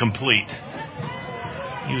incomplete.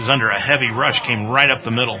 He was under a heavy rush. Came right up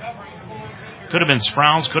the middle. Could have been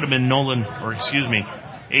Sprouse. Could have been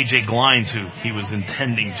A.J. Glines, who he was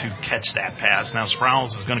intending to catch that pass. Now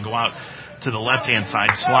Sprouse is going to go out to the left-hand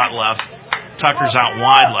side, slot left. Tucker's out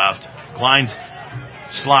wide left. Glines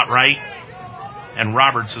slot right, and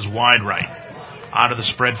Roberts is wide right. Out of the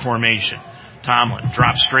spread formation. Tomlin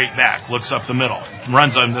drops straight back, looks up the middle,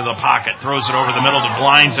 runs into the pocket, throws it over the middle to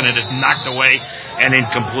Blinds, and it is knocked away and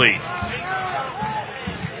incomplete.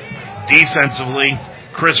 Defensively,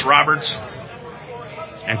 Chris Roberts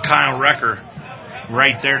and Kyle Recker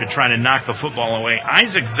right there to try to knock the football away.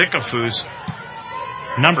 Isaac Zickafoos,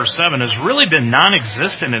 number 7, has really been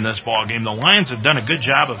non-existent in this ball game. The Lions have done a good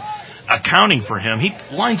job of accounting for him. He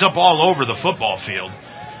lines up all over the football field.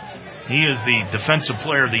 He is the Defensive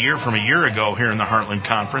Player of the Year from a year ago here in the Heartland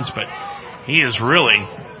Conference, but he has really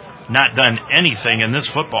not done anything in this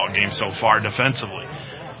football game so far defensively.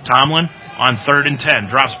 Tomlin on 3rd and 10,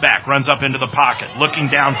 drops back, runs up into the pocket, looking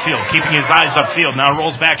downfield, keeping his eyes upfield, now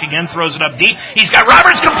rolls back again, throws it up deep. He's got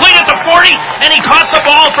Roberts complete at the 40, and he caught the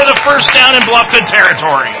ball for the first down in Bluffton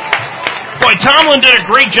territory. Boy, Tomlin did a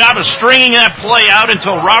great job of stringing that play out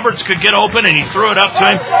until Roberts could get open, and he threw it up to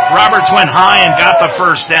him. Roberts went high and got the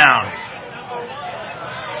first down.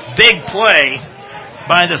 Big play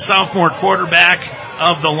by the sophomore quarterback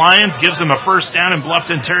of the Lions, gives him a first down in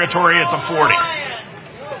Bluffton territory at the 40.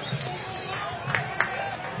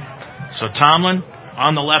 So Tomlin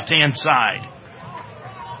on the left-hand side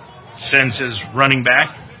sends his running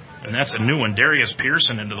back, and that's a new one, Darius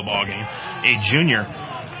Pearson, into the ballgame, a junior.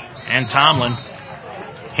 And Tomlin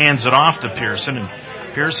hands it off to Pearson, and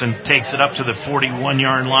Pearson takes it up to the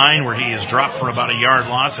 41-yard line where he is dropped for about a yard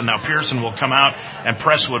loss, and now Pearson will come out and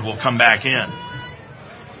Presswood will come back in.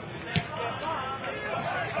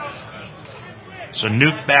 So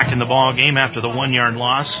Nuke back in the ball game after the 1-yard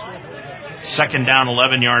loss. 2nd down,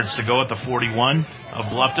 11 yards to go at the 41 of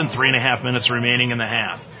Bluffton. 3.5 minutes remaining in the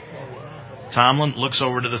half. Tomlin looks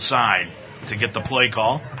over to the side to get the play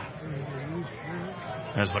call.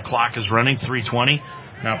 As the clock is running, 3:20.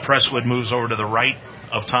 Now Presswood moves over to the right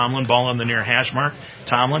of Tomlin, ball on the near hash mark.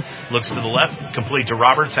 Tomlin looks to the left, complete to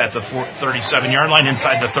Roberts at the 37-yard line,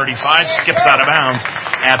 inside the 35, skips out of bounds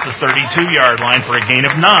at the 32-yard line for a gain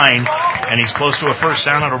of 9, and he's close to a first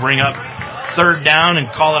down. It'll bring up 3rd down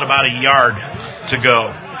and call it about a yard to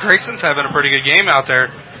go. Grayson's having a pretty good game out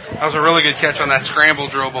there. That was a really good catch on that scramble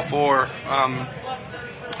drill before.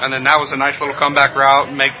 And then that was a nice little comeback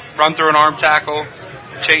route, run through an arm tackle.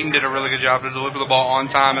 Chayton did a really good job to deliver the ball on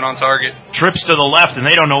time and on target. Trips to the left, and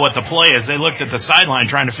they don't know what the play is. They looked at the sideline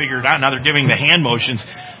trying to figure it out. Now they're giving the hand motions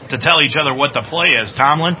to tell each other what the play is.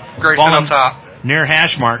 Tomlin, Grayson up top. Near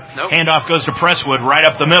hash mark. Nope. Handoff goes to Presswood right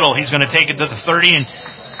up the middle. He's going to take it to the 30, and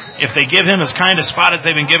if they give him as kind of spot as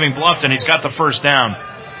they've been giving Bluffton, he's got the first down.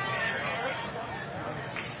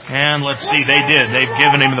 And let's see, they did. They've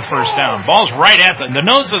given him the first down. Ball's right at the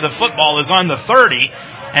nose of the football is on the 30,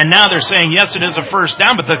 and now they're saying, yes, it is a first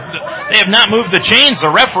down, but they have not moved the chains. The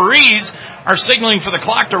referees are signaling for the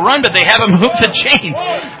clock to run, but they haven't moved the chains.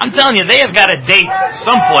 I'm telling you, they have got a date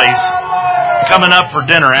someplace coming up for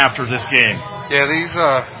dinner after this game. Yeah,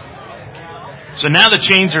 So now the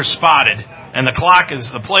chains are spotted, and the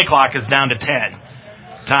play clock is down to 10.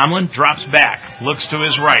 Tomlin drops back, looks to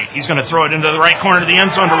his right. He's going to throw it into the right corner of the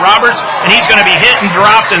end zone to Roberts, and he's going to be hit and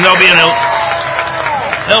dropped, and there'll be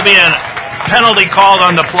a penalty called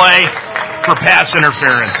on the play for pass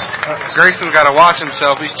interference. Grayson's got to watch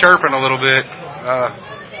himself. He's chirping a little bit.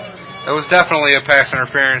 It was definitely a pass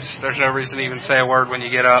interference. There's no reason to even say a word when you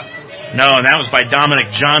get up. No, and that was by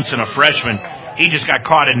Dominic Johnson, a freshman. He just got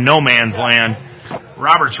caught in no man's land.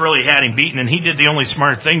 Roberts really had him beaten, and he did the only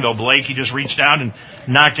smart thing, though, Blake. He just reached out and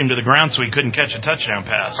knocked him to the ground so he couldn't catch a touchdown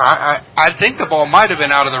pass. I think the ball might have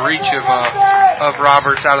been out of the reach of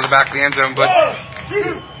Roberts out of the back of the end zone, but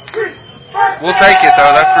we'll take it,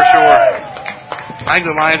 though, that's for sure. I think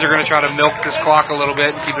the Lions are going to try to milk this clock a little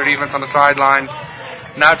bit and keep their defense on the sideline,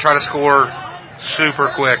 not try to score super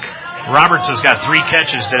quick. Roberts has got 3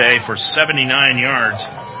 catches today for 79 yards.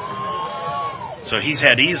 So he's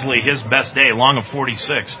had easily his best day, long of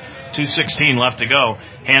 46. 2:16 left to go.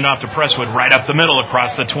 Handoff to Presswood right up the middle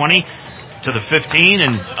across the 20 to the 15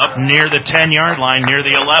 and up near the 10-yard line, near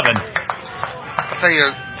the 11. I'll tell you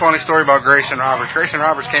a funny story about Grayson Roberts. Grayson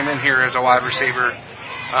Roberts came in here as a wide receiver,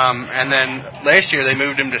 and then last year they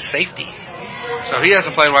moved him to safety. So he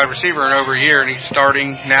hasn't played wide receiver in over a year, and he's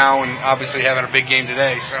starting now and obviously having a big game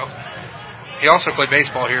today. So he also played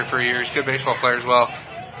baseball here for a year. He's a good baseball player as well.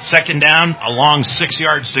 2nd down, a long 6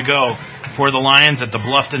 yards to go for the Lions at the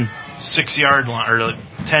Bluffton 6-yard line, or the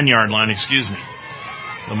 10-yard line, excuse me.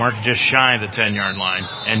 The mark just shy of the 10-yard line.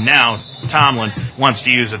 And now Tomlin wants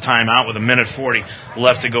to use a timeout with 1:40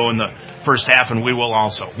 left to go in the first half, and we will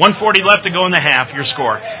also. 1:40 left to go in the half. Your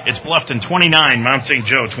score, it's Bluffton 29, Mount St.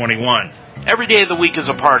 Joe 21. Every day of the week is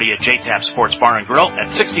a party at J-Taps Sports Bar and Grill at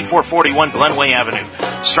 6441 Glenway Avenue.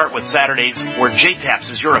 Start with Saturdays, where J-Taps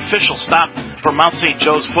is your official stop for Mount St.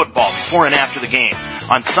 Joe's football before and after the game.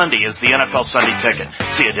 On Sunday is the NFL Sunday Ticket.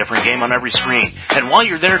 See a different game on every screen. And while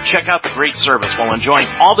you're there, check out the great service while enjoying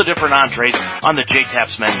all the different entrees on the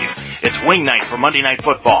J-Taps menu. It's wing night for Monday Night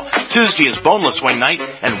Football. Tuesday is boneless wing night,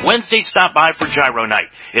 and Wednesday stop by for gyro night.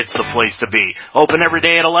 It's the place to be. Open every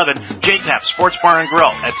day at 11. J-Taps Sports Bar and Grill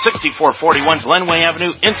at 6441 Glenway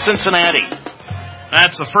Avenue in Cincinnati.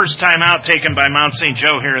 That's the first time out taken by Mount St.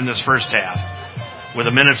 Joe here in this first half, with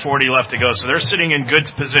 1:40 left to go. So they're sitting in good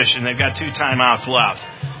position. They've got 2 timeouts left.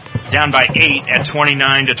 Down by 8 at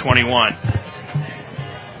 29-21.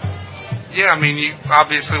 Yeah, I mean, you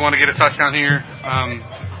obviously want to get a touchdown here.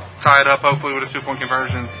 Tie it up, hopefully, with a 2-point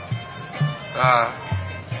conversion.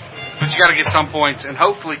 But you got to get some points and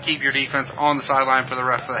hopefully keep your defense on the sideline for the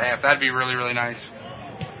rest of the half. That'd be really, really nice.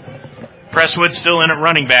 Presswood still in at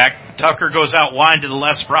running back. Tucker goes out wide to the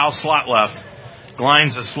left. Sproul slot left.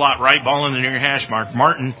 Glines a slot right. Ball in the near hash mark.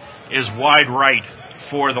 Martin is wide right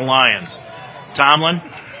for the Lions. Tomlin,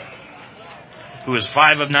 who is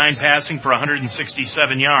 5 of 9 passing for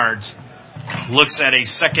 167 yards, looks at a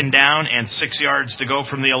second down and 6 yards to go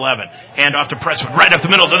from the 11. Hand off to Presswood, right up the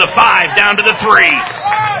middle to the 5, down to the 3.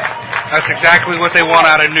 That's exactly what they want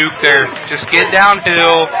out of Nuke there. Just get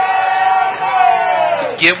downhill,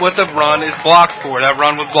 get what the run is blocked for. That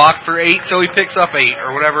run was blocked for 8, so he picks up 8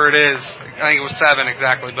 or whatever it is. I think it was 7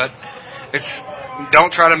 exactly, but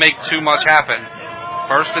don't try to make too much happen.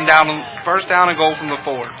 First down and goal from the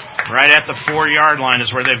 4. Right at the 4-yard line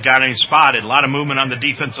is where they've got him spotted. A lot of movement on the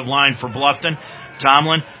defensive line for Bluffton.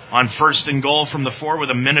 Tomlin on 1st and goal from the 4 with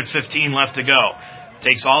 1:15 left to go.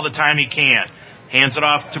 Takes all the time he can. Hands it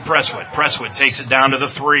off to Presswood. Presswood takes it down to the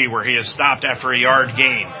 3 where he is stopped after a yard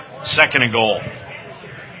gain. 2nd and goal.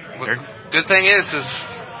 Well, good thing is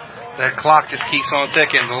that clock just keeps on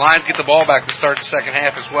ticking. The Lions get the ball back to start the second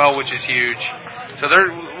half as well, which is huge. So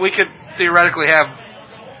we could theoretically have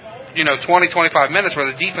 20, 25 minutes where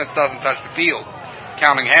the defense doesn't touch the field,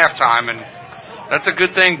 counting halftime, and that's a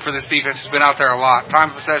good thing for this defense. It's been out there a lot.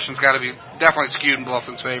 Time of possession's got to be definitely skewed in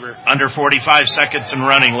Bluffton's favor. Under 45 seconds and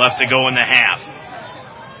running left to go in the half.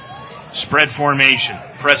 Spread formation.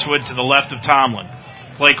 Presswood to the left of Tomlin.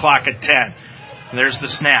 Play clock at 10. There's the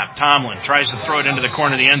snap. Tomlin tries to throw it into the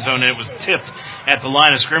corner of the end zone, and it was tipped at the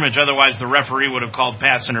line of scrimmage. Otherwise, the referee would have called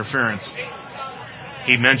pass interference.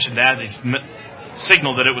 He mentioned that. He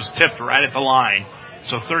signaled that it was tipped right at the line.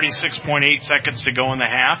 So 36.8 seconds to go in the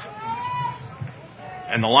half.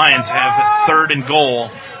 And the Lions have 3rd and goal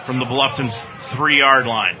from the Bluffton 3-yard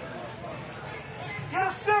line.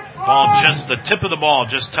 Ball just, the tip of the ball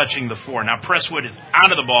just touching the 4. Now Presswood is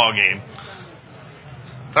out of the ball game.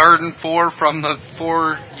 3rd and 4 from the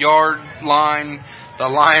 4-yard line. The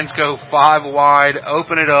Lions go 5 wide,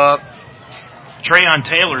 open it up. Trayon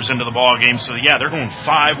Taylor's into the ball game, so yeah, they're going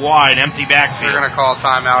 5 wide, empty backfield. They're going to call a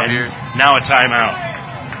timeout here. Now a timeout.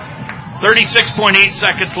 36.8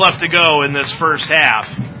 seconds left to go in this first half.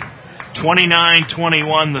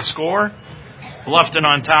 29-21 the score. Bluffton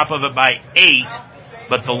on top of it by 8,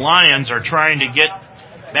 but the Lions are trying to get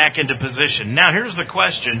back into position. Now here's the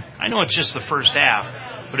question. I know it's just the first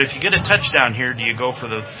half, but if you get a touchdown here, do you go for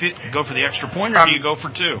the extra point, or do you go for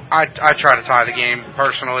 2? I try to tie the game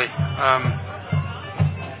personally.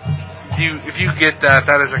 If you get that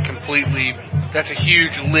is that's a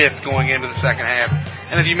huge lift going into the second half.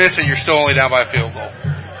 And if you miss it, you're still only down by a field goal.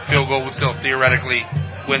 Field goal would still theoretically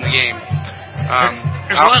win the game.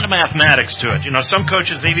 There's a lot of mathematics to it. Some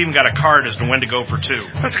coaches, they've even got a card as to when to go for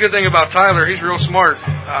 2. That's a good thing about Tyler. He's real smart.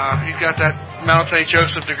 He's got that Mount St.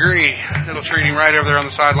 Joseph degree. It'll treat him right over there on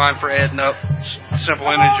the sideline for adding up simple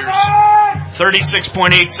integers.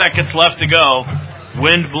 36.8 seconds left to go.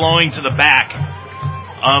 Wind blowing to the back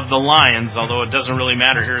of the Lions, although it doesn't really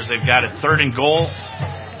matter here as they've got it 3rd and goal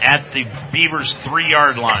at the Beavers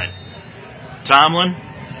 3-yard line. Tomlin,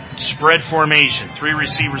 spread formation. 3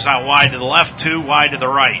 receivers out wide to the left, 2 wide to the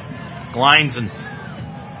right. Glines and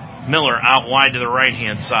Miller out wide to the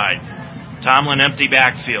right-hand side. Tomlin empty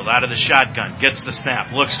backfield out of the shotgun. Gets the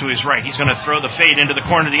snap. Looks to his right. He's going to throw the fade into the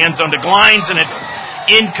corner of the end zone to Glines, and it's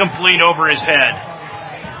incomplete over his head.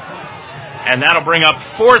 And that'll bring up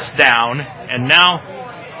 4th down. And now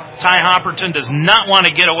Ty Hopperton does not want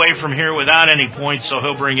to get away from here without any points, so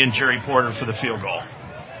he'll bring in Jerry Porter for the field goal.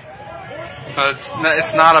 It's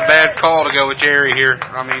not a bad call to go with Jerry here.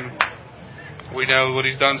 I mean, we know what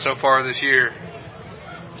he's done so far this year.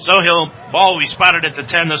 So ball will be spotted at the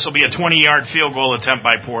 10. This will be a 20-yard field goal attempt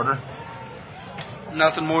by Porter.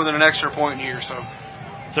 Nothing more than an extra point here, so.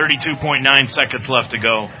 32.9 seconds left to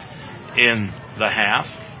go in the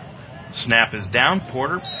half. Snap is down.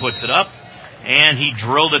 Porter puts it up, and he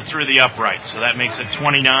drilled it through the uprights. So that makes it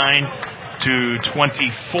to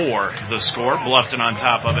 24, the score. Bluffton on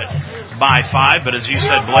top of it by 5. But as you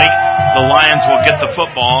said, Blake, the Lions will get the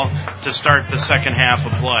football to start the second half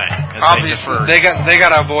of play. Obviously, they got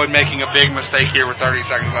to avoid making a big mistake here with 30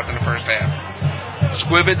 seconds left in the first half.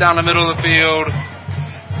 Squib it down the middle of the field.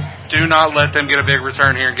 Do not let them get a big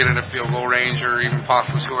return here and get into field goal range or even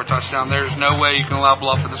possibly score a touchdown. There's no way you can allow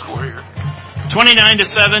Bluffton to score here.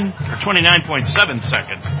 29-7, or 29.7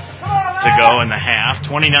 seconds to go in the half.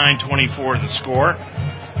 29-24 the score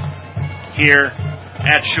here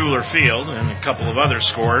at Schuler Field, and a couple of other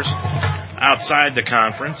scores outside the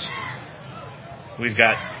conference. We've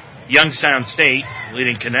got Youngstown State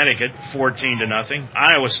leading Connecticut 14-0.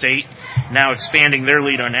 Iowa State now expanding their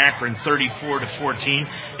lead on Akron 34-14.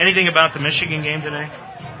 Anything about the Michigan game today?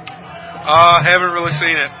 Haven't really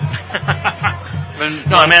seen it.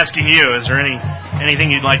 No, I'm asking you. Is there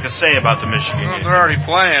anything you'd like to say about the Michigan game? They're already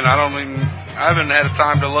playing. I haven't had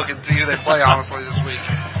time to look and see who they play, honestly, this week.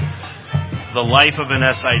 The life of an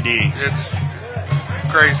SID. It's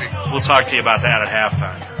crazy. We'll talk to you about that at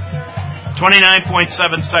halftime.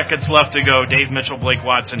 29.7 seconds left to go. Dave Mitchell, Blake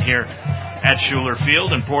Watson here at Schuler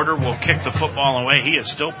Field, and Porter will kick the football away. He is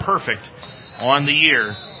still perfect on the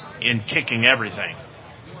year in kicking everything.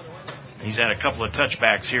 He's had a couple of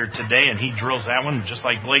touchbacks here today, and he drills that one, just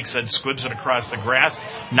like Blake said, squibs it across the grass,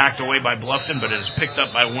 knocked away by Bluffton, but it is picked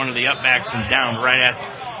up by one of the upbacks and down right at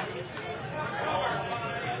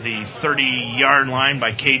the 30-yard line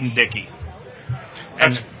by Caden Dickey.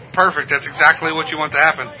 That's perfect. That's exactly what you want to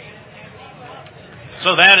happen.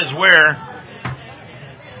 So that is where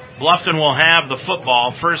Bluffton will have the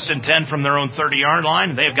football, 1st and 10 from their own 30-yard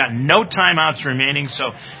line. They have got no timeouts remaining,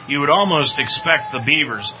 so you would almost expect the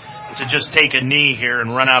Beavers to just take a knee here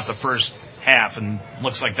and run out the first half, and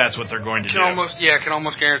looks like that's what they're going to do. Can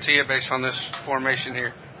almost guarantee it based on this formation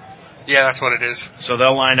here. Yeah, that's what it is. So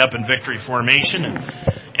they'll line up in victory formation and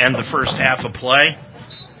end the first half of play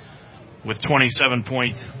with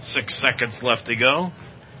 27.6 seconds left to go.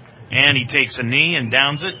 And he takes a knee and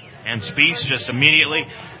downs it, and Spieth just immediately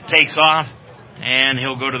takes off, and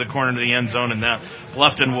he'll go to the corner of the end zone, and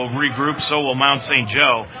Bluffton will regroup, so will Mount St.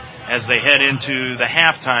 Joe as they head into the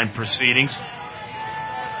halftime proceedings.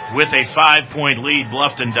 With a 5-point lead,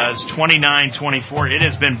 Bluffton does, 29-24. It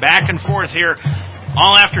has been back and forth here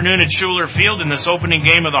all afternoon at Schuler Field in this opening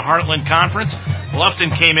game of the Heartland Conference.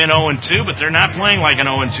 Bluffton came in 0-2, but they're not playing like an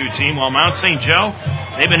 0-2 team, while Mount St. Joe,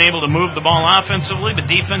 they've been able to move the ball offensively, but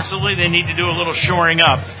defensively they need to do a little shoring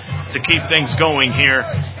up to keep things going here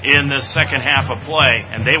in the second half of play,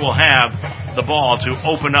 and they will have the ball to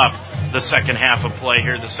open up the second half of play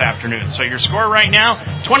here this afternoon. So your score right now,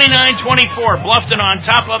 29-24, Bluffton on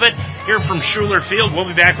top of it here from Schuler Field. We'll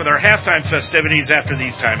be back with our halftime festivities after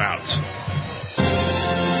these timeouts.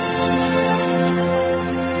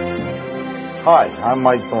 Hi, I'm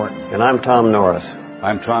Mike Thornton. And I'm Tom Norris.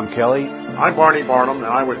 I'm Tom Kelly. I'm Barney Barnum, and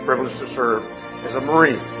I was privileged to serve as a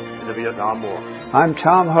Marine in the Vietnam War. I'm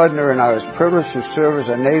Tom Hudner, and I was privileged to serve as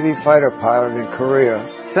a Navy fighter pilot in Korea.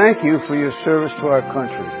 Thank you for your service to our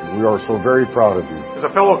country. We are so very proud of you. As a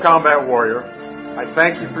fellow combat warrior, I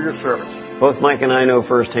thank you for your service. Both Mike and I know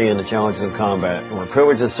firsthand the challenges of combat, and we're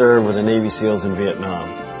privileged to serve with the Navy SEALs in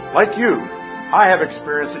Vietnam. Like you, I have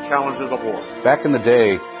experienced the challenges of war. Back in the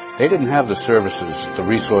day, they didn't have the services, the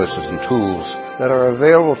resources, and tools that are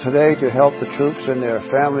available today to help the troops and their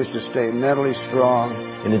families to stay mentally strong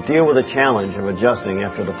and to deal with the challenge of adjusting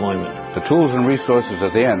after deployment. The tools and resources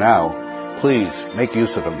are there now. Please, make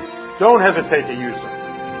use of them. Don't hesitate to use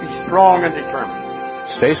them. Be strong and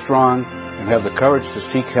determined. Stay strong and have the courage to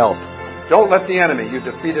seek help. Don't let the enemy you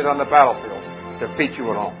defeated on the battlefield defeat you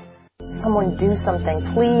at home. Someone do something,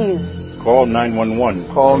 please. Call 911.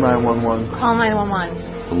 Call 911. Call 911.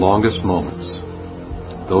 The longest moments.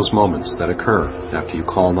 Those moments that occur after you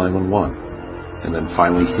call 911 and then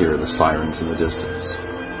finally hear the sirens in the distance.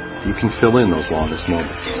 You can fill in those longest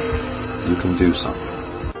moments. You can do something.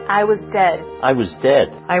 I was dead. I was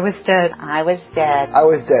dead. I was dead. I was dead. I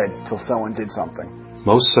was dead till someone did something.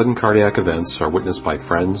 Most sudden cardiac events are witnessed by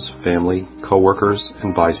friends, family, coworkers,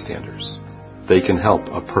 and bystanders. They can help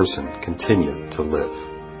a person continue to live.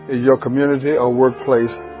 Is your community or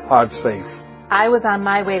workplace heart safe? I was on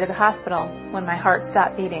my way to the hospital when my heart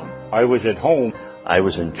stopped beating. I was at home. I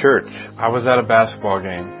was in church. I was at a basketball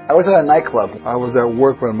game. I was at a nightclub. I was at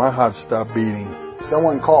work when my heart stopped beating.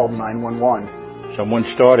 Someone called 911. Someone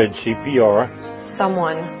started CPR.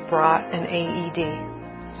 Someone brought an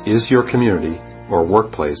AED. Is your community or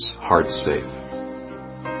workplace heart safe?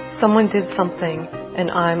 Someone did something, and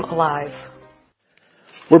I'm alive.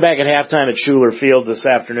 We're back at halftime at Schuler Field this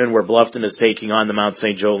afternoon, where Bluffton is taking on the Mount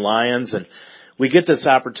St. Joe Lions, and We get this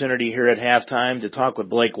opportunity here at halftime to talk with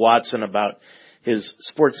Blake Watson about his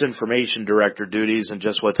sports information director duties and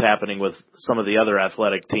just what's happening with some of the other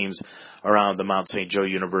athletic teams around the Mount St. Joe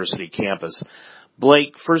University campus.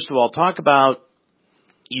 Blake, first of all, talk about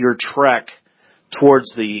your trek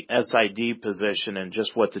towards the SID position and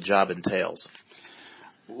just what the job entails.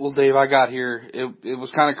 Well, Dave, I got here. It was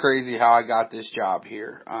kind of crazy how I got this job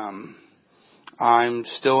here. I'm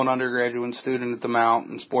still an undergraduate student at the Mount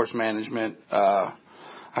in sports management. I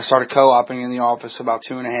started co-oping in the office about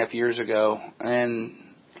 2.5 years ago, and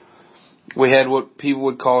we had what people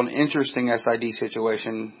would call an interesting SID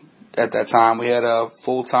situation at that time. We had a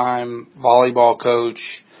full-time volleyball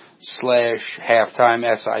coach / half-time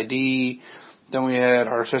SID. Then we had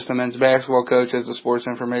our assistant men's basketball coach as the sports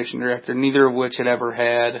information director, neither of which had ever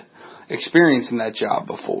had experience in that job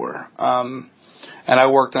before. And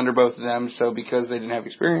I worked under both of them, so because they didn't have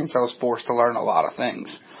experience, I was forced to learn a lot of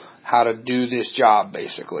things, how to do this job,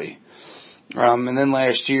 basically. And then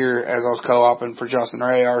last year, as I was co-oping for Justin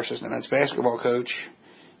Ray, our assistant men's basketball coach,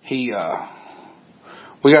 we got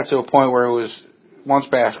to a point where it was, once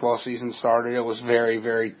basketball season started, it was very,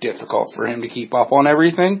 very difficult for him to keep up on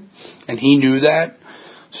everything, and he knew that.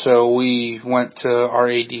 So we went to our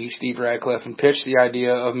AD, Steve Radcliffe, and pitched the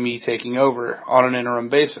idea of me taking over on an interim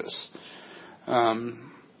basis.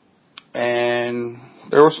 And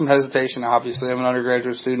there was some hesitation, obviously. I'm an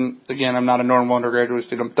undergraduate student. Again, I'm not a normal undergraduate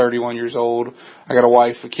student. I'm 31 years old. I got a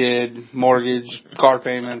wife, a kid, mortgage, car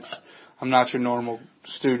payments. I'm not your normal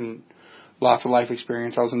student. Lots of life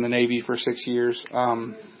experience. I was in the Navy for 6 years.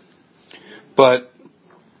 But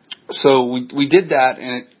so we did that,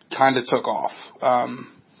 and it kind of took off.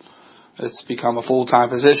 It's become a full-time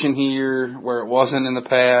position here where it wasn't in the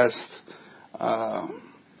past.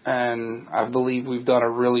 And I believe we've done a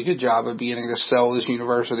really good job of beginning to sell this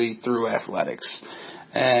university through athletics.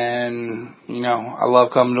 And, I love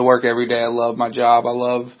coming to work every day. I love my job. I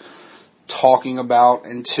love talking about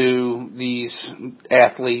and to these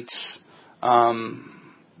athletes.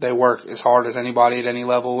 They work as hard as anybody at any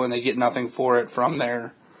level, and they get nothing for it for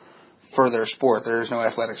their sport. There's no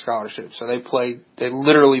athletic scholarship. So they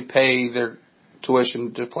literally pay their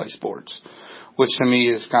tuition to play sports, which to me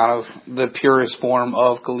is kind of the purest form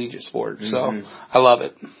of collegiate sport. So I love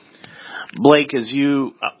it. Blake,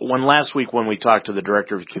 last week when we talked to the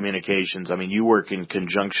director of communications, you work in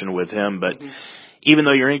conjunction with him, but even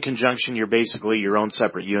though you're in conjunction, you're basically your own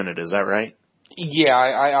separate unit. Is that right? Yeah,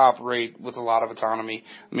 I operate with a lot of autonomy.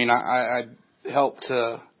 I help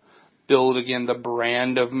to build, again, the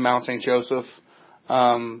brand of Mount St. Joseph,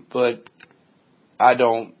 but I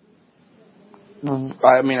don't.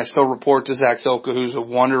 I still report to Zach Silka, who's a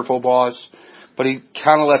wonderful boss, but he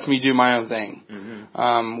kind of lets me do my own thing.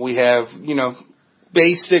 We have,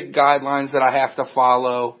 basic guidelines that I have to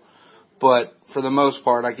follow, but for the most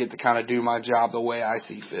part, I get to kind of do my job the way I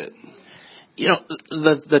see fit.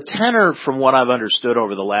 The tenor from what I've understood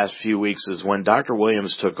over the last few weeks is when Dr.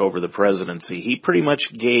 Williams took over the presidency, he pretty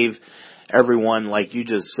much gave everyone, like you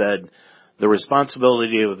just said, the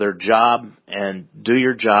responsibility of their job and do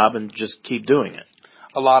your job and just keep doing it.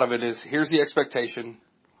 A lot of it is, here's the expectation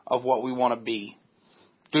of what we want to be.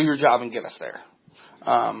 Do your job and get us there.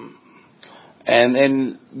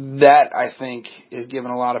 And that, I think, is giving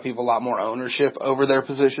a lot of people a lot more ownership over their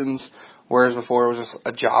positions, whereas before it was just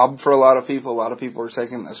a job for a lot of people. A lot of people are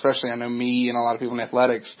taking, especially I know me and a lot of people in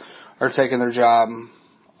athletics, are taking their job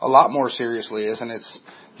a lot more seriously, and it's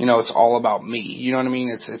all about me. You know what I mean?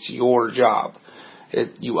 It's your job.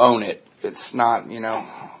 You own it. It's not,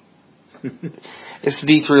 it's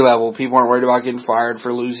D3 level. People aren't worried about getting fired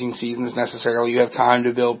for losing seasons necessarily. You have time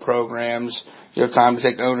to build programs. You have time to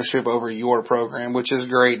take ownership over your program, which is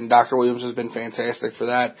great. And Dr. Williams has been fantastic for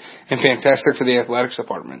that and fantastic for the athletics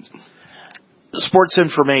department. Sports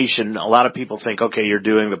information, a lot of people think, okay, you're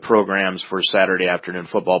doing the programs for Saturday afternoon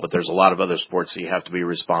football, but there's a lot of other sports that you have to be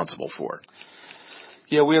responsible for.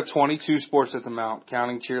 Yeah, we have 22 sports at the Mount,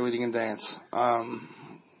 counting cheerleading and dance.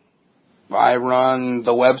 I run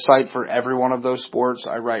the website for every one of those sports.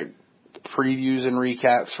 I write previews and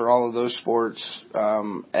recaps for all of those sports.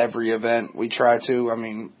 Every event we try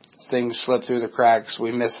to. Things slip through the cracks.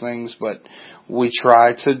 We miss things, but we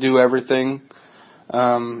try to do everything.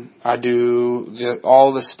 I do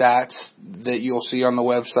all the stats that you'll see on the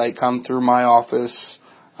website come through my office.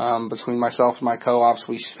 Between myself and my co-ops,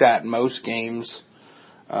 we stat most games.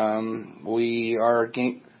 We are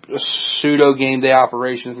pseudo game day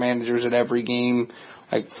operations managers at every game,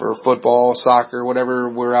 like for football, soccer, whatever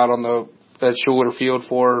we're out on at Schuler Field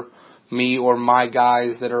for. Me or my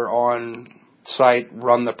guys that are on site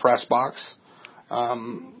run the press box,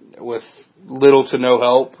 with little to no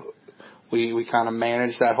help. We kind of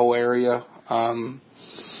manage that whole area.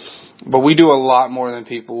 But we do a lot more than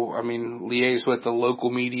people. I mean, liaise with the local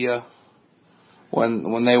media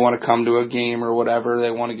when they want to come to a game or whatever.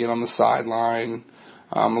 They want to get on the sideline.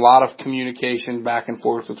 A lot of communication back and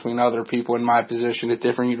forth between other people in my position at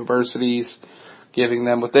different universities, giving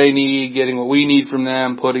them what they need, getting what we need from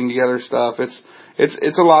them, putting together stuff. It's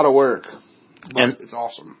a lot of work, but it's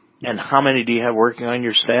awesome. And how many do you have working on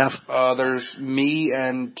your staff? There's me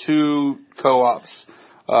and 2 co-ops.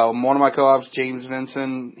 One of my co-ops, James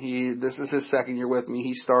Vinson, this is his second year with me.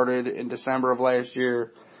 He started in December of last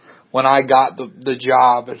year. When I got the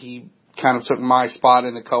job, he kind of took my spot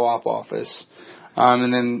in the co-op office.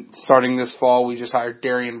 And then starting this fall, we just hired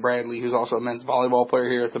Darian Bradley, who's also a men's volleyball player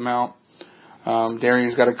here at the Mount.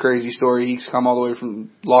 Darian's got a crazy story. He's come all the way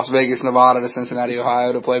from Las Vegas, Nevada to Cincinnati,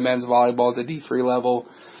 Ohio to play men's volleyball at the D3 level.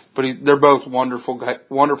 But they're both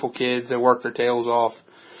wonderful kids. They work their tails off.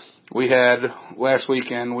 Last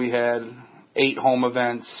weekend, we had 8 home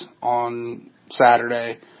events on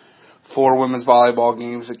Saturday, 4 women's volleyball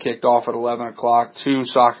games that kicked off at 11 o'clock, 2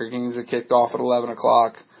 soccer games that kicked off at 11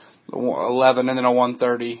 o'clock, 11 and then a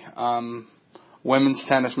 1:30. Women's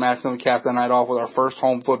tennis match, then we capped the night off with our first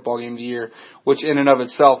home football game of the year, which in and of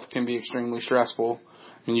itself can be extremely stressful.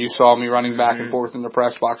 And you saw me running back and forth in the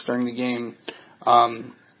press box during the game.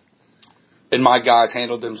 And my guys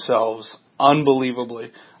handled themselves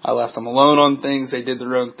unbelievably. I left them alone on things. They did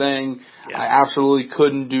their own thing. Yeah. I absolutely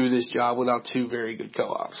couldn't do this job without 2 very good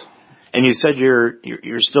co-ops. And you said you're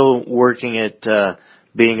still working at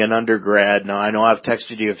being an undergrad. Now, I know I've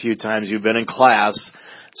texted you a few times. You've been in class,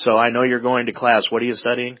 so I know you're going to class. What are you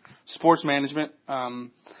studying? Sports management.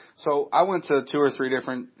 So I went to 2 or 3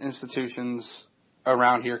 different institutions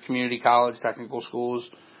around here, community college, technical schools,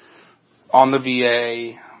 on the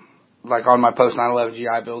VA, like on my post 9/11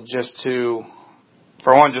 GI Bill, just to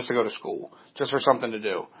go to school, just for something to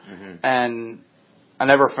do. Mm-hmm. And I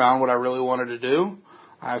never found what I really wanted to do.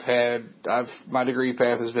 My degree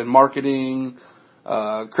path has been marketing,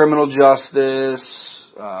 criminal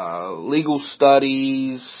justice, legal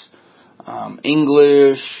studies,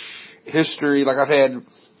 English, history. Like I've had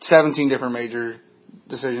 17 different major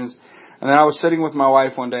decisions. And then I was sitting with my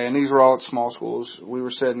wife one day, and these were all at small schools. We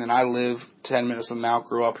were sitting, and I live 10 minutes from Mount,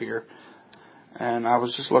 grew up here. And I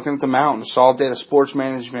was just looking at the Mount and saw data sports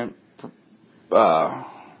management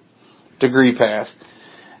degree path.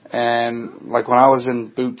 And like when I was in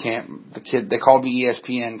boot camp, they called me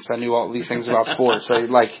ESPN because I knew all these things about sports. So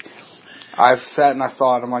like I've sat and I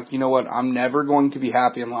thought, I'm like, you know what? I'm never going to be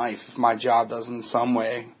happy in life if my job doesn't in some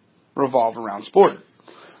way revolve around sport.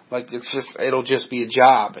 Like it'll just be a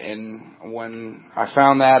job. And when I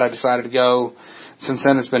found that, I decided to go. Since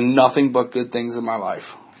then, it's been nothing but good things in my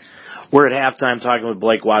life. We're at halftime talking with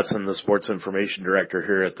Blake Watson, the sports information director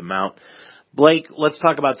here at the Mount. Blake, let's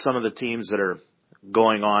talk about some of the teams that are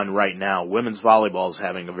going on right now. Women's volleyball is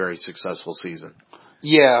having a very successful season.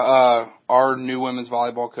 Yeah, our new women's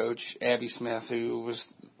volleyball coach, Abby Smith, who was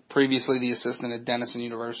previously the assistant at Denison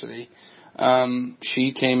University,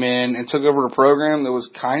 she came in and took over a program that was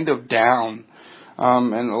kind of down,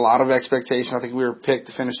 and a lot of expectation. I think we were picked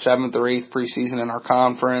to finish 7th or 8th preseason in our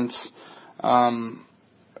conference,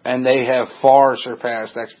 and they have far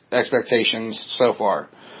surpassed expectations so far.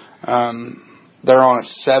 They're on a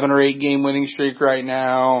 7 or 8 game winning streak right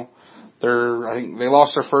now. I think they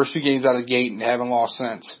lost their first 2 games out of the gate and haven't lost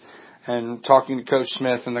since. And talking to Coach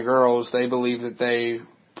Smith and the girls, they believe that they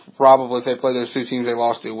probably, if they play those 2 teams they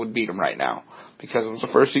lost to, would beat them right now. Because it was the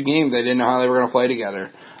first 2 games, they didn't know how they were going to play together.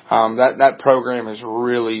 That program has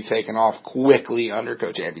really taken off quickly under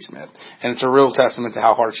Coach Abby Smith. And it's a real testament to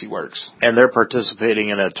how hard she works. And they're participating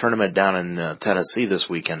in a tournament down in Tennessee this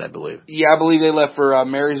weekend, I believe. Yeah, I believe they left for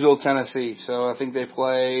Marysville, Tennessee. So I think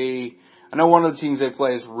I know one of the teams they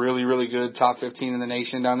play is really, really good, top 15 in the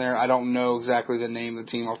nation down there. I don't know exactly the name of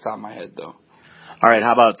the team off the top of my head, though. All right,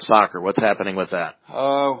 how about soccer? What's happening with that?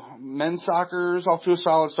 Men's soccer's off to a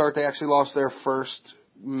solid start. They actually lost their first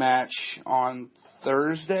match on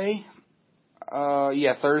Thursday.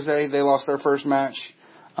 Thursday they lost their first match.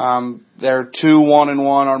 They're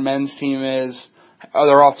 2-1-1. Our men's team is.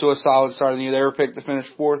 They're off to a solid start of the year. They were picked to finish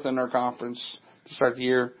 4th in their conference to start the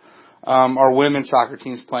year. Our women's soccer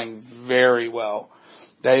team's playing very well.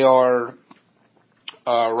 They are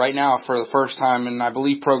right now, for the first time in, I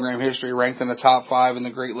believe, program history, ranked in the top 5 in the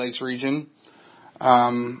Great Lakes region.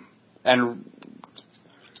 And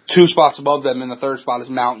 2 spots above them in the 3rd spot is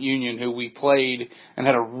Mount Union, who we played and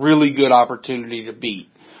had a really good opportunity to beat.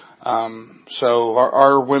 So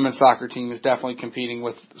our women's soccer team is definitely competing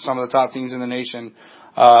with some of the top teams in the nation.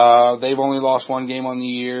 They've only lost 1 game on the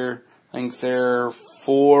year. I think they're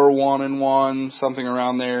 4-1-1, something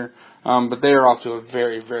around there. But they are off to a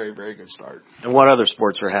very, very, very good start. And what other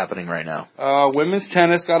sports are happening right now? Women's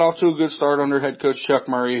tennis got off to a good start under head coach Chuck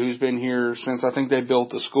Murray, who's been here since I think they built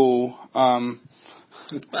the school.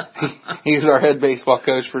 He's our head baseball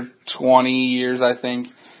coach for 20 years, I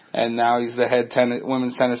think, and now he's the head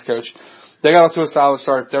women's tennis coach. They got off to a solid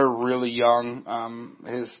start. They're really young.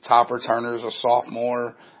 His top returner is a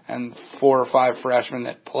sophomore and 4 or 5 freshmen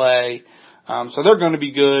that play. So they're going to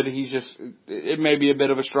be good. It may be a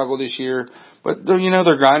bit of a struggle this year, but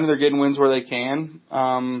they're grinding. They're getting wins where they can.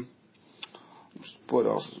 What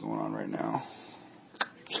else is going on right now?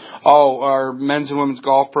 Oh, our men's and women's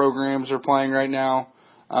golf programs are playing right now.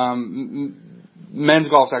 Men's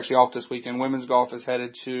golf's actually off this weekend. Women's golf is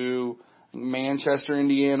headed to Manchester,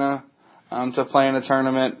 Indiana, to play in a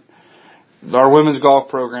tournament. Our women's golf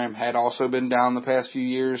program had also been down the past few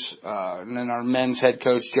years, and then our men's head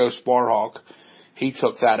coach, Joe Sparhawk, he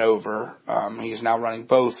took that over. He's now running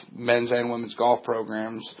both men's and women's golf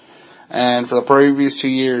programs. And for the previous 2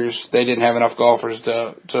 years, they didn't have enough golfers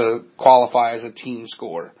to qualify as a team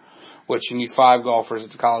score, which you need 5 golfers at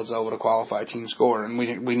the college level to qualify a team score, and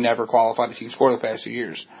we never qualified a team score the past few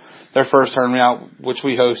years. Their first tournament out, which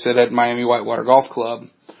we hosted at Miami Whitewater Golf Club,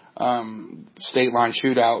 state line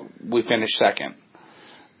shootout, we finished second.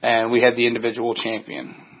 And we had the individual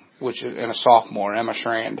champion, which is a sophomore, Emma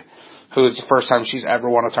Schrand, who is the first time she's ever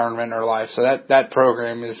won a tournament in her life. So that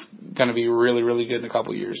program is going to be really, really good in a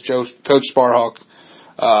couple of years. Coach Sparhawk,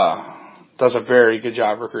 does a very good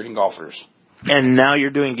job recruiting golfers. And now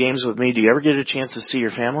you're doing games with me. Do you ever get a chance to see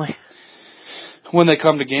your family? When they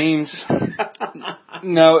come to games.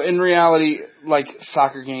 No, in reality, like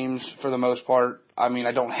soccer games for the most part, I mean,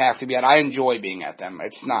 I don't have to be at. I enjoy being at them.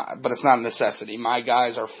 But it's not a necessity. My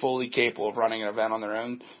guys are fully capable of running an event on their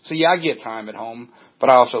own. So yeah, I get time at home, but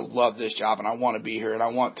I also love this job and I want to be here and I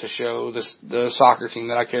want to show the soccer team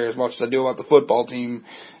that I care as much as I do about the football team.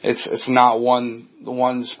 It's not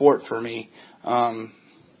one sport for me. But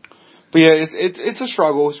yeah, it's a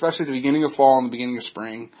struggle, especially at the beginning of fall and the beginning of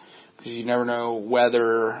spring. Because you never know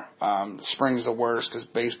weather. Spring's the worst because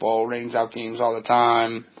baseball rains out games all the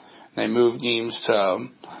time. They move games to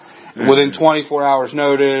within 24 hours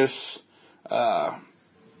notice.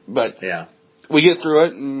 But yeah, we get through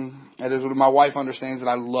it, and it is what my wife understands that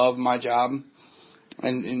I love my job,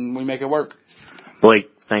 and we make it work. Blake,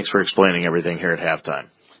 thanks for explaining everything here at halftime.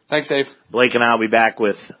 Thanks, Dave. Blake and I will be back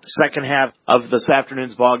with second half of this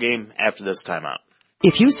afternoon's ball game after this timeout.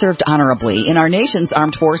 If you served honorably in our nation's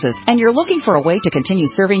armed forces and you're looking for a way to continue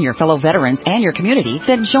serving your fellow veterans and your community,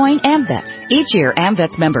 then join AMVETS. Each year,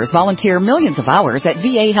 AMVETS members volunteer millions of hours at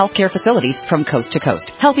VA healthcare facilities from coast to coast,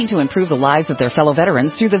 helping to improve the lives of their fellow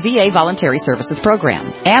veterans through the VA Voluntary Services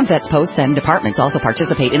Program. AMVETS posts and departments also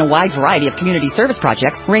participate in a wide variety of community service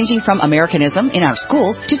projects, ranging from Americanism in our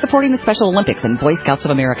schools to supporting the Special Olympics and Boy Scouts of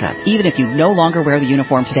America. Even if you no longer wear the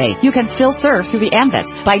uniform today, you can still serve through the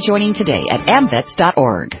AMVETS by joining today at amvets.org.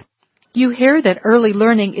 You hear that early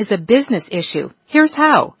learning is a business issue. Here's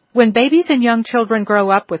how. When babies and young children grow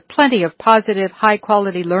up with plenty of positive,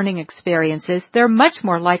 high-quality learning experiences, they're much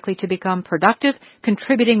more likely to become productive,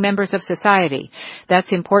 contributing members of society.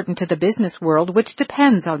 That's important to the business world, which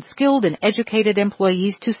depends on skilled and educated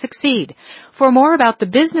employees to succeed. For more about the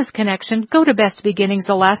business connection, go to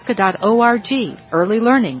bestbeginningsalaska.org. Early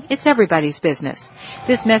learning, it's everybody's business.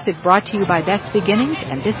 This message brought to you by Best Beginnings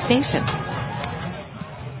and this station.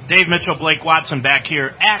 Dave Mitchell, Blake Watson back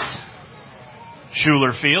here at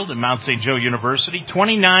Schuler Field at Mount St. Joe University.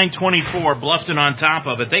 29-24, Bluffton on top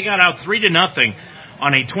of it. They got out 3-0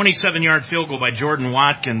 on a 27-yard field goal by Jordan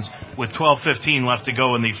Watkins with 12:15 left to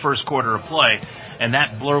go in the first quarter of play, and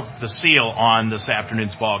that broke the seal on this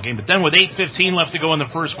afternoon's ball game. But then with 8:15 left to go in the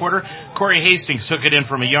first quarter, Corey Hastings took it in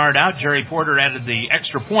from a yard out. Jerry Porter added the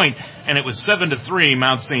extra point, and it was 7-3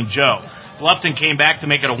 Mount St. Joe. Bluffton came back to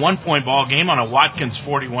make it a 1-point ball game on a Watkins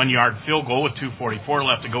 41-yard field goal with 2:44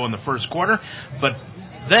 left to go in the first quarter. But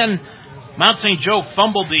then Mount St. Joe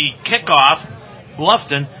fumbled the kickoff.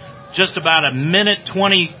 Bluffton, just about a minute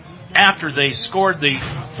 20 after they scored the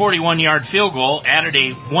 41-yard field goal, added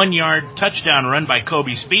a 1-yard touchdown run by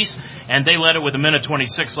Kobe Spiess, and they led it with a minute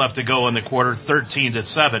 26 left to go in the quarter,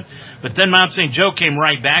 13-7. But then Mount St. Joe came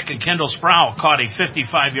right back, and Kendall Sproul caught a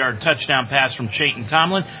 55-yard touchdown pass from Chayton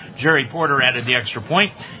Tomlin. Jerry Porter added the extra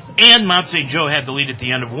point, and Mount St. Joe had the lead at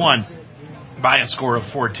the end of one by a score of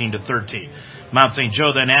 14-13. Mount St.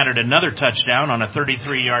 Joe then added another touchdown on a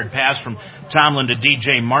 33-yard pass from Tomlin to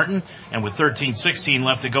DJ Martin, and with 13:16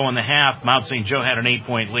 left to go in the half, Mount St. Joe had an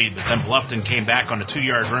 8-point lead, but then Bluffton came back on a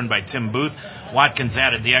 2-yard run by Tim Booth. Watkins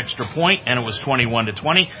added the extra point, and it was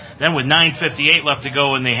 21-20. Then with 9:58 left to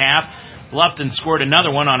go in the half, Bluffton scored another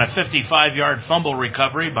one on a 55-yard fumble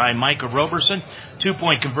recovery by Micah Roberson.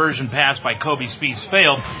 2-point conversion pass by Kobe Spies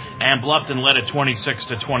failed, and Bluffton led it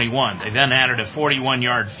 26-21. They then added a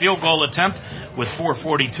 41-yard field goal attempt with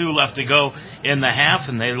 4:42 left to go in the half,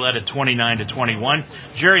 and they led it 29-21.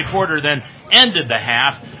 Jerry Porter then ended the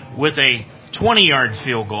half with a 20-yard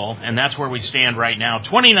field goal, and that's where we stand right now.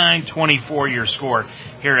 29-24 your score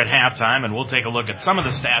here at halftime, and we'll take a look at some of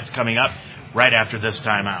the stats coming up right after this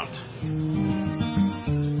timeout.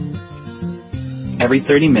 Every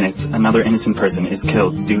 30 minutes, another innocent person is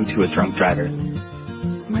killed due to a drunk driver.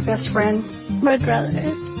 My best friend, my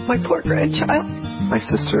brother, my poor grandchild, My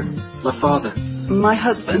sister. my father, my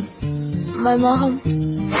husband, my mom,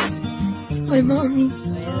 my mommy.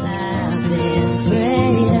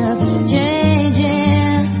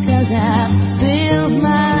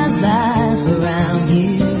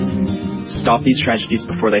 Stop these tragedies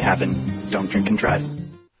before they happen. Don't drink and drive.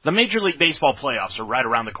 The Major League Baseball playoffs are right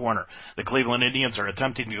around the corner. The Cleveland Indians are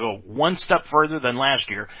attempting to go one step further than last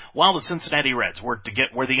year, while the Cincinnati Reds work to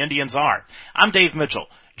get where the Indians are. I'm Dave Mitchell.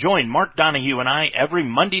 Join Mark Donahue and I every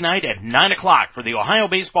Monday night at 9 o'clock for the Ohio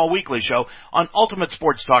Baseball Weekly Show on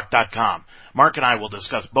UltimateSportsTalk.com. Mark and I will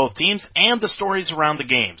discuss both teams and the stories around the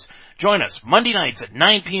games. Join us Monday nights at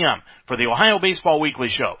 9 p.m. for the Ohio Baseball Weekly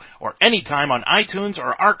Show, or anytime on iTunes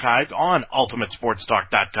or archived on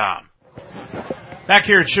UltimateSportsTalk.com. Back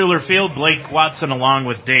here at Schuler Field, Blake Watson along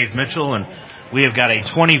with Dave Mitchell, and we have got a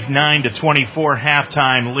 29-24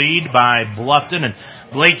 halftime lead by Bluffton. And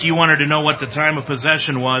Blake, you wanted to know what the time of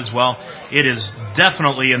possession was. Well, it is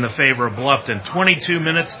definitely in the favor of Bluffton. 22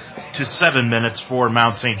 minutes to 7 minutes for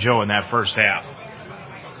Mount St. Joe in that first half.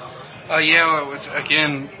 Yeah, it was,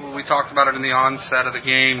 again, we talked about it in the onset of the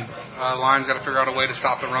game. Lions got to figure out a way to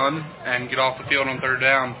stop the run and get off the field on third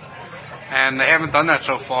down. And they haven't done that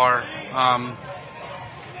so far.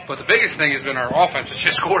 But the biggest thing has been our offense. It's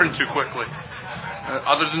just scoring too quickly.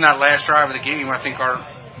 Other than that last drive of the game, I think our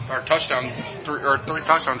touchdowns, three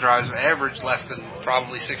touchdown drives average less than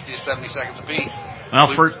probably 60 to 70 seconds apiece.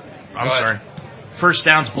 Well, first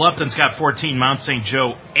downs, Bluffton's got 14, Mount St.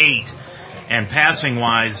 Joe 8. And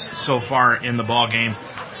passing-wise, so far in the ball game,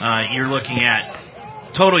 you're looking at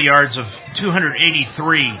total yards of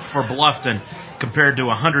 283 for Bluffton compared to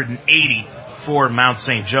 180 for Mount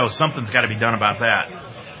St. Joe. Something's got to be done about that.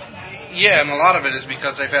 Yeah, and a lot of it is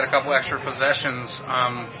because they've had a couple extra possessions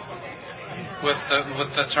with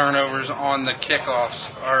the turnovers on the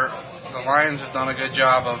kickoffs. The Lions have done a good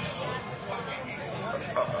job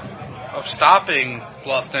of stopping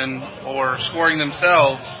Bluffton or scoring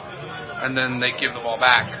themselves, and then they give the ball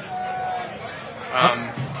back.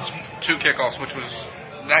 2 kickoffs,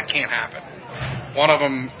 that can't happen. One of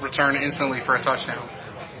them returned instantly for a touchdown.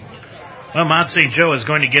 Well, Mount St. Joe is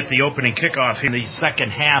going to get the opening kickoff in the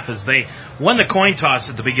second half as they won the coin toss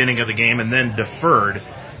at the beginning of the game and then deferred.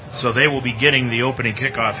 So they will be getting the opening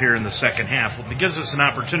kickoff here in the second half. It gives us an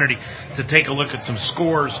opportunity to take a look at some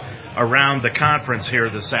scores around the conference here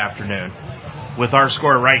this afternoon, with our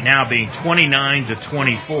score right now being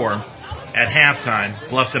 29-24 at halftime.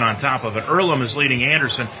 Bluffton on top of it. Earlham is leading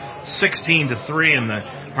Anderson 16-3 in the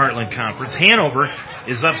Heartland Conference. Hanover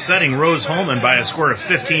is upsetting Rose-Hulman by a score of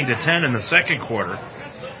 15-10 in the second quarter.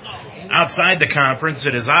 Outside the conference,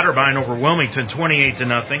 it is Otterbein over Wilmington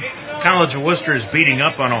 28-0. College of Worcester is beating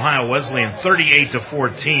up on Ohio Wesleyan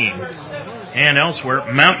 38-14. And elsewhere,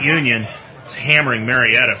 Mount Union is hammering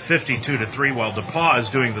Marietta 52-3, while DePauw is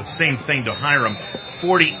doing the same thing to Hiram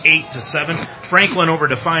 48-7. Franklin over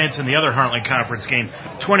Defiance in the other Heartland Conference game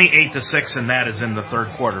 28-6, and that is in the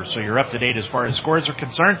third quarter. So you're up to date as far as scores are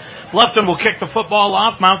concerned. Bluffton will kick the football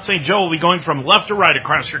off. Mount St. Joe will be going from left to right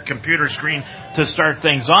across your computer screen to start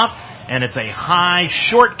things off. And it's a high,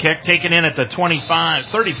 short kick taken in at the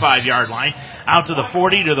 35-yard line, out to the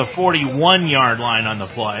 40 to the 41-yard line on the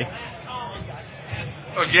play.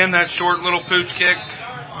 Again, that short little pooch kick.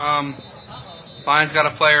 Lions got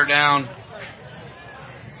a player down.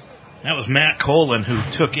 That was Matt Colin who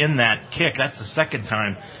took in that kick. That's the second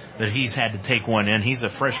time that he's had to take one in. He's a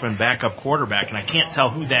freshman backup quarterback, and I can't tell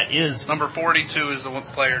who that is. Number 42 is the one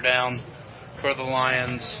player down for the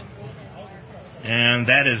Lions. And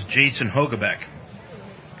that is Jason Hogebeck.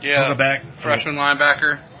 Yeah, Hogebeck, freshman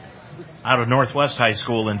linebacker. out of Northwest High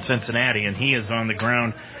School in Cincinnati, and he is on the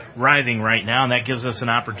ground writhing right now, and that gives us an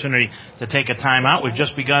opportunity to take a timeout. We've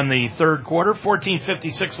just begun the third quarter,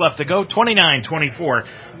 14:56 left to go, 29-24,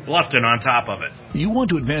 Bluffton on top of it. You want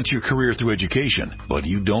to advance your career through education, but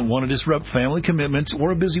you don't want to disrupt family commitments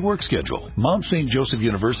or a busy work schedule. Mount St. Joseph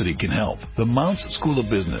University can help. The Mounts School of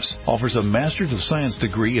Business offers a Master's of Science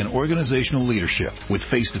degree in Organizational Leadership with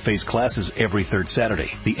face-to-face classes every third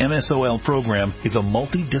Saturday. The MSOL program is a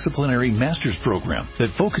multidisciplinary master's program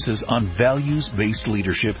that focuses on values-based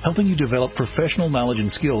leadership, helping you develop professional knowledge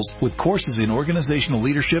and skills with courses in organizational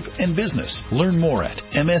leadership and business. Learn more at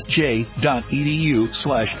msj.edu/MSOL.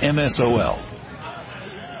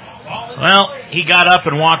 Well, he got up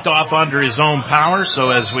and walked off under his own power, so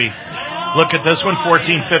as we look at this one,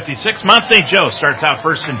 14:56, Mount St. Joe starts out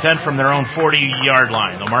 1st and 10 from their own 40-yard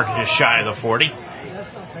line. They'll mark it just shy of the 40.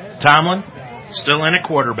 Tomlin, still in at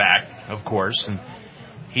quarterback, of course, and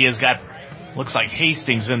he has got, looks like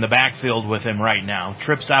Hastings in the backfield with him right now.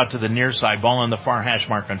 Trips out to the near side, ball on the far hash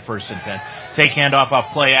mark on 1st and 10. Take handoff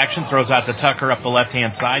off play action, throws out to Tucker up the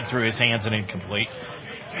left-hand side, through his hands and incomplete.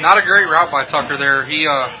 Not a great route by Tucker there. He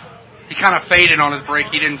kind of faded on his break.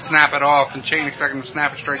 He didn't snap it off, and Chain expected him to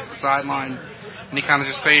snap it straight to the sideline. And he kind of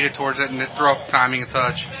just faded towards it, and it threw off the timing a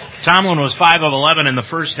touch. Tomlin was 5 of 11 in the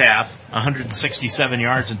first half, 167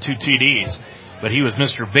 yards and 2 TDs. But he was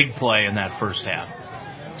Mr. Big Play in that first half.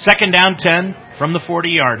 2nd down 10 from the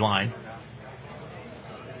 40-yard line.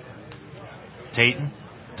 Tayton,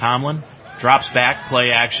 Tomlin, drops back,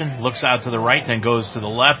 play action, looks out to the right, then goes to the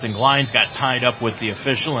left, and Glines got tied up with the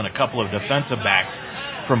official and a couple of defensive backs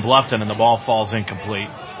from Bluffton, and the ball falls incomplete.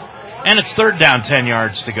 And it's 3rd down, 10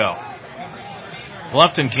 yards to go.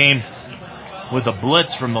 Bluffton came with a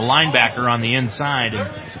blitz from the linebacker on the inside, and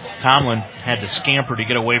Tomlin had to scamper to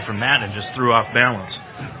get away from that and just threw off balance.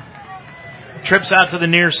 Trips out to the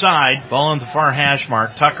near side, ball on the far hash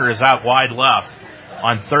mark. Tucker is out wide left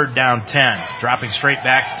on 3rd down 10. Dropping straight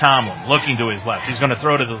back to Tomlin, looking to his left. He's going to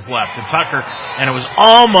throw to his left to Tucker, and it was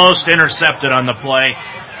almost intercepted on the play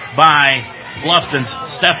by Bluffton's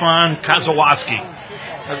Stefan Kazawaski.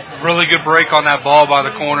 A really good break on that ball by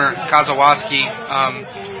the corner. Kazawaski,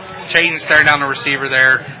 Chayton staring down the receiver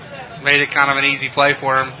there, made it kind of an easy play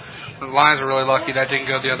for him. The Lions were really lucky that didn't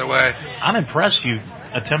go the other way. I'm impressed you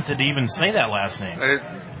attempted to even say that last name.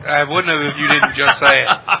 I wouldn't have if you didn't just say it.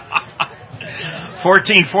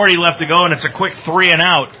 14:40 left to go, and it's a quick 3 and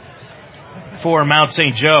out for Mount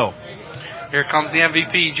St. Joe. Here comes the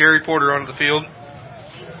MVP, Jerry Porter, onto the field.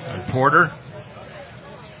 And Porter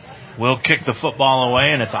will kick the football away,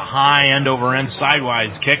 and it's a high end-over-end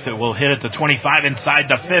sidewise kick that will hit at the 25, inside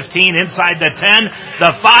the 15, inside the 10,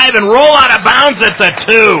 the 5, and roll out of bounds at the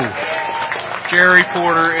 2. Jerry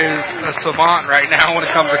Porter is a savant right now when it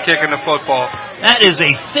comes to kicking the football. That is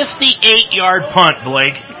a 58-yard punt,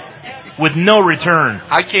 Blake, with no return.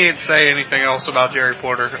 I can't say anything else about Jerry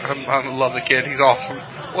Porter. I love the kid. He's awesome.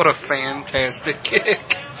 What a fantastic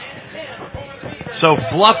kick. So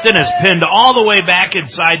Bluffton is pinned all the way back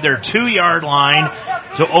inside their 2-yard line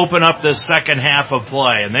to open up this second half of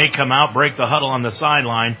play. And they come out, break the huddle on the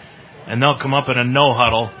sideline, and they'll come up in a no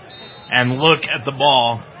huddle and look at the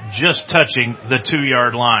ball just touching the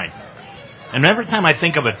 2-yard line. And every time I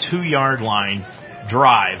think of a 2-yard line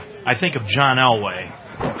drive, I think of John Elway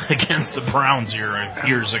against the Browns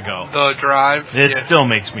years ago. The drive? It still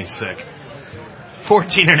makes me sick.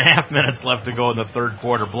 14 and a half minutes left to go in the third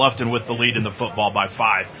quarter. Bluffton with the lead in the football by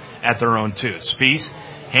 5 at their own 2. Spies,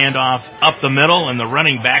 handoff up the middle, and the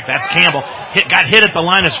running back, that's Campbell, got hit at the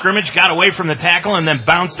line of scrimmage, got away from the tackle, and then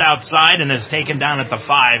bounced outside and is taken down at the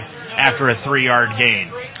 5 after a 3-yard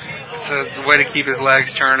gain. It's a way to keep his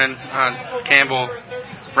legs churning. Campbell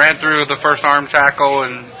ran through the first arm tackle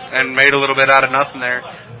and made a little bit out of nothing there.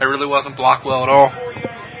 It really wasn't blocked well at all.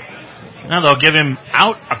 Now they'll give him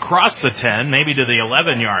out across the 10, maybe to the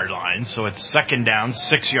 11-yard line, so it's 2nd down,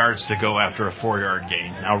 6 yards to go after a 4-yard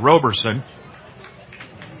gain. Now Roberson,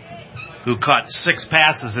 who caught 6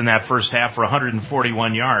 passes in that first half for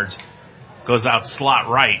 141 yards, goes out slot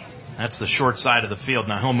right. That's the short side of the field.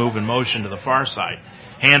 Now he'll move in motion to the far side.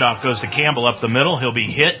 Handoff goes to Campbell up the middle. He'll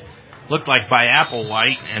be hit, looked like by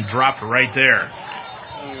Applewhite, and dropped right there.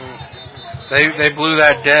 They blew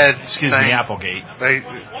that dead. Excuse me, Applegate. They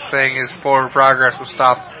saying his forward progress was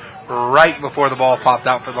stopped right before the ball popped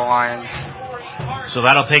out for the Lions. So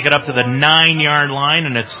that'll take it up to the 9-yard line,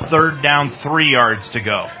 and it's 3rd down, 3 yards to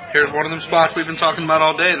go. Here's one of them spots we've been talking about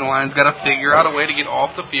all day. The Lions got to figure out a way to get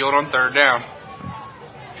off the field on 3rd down.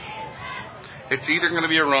 It's either going to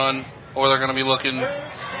be a run, or they're going to be looking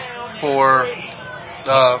for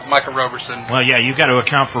Micah Roberson. Well, yeah, you got to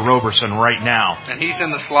account for Roberson right now. And he's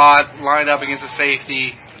in the slot, lined up against the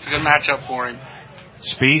safety. It's a good matchup for him.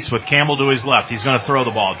 Spieth with Campbell to his left. He's going to throw the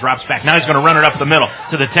ball. Drops back. Now he's going to run it up the middle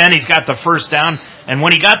to the 10. He's got the first down. And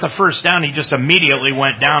when he got the first down, he just immediately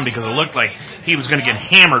went down because it looked like he was going to get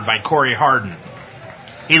hammered by Corey Harden.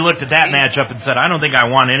 He looked at that matchup and said, I don't think I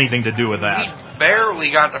want anything to do with that. He barely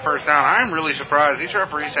got the first down. I'm really surprised. These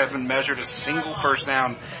referees haven't measured a single first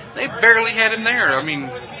down. They barely had him there. I mean...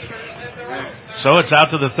 So it's out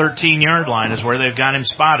to the 13-yard line is where they've got him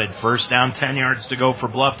spotted. First down, 10 yards to go for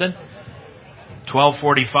Bluffton.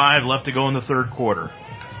 12:45 left to go in the third quarter.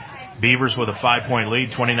 Beavers with a 5-point lead,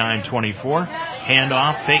 29-24.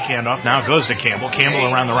 Handoff, fake handoff. Now it goes to Campbell.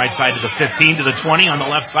 Campbell around the right side to the 15, to the 20, on the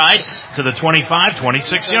left side to the 25,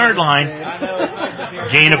 26-yard line.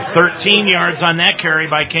 Gain of 13 yards on that carry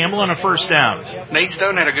by Campbell and a first down. Nate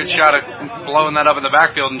Stone had a good shot at blowing that up in the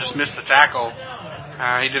backfield and just missed the tackle.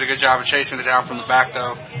 He did a good job of chasing it down from the back,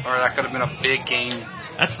 though, or that could have been a big gain.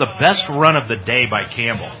 That's the best run of the day by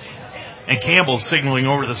Campbell. And Campbell's signaling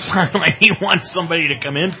over the sideline. He wants somebody to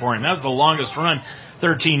come in for him. That was the longest run,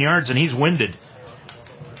 13 yards, and he's winded.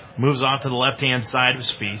 Moves off to the left-hand side of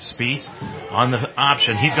Spieth. Spieth on the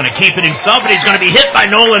option. He's going to keep it himself, and he's going to be hit by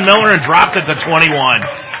Nolan Miller and dropped at the 21.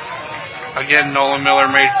 Again, Nolan Miller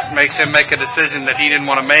makes him make a decision that he didn't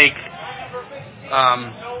want to make.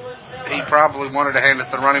 He probably wanted to hand it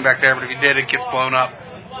to the running back there, but if he did, it gets blown up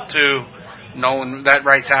to Nolan. That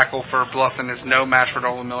right tackle for Bluffton is no match for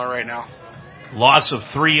Nolan Miller right now. Loss of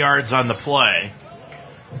 3 yards on the play.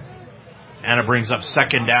 And it brings up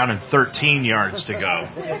second down and 13 yards to go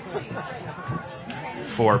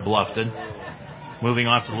for Bluffton. Moving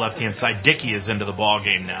off to the left-hand side, Dickey is into the ball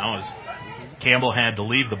game now as Campbell had to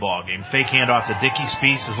leave the ball game. Fake handoff to Dickey.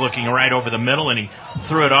 Spieth is looking right over the middle, and he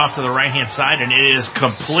threw it off to the right-hand side, and it is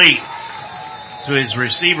complete to his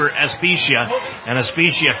receiver, Especia, and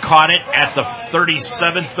Especia caught it at the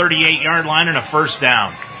 37, 38-yard line and a first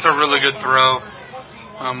down. It's a really good throw.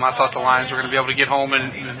 I thought the Lions were going to be able to get home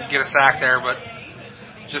and get a sack there, but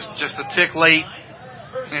just a tick late.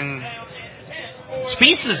 And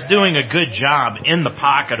Spieth is doing a good job in the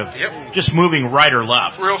pocket of just moving right or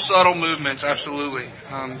left. Real subtle movements, absolutely.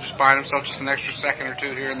 Just buying himself just an extra second or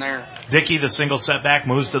two here and there. Dickey, the single setback,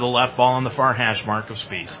 moves to the left, ball on the far hash mark of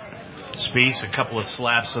Spieth. Spieth, a couple of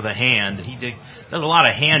slaps of the hand. He does a lot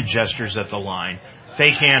of hand gestures at the line.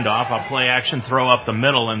 Fake handoff, a play action, throw up the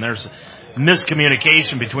middle, and there's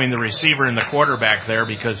miscommunication between the receiver and the quarterback there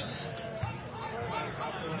because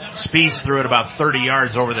Spieth threw it about 30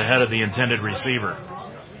 yards over the head of the intended receiver.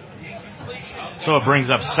 So it brings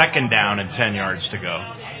up second down and 10 yards to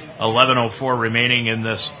go. 11:04 remaining in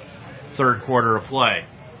this third quarter of play.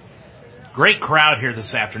 Great crowd here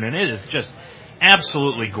this afternoon. It is just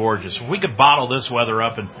absolutely gorgeous. If we could bottle this weather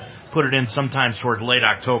up and put it in sometimes towards late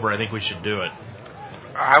October, I think we should do it.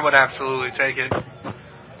 I would absolutely take it.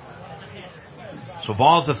 So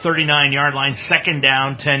ball at the 39-yard line, second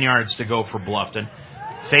down, 10 yards to go for Bluffton.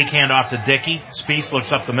 Fake handoff to Dickey. Spieth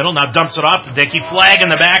looks up the middle, now dumps it off to Dickey. Flag in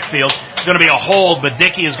the backfield. It's going to be a hold, but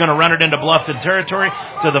Dickey is going to run it into Bluffton territory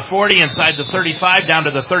to the 40, inside the 35, down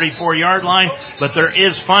to the 34-yard line. But there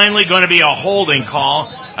is finally going to be a holding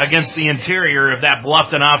call against the interior of that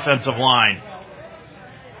Bluffton offensive line.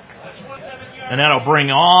 And that'll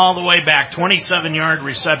bring all the way back, 27-yard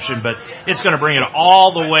reception, but it's going to bring it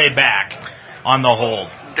all the way back on the hold.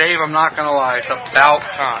 Dave, I'm not going to lie, it's about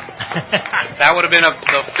time. That would have been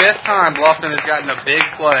the fifth time Bluffton has gotten a big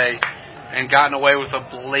play and gotten away with a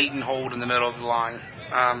blatant hold in the middle of the line.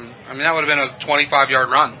 That would have been a 25-yard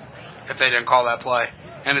run if they didn't call that play.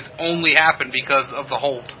 And it's only happened because of the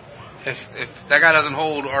hold. If that guy doesn't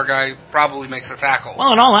hold, our guy probably makes a tackle.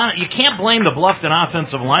 Well, in all honesty, you can't blame the Bluffton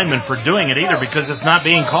offensive lineman for doing it either because it's not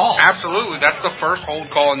being called. Absolutely. That's the first hold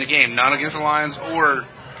call in the game. None against the Lions or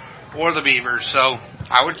the Beavers. So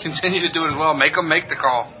I would continue to do it as well. Make them make the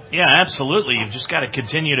call. Yeah, absolutely. You've just got to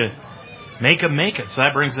continue to make them make it. So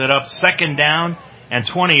that brings it up second down and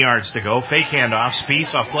 20 yards to go. Fake handoff.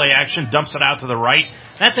 Spieth off play action. Dumps it out to the right.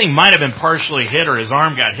 That thing might have been partially hit or his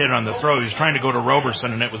arm got hit on the throw. He was trying to go to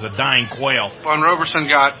Roberson and it was a dying quail. When Roberson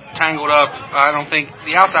got tangled up, I don't think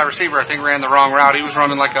the outside receiver ran the wrong route. He was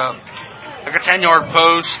running like a 10-yard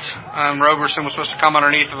post. Roberson was supposed to come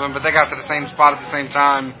underneath of him, but they got to the same spot at the same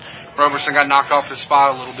time. Roberson got knocked off his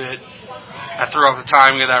spot a little bit. I threw off the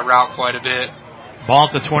timing of that route quite a bit. Ball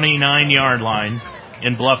at the 29-yard line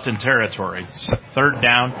in Bluffton territory. Third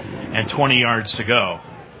down and 20 yards to go.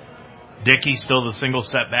 Dickey still the single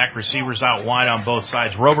setback. Receivers out wide on both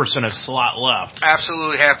sides. Roberson is slot left.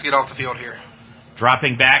 Absolutely have to get off the field here.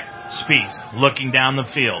 Dropping back, Spieth looking down the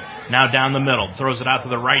field. Now down the middle. Throws it out to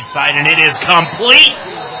the right side, and it is complete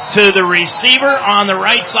to the receiver on the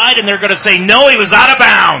right side, and they're going to say, no, he was out of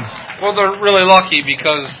bounds. Well, they're really lucky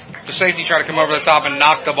because the safety tried to come over the top and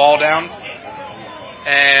knock the ball down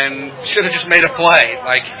and should have just made a play.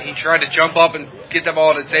 Like, he tried to jump up and get the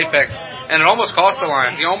ball at its apex, and it almost cost the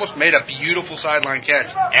Lions. He almost made a beautiful sideline catch.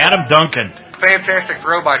 Adam Duncan. Fantastic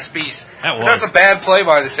throw by Spieth. That's a bad play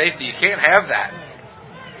by the safety. You can't have that.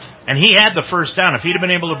 And he had the first down. If he'd have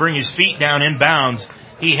been able to bring his feet down in bounds,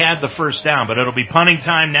 he had the first down. But it'll be punting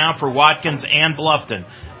time now for Watkins and Bluffton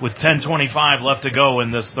with 10:25 left to go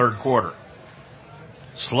in this third quarter.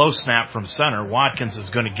 Slow snap from center. Watkins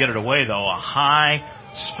is going to get it away, though. A high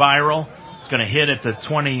spiral. It's going to hit at the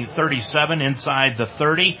 37 inside the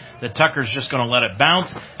 30. The Tucker's just going to let it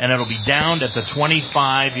bounce, and it'll be downed at the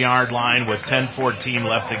 25-yard line with 10:14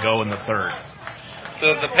 left to go in the third.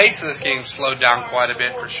 The pace of this game slowed down quite a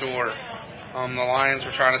bit for sure. The Lions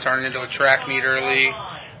were trying to turn it into a track meet early,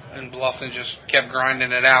 and Bluffton just kept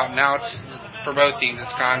grinding it out. Now it's, for both teams,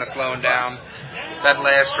 it's kind of slowing down. That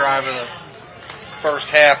last drive of the first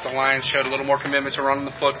half, the Lions showed a little more commitment to running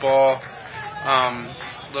the football, a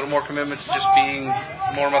little more commitment to just being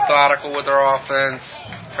more methodical with their offense,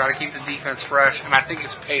 try to keep the defense fresh, and I think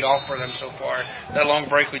it's paid off for them so far. That long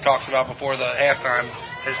break we talked about before the halftime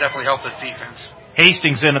has definitely helped this defense.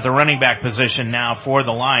 Hastings in at the running back position now for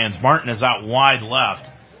the Lions. Martin is out wide left.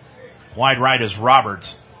 Wide right is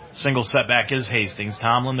Roberts. Single setback is Hastings.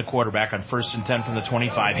 Tomlin, the quarterback, on 1st and 10 from the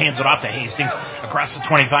 25. Hands it off to Hastings. Across the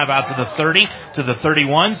 25 out to the 30, to the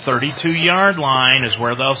 31. 32-yard line is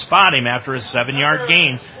where they'll spot him after a 7-yard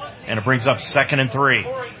gain. And it brings up 2nd and 3.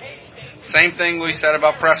 Same thing we said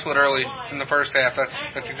about Presswood early in the first half.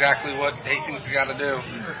 That's exactly what Hastings has got to do.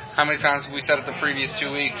 How many times have we said it the previous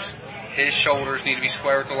 2 weeks? His shoulders need to be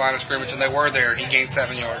square with the line of scrimmage, and they were there. He gained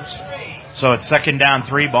 7 yards. So it's 2nd down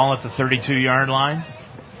 3, ball at the 32-yard line.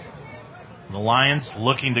 The Lions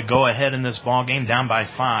looking to go ahead in this ball game, down by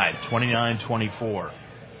 5, 29-24.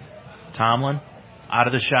 Tomlin out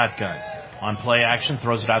of the shotgun. On play action,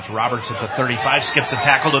 throws it out to Roberts at the 35, skips a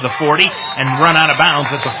tackle to the 40, and run out of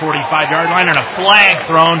bounds at the 45-yard line, and a flag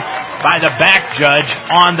thrown by the back judge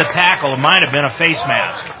on the tackle. It might have been a face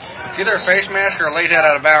mask. It's either a face mask or a late head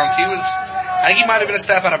out of bounds. I think he might have been a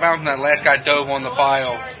step out of bounds when that last guy dove on the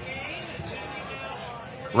pile.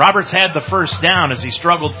 Roberts had the first down as he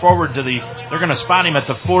struggled forward to they're going to spot him at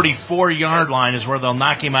the 44-yard line is where they'll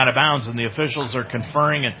knock him out of bounds, and the officials are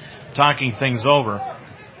conferring and talking things over.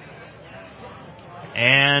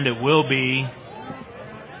 And it will be,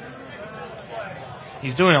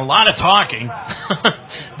 he's doing a lot of talking,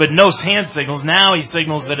 but no hand signals. Now he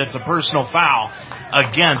signals that it's a personal foul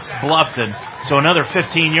against Bluffton. So another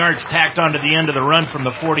 15 yards tacked onto the end of the run from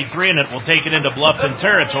the 43, and it will take it into Bluffton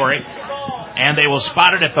territory. And they will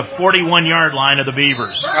spot it at the 41-yard line of the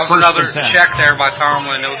Beavers. That was another check there by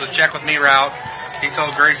Tomlin. It was a check with me route. He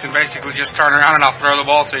told Grayson basically just turn around and I'll throw the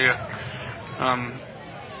ball to you.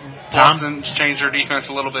 Tomlin's changed their defense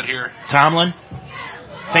a little bit here. Tomlin,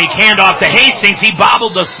 fake handoff to Hastings. He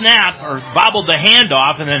bobbled the snap, or bobbled the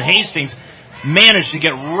handoff, and then Hastings managed to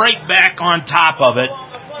get right back on top of it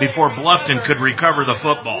before Bluffton could recover the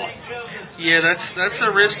football. Yeah, that's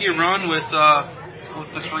a risky run with the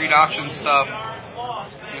read option stuff.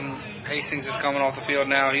 And Hastings is coming off the field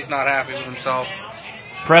now. He's not happy with himself.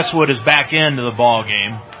 Presswood is back into the ball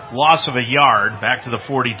game. Loss of a yard, back to the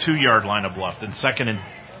 42-yard line of Bluffton. 2nd and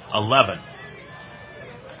 11.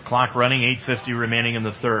 Clock running, 8:50 remaining in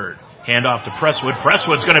the third. Handoff to Presswood.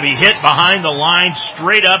 Presswood's going to be hit behind the line,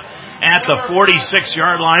 straight up at the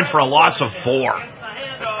 46-yard line for a loss of 4.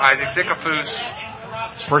 That's Isaac Zickafoos.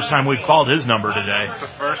 It's the first time we've called his number today. It's the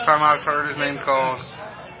first time I've heard his name called.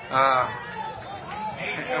 The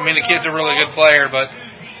kid's a really good player, but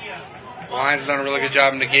the Lions have done a really good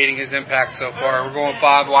job in negating his impact so far. We're going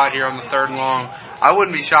 5 wide here on the 3rd and long. I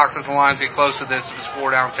wouldn't be shocked if the Lions get close to this if it's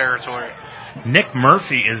 4-down territory. Nick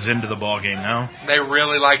Murphy is into the ball game now. They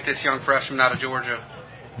really like this young freshman out of Georgia.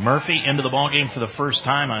 Murphy into the ballgame for the first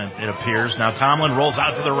time, it appears. Now Tomlin rolls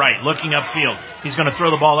out to the right, looking upfield. He's going to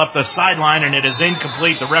throw the ball up the sideline, and it is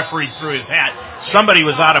incomplete. The referee threw his hat. Somebody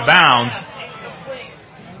was out of bounds.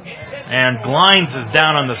 And Glines is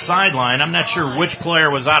down on the sideline. I'm not sure which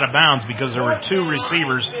player was out of bounds because there were 2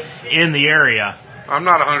 receivers in the area. I'm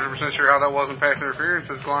not 100% sure how that wasn't pass interference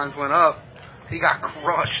as Glines went up. He got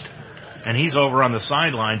crushed. And he's over on the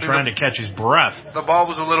sideline trying to catch his breath. The ball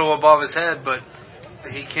was a little above his head, but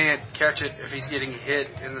he can't catch it if he's getting hit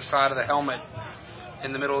in the side of the helmet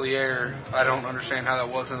in the middle of the air. I don't understand how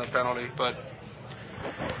that wasn't a penalty, but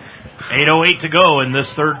 8:08 to go in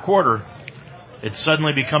this third quarter. It's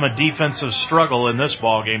suddenly become a defensive struggle in this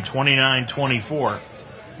ball game, 29-24.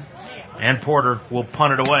 And Porter will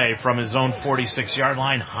punt it away from his own 46-yard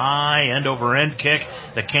line. High end-over-end kick.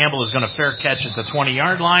 The Campbell is going to fair catch at the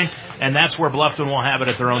 20-yard line, and that's where Bluffton will have it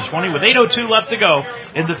at their own 20. With 8:02 left to go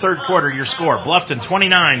in the third quarter, your score, Bluffton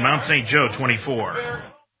 29, Mount St. Joe 24.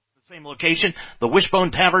 Same location, the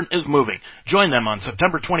Wishbone Tavern is moving. Join them on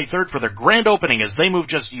September 23rd for their grand opening as they move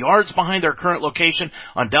just yards behind their current location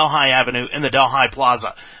on Delhi Avenue in the Delhi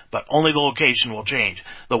Plaza. But only the location will change.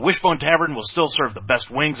 The Wishbone Tavern will still serve the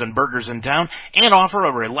best wings and burgers in town and offer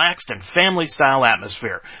a relaxed and family-style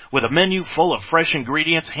atmosphere. With a menu full of fresh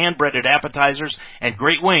ingredients, hand-breaded appetizers, and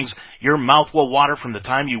great wings, your mouth will water from the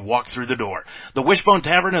time you walk through the door. The Wishbone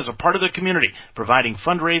Tavern is a part of the community, providing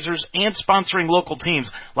fundraisers and sponsoring local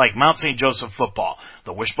teams like Mount St. Joseph football.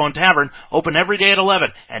 The Wishbone Tavern, open every day at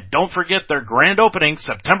 11, and don't forget their grand opening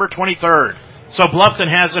September 23rd. So Bluffton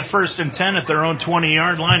has it 1st and 10 at their own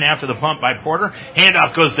 20-yard line after the pump by Porter.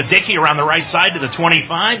 Handoff goes to Dickey around the right side to the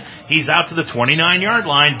 25. He's out to the 29-yard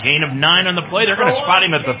line. Gain of 9 on the play. They're going to spot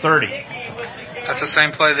him at the 30. That's the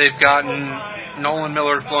same play they've gotten. Nolan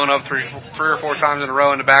Miller's blown up three or four times in a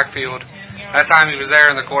row in the backfield. That time he was there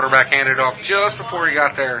and the quarterback handed it off just before he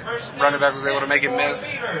got there. Running back was able to make it miss.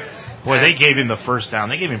 Boy, they gave him the first down.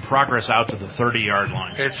 They gave him progress out to the 30-yard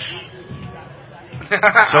line.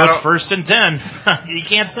 So it's 1st and 10. You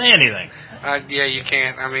can't say anything. Yeah, you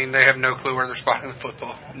can't. I mean, they have no clue where they're spotting the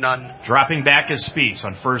football. None. Dropping back is Spies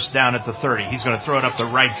on 1st down at the 30. He's going to throw it up the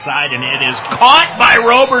right side, and it is caught by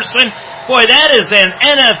Roberson. Boy, that is an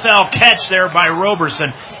NFL catch there by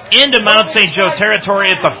Roberson into Mount St. Joe territory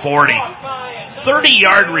at the 40.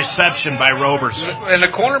 30-yard reception by Roberson. And the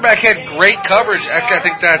cornerback had great coverage. Actually, I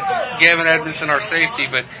think that's Gavin Edmondson, our safety,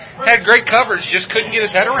 but had great coverage, just couldn't get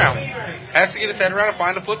his head around. Has to get his head around and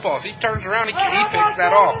find the football. If he turns around, he picks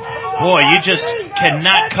that off. Boy, you just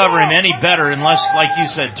cannot cover him any better unless, like you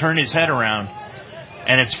said, turn his head around.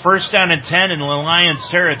 And it's 1st down and 10 in the Lions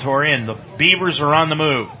territory, and the Beavers are on the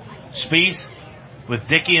move. Spies with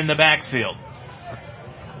Dickey in the backfield.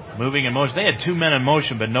 Moving in motion. They had 2 men in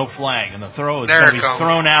motion, but no flag. And the throw is going to be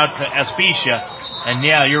thrown out to Especia. And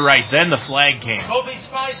yeah, you're right. Then the flag came.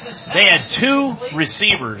 They had 2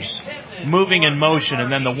 receivers moving in motion,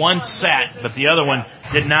 and then the one sat, but the other one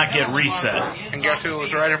did not get reset. And guess who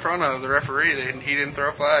was right in front of the referee? He didn't throw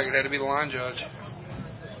a flag. It had to be the line judge.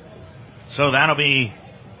 So that'll be...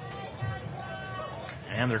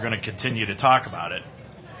 And they're going to continue to talk about it.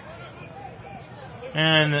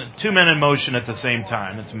 And 2 men in motion at the same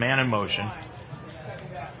time. It's man in motion.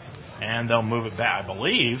 And they'll move it back, I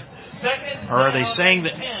believe. Or are they saying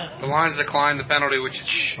that... The Lions declined the penalty, which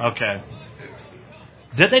is... Okay.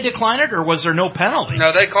 Did they decline it, or was there no penalty?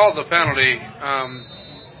 No, they called the penalty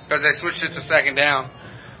because they switched it to 2nd down.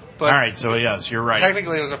 But all right, so yes, you're right.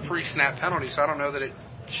 Technically, it was a pre-snap penalty, so I don't know that it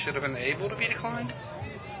should have been able to be declined.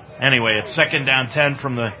 Anyway, it's 2nd down 10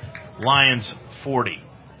 from the Lions 40.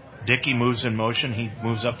 Dickey moves in motion. He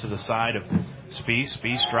moves up to the side of Spies.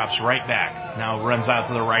 Spies drops right back. Now runs out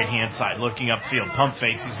to the right-hand side, looking upfield. Pump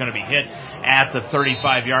fakes. He's going to be hit at the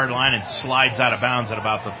 35-yard line and slides out of bounds at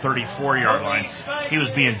about the 34-yard line. He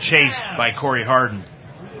was being chased by Corey Harden.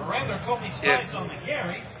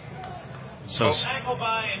 So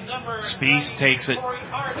Spies takes it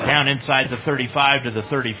down inside the 35 to the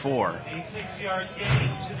 34.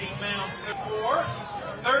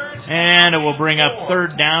 And it will bring up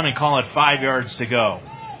 3rd down and call it 5 yards to go.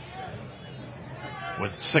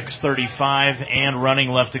 With 6:35 and running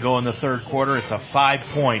left to go in the third quarter, it's a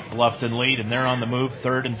 5-point Bluffton lead, and they're on the move.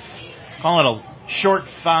 Call it a short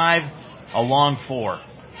 5, a long 4.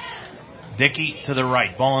 Dickey to the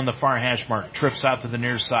right, ball on the far hash mark, trips out to the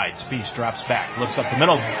near side. Spies drops back, looks up the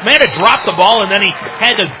middle. Man had dropped the ball, and then he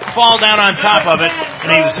had to fall down on top of it,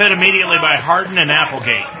 and he was hit immediately by Harden and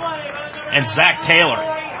Applegate. And Zach Taylor,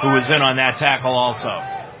 who was in on that tackle also.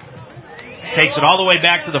 Takes it all the way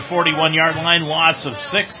back to the 41-yard line. Loss of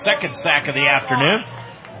 6. Second sack of the afternoon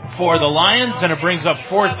for the Lions. And it brings up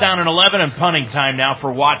 4th down and 11 and punting time now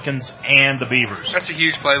for Watkins and the Beavers. That's a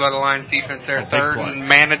huge play by the Lions defense there. 3rd and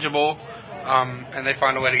manageable. And they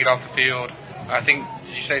find a way to get off the field. I think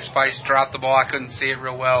you say Spice dropped the ball. I couldn't see it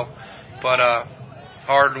real well. But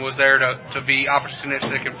Harden was there to be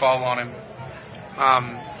opportunistic and fall on him.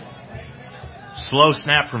 Slow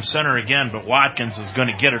snap from center again, but Watkins is going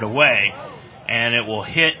to get it away. And it will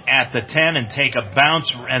hit at the 10 and take a bounce,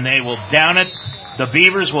 and they will down it. The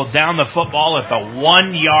Beavers will down the football at the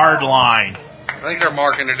 1-yard line. I think they're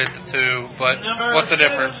marking it at the 2, but what's the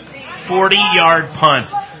difference? 40-yard punt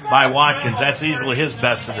by Watkins. That's easily his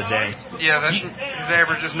best of the day. Yeah, his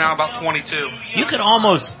average is now about 22. You could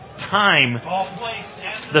almost time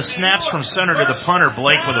the snaps from center to the punter,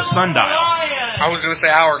 Blake, with a sundial. I was going to say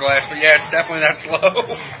hourglass, but yeah, it's definitely that slow.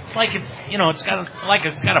 It's like it's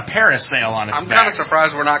got a parasail on its back. I'm kind of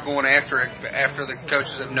surprised we're not going after it after the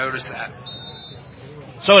coaches have noticed that.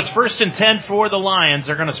 So it's 1st and 10 for the Lions.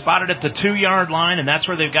 They're going to spot it at the 2-yard line, and that's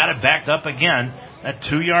where they've got it backed up again, that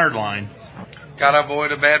 2-yard line. Got to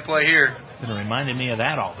avoid a bad play here. It reminded me of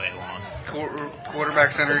that all day long.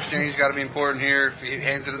 Quarterback center exchange got to be important here. If he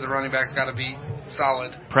hands it to the running back, it's got to be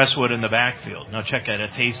solid. Presswood in the backfield. Now check that.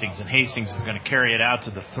 That's Hastings, and Hastings is going to carry it out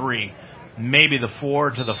to the 3, maybe the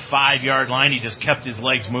 4 to the 5-yard line. He just kept his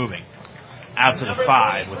legs moving out to the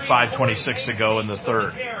 5 with 5:26 to go in the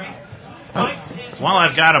third. While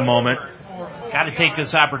I've got a moment, got to take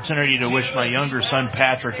this opportunity to wish my younger son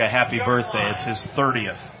Patrick a happy birthday. It's his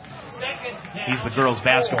 30th. He's the girls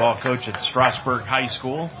basketball coach at Strasburg High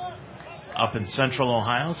School up in Central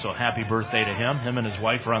Ohio, so happy birthday to him. Him and his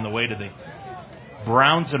wife are on the way to the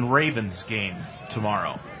Browns and Ravens game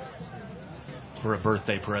tomorrow for a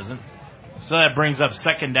birthday present. So that brings up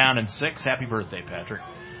 2nd down and 6. Happy birthday, Patrick.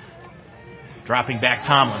 Dropping back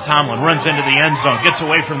Tomlin. Tomlin runs into the end zone, gets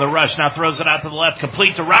away from the rush, now throws it out to the left,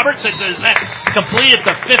 complete to Roberts. It's complete at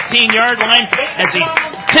the 15-yard line as he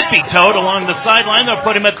tippy-toed along the sideline. They'll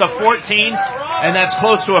put him at the 14, and that's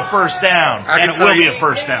close to a first down, and it will be a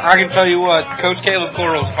first down. I can tell you what, Coach Caleb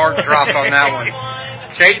Coral's heart dropped on that one.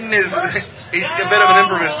 Chayton he's a bit of an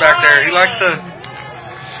infamous back there. He likes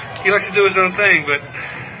to do his own thing, but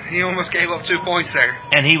he almost gave up 2 points there.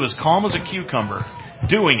 And he was calm as a cucumber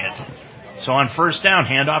doing it. So on first down,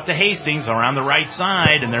 handoff to Hastings around the right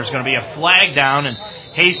side, and there's going to be a flag down, and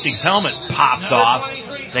Hastings' helmet popped off.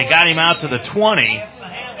 They got him out to the 20.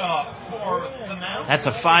 That's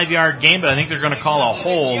a 5-yard gain, but I think they're going to call a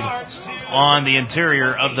hold on the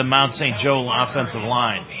interior of the Mount St. Joe offensive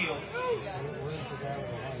line.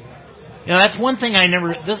 That's one thing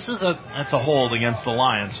that's a hold against the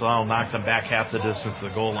Lions, so I'll knock them back half the distance to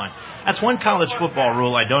the goal line. That's one college football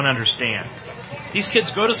rule I don't understand. These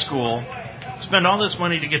kids go to school, spend all this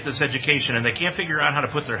money to get this education, and they can't figure out how to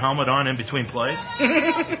put their helmet on in between plays?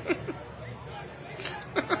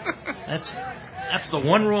 That's the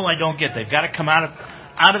one rule I don't get. They've got to come out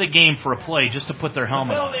of the game for a play just to put their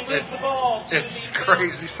helmet on. It's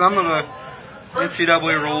crazy. Some of the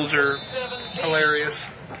NCAA rules are hilarious.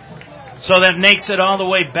 So that makes it all the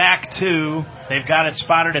way back to, they've got it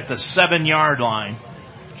spotted at the 7-yard line,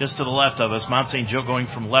 just to the left of us. Mount St. Joe going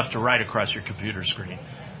from left to right across your computer screen.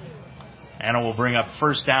 And it will bring up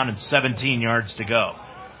first down and 17 yards to go.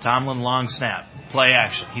 Tomlin, long snap. Play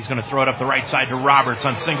action. He's going to throw it up the right side to Roberts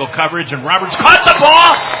on single coverage, and Roberts caught the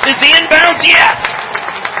ball. Is he inbounds? Yes!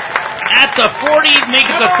 At the 40, make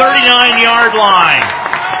it the 39-yard line.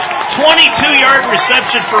 22-yard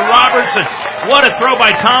reception for Roberts, and what a throw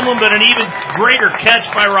by Tomlin, but an even greater catch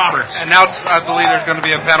by Roberts. And now I believe there's going to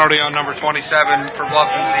be a penalty on number 27 for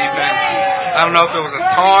Bluffton's defense. I don't know if it was a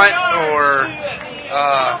taunt or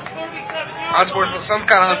some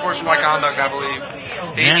kind of unsportsmanlike conduct, I believe.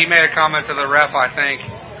 He made a comment to the ref, I think.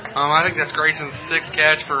 I think that's Grayson's 6th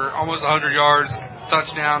catch for almost 100 yards,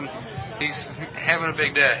 touchdown. He's having a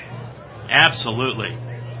big day. Absolutely.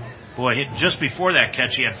 Boy, just before that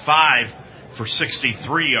catch, he had 5 for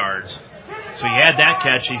 63 yards. So he had that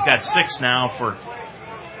catch. He's got 6 now for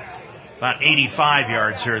about 85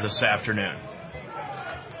 yards here this afternoon.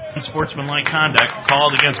 Unsportsmanlike conduct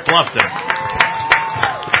called against Bluffton.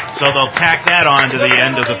 So they'll tack that on to the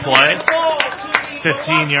end of the play.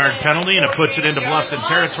 15-yard penalty, and it puts it into Bluffton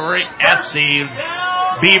territory at the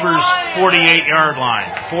Beavers' 48-yard line.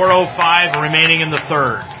 4:05 remaining in the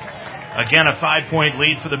third. Again, a 5-point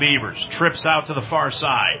lead for the Beavers. Trips out to the far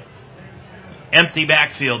side. Empty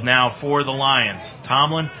backfield now for the Lions.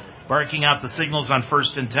 Tomlin barking out the signals on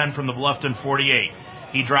 1st and 10 from the Bluffton 48.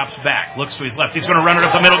 He drops back, looks to his left. He's going to run it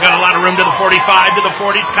up the middle, got a lot of room to the 45, to the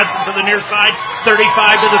 40, cuts it to the near side, 35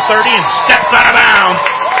 to the 30, and steps out of bounds.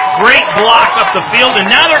 Great block up the field,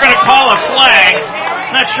 and now they're going to call a flag.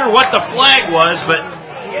 Not sure what the flag was, but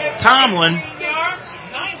Tomlin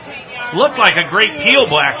looked like a great peel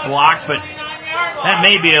back block, but that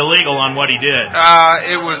may be illegal on what he did.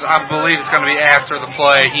 I believe it's going to be after the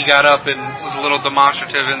play. He got up and was a little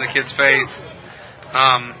demonstrative in the kid's face.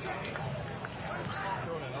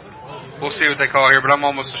 We'll see what they call here, but I'm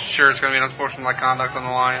almost sure it's going to be an unsportsmanlike conduct on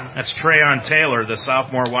the Lions. That's Trayon Taylor, the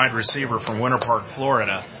sophomore wide receiver from Winter Park,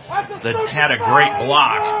 Florida, that had a great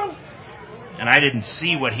block. And I didn't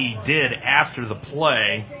see what he did after the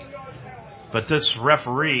play. But this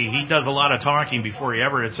referee, he does a lot of talking before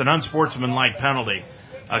it's an unsportsmanlike penalty.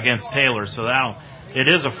 against Taylor. So it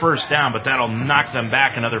is a first down, but that'll knock them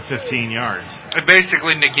back another 15 yards. It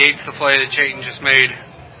basically negates the play that Chayton just made.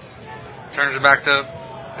 Turns it back to,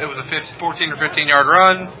 it was a 14 or 15 yard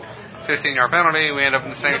run, 15-yard penalty. We end up in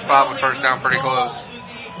the same spot with first down pretty close.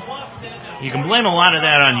 You can blame a lot of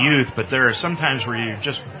that on youth, but there are some times where you're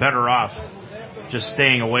just better off just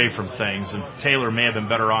staying away from things, and Taylor may have been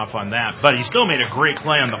better off on that. But he still made a great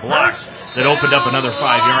play on the block that opened up another 5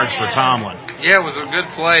 yards for Tomlin. Yeah, it was a good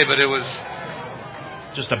play, but it was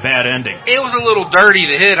just a bad ending. It was a little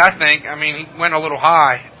dirty to hit, I think. I mean, he went a little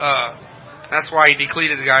high. That's why he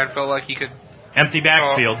decleated the guy and felt like he could. Empty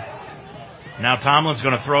backfield. Now Tomlin's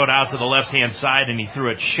going to throw it out to the left-hand side, and he threw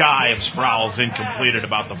it shy of Sproul's, incomplete at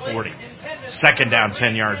about the 40. Second down,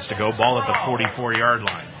 10 yards to go. Ball at the 44-yard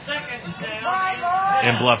line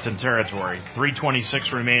in Bluffton territory.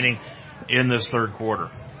 3:26 remaining in this third quarter.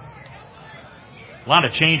 A lot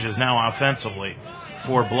of changes now offensively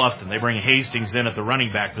for Bluffton. They bring Hastings in at the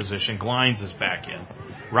running back position. Glines is back in.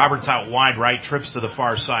 Roberts out wide right, trips to the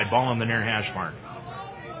far side. Ball on the near hash mark.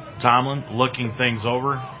 Tomlin looking things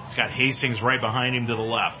over. He's got Hastings right behind him to the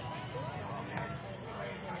left.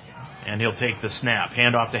 And he'll take the snap.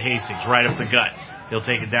 Hand off to Hastings, right up the gut. He'll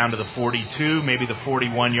take it down to the 42, maybe the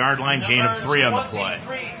 41-yard line. Gain of 3 on the play.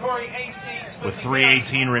 With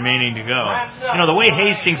 3:18 remaining to go. You know, the way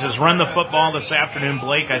Hastings has run the football this afternoon,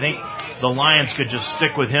 Blake, I think the Lions could just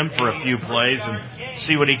stick with him for a few plays and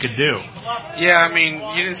see what he could do. Yeah, I mean,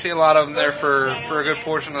 you didn't see a lot of him there for a good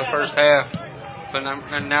portion of the first half. But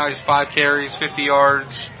now he's 5 carries, 50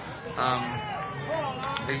 yards.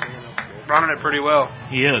 He's running it pretty well.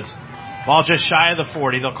 He is. Ball just shy of the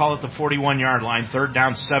 40. They'll call it the 41-yard line. Third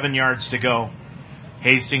down, 7 yards to go.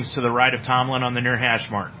 Hastings to the right of Tomlin on the near hash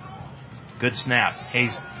mark. Good snap.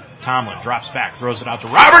 Tomlin drops back, throws it out to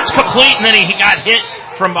Roberts, complete, and then he got hit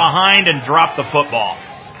from behind and dropped the football.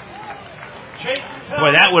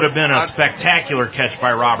 Boy, that would have been a spectacular catch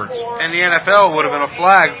by Roberts. And the NFL would have been a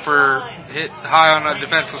flag for hit high on a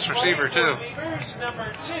defenseless receiver, too.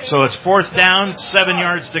 So it's fourth down, 7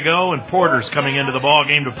 yards to go, and Porter's coming into the ball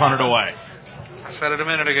game to punt it away. I said it a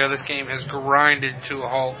minute ago, this game has grinded to a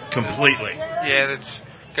halt. Completely. Yeah, that's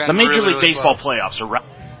the Major League Baseball playoffs are right.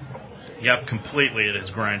 Yep, completely it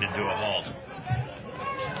has grinded to a halt.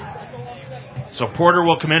 So Porter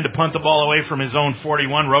will come in to punt the ball away from his own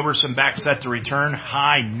 41. Roberson back set to return.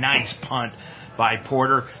 High, nice punt by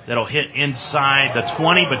Porter that'll hit inside the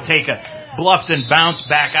 20, but take a Bluffton bounce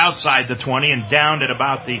back outside the 20 and down at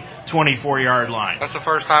about the 24-yard line. That's the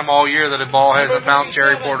first time all year that a ball hasn't bounced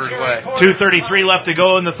Jerry Porter's way. 2:33 left to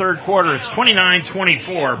go in the third quarter. It's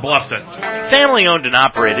 29-24 Bluffton. Family owned and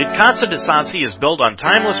operated, Casa de Sansi is built on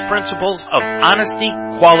timeless principles of honesty,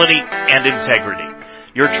 quality, and integrity.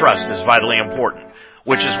 Your trust is vitally important,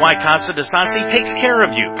 which is why Casa de Sansi takes care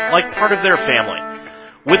of you like part of their family.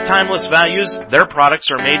 With timeless values, their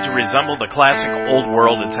products are made to resemble the classic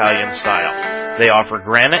old-world Italian style. They offer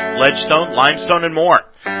granite, ledgestone, limestone, and more.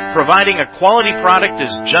 Providing a quality product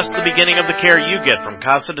is just the beginning of the care you get from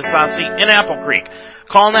Casa de Sansi in Apple Creek.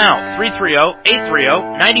 Call now,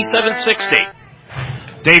 330-830-9760.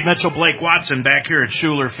 Dave Mitchell, Blake Watson back here at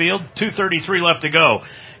Schuler Field. 2:33 left to go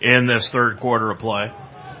in this third quarter of play.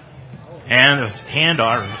 And a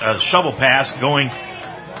shovel pass going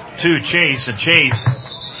to Chase, and Chase,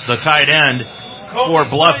 the tight end for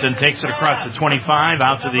Bluffton, takes it across the 25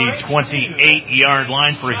 out to the 28-yard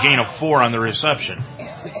line for a gain of 4 on the reception.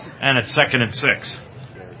 And it's 2nd and 6.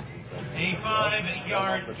 A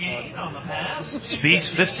 5-yard gain on the pass. Speeds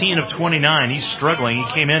 15 of 29. He's struggling. He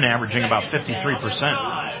came in averaging about 53%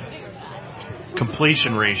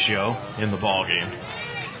 completion ratio in the ball game.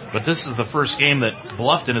 But this is the first game that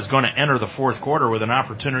Bluffton is going to enter the fourth quarter with an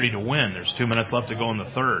opportunity to win. There's 2 minutes left to go in the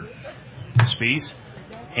third. Spies,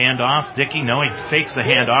 handoff. Dickey, no, he fakes the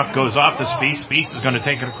handoff, goes off to Spies. Spies is going to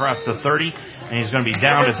take it across the 30, and he's going to be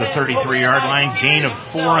down at the 33-yard line. Gain of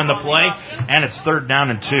 4 on the play, and it's 3rd down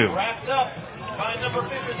and 2.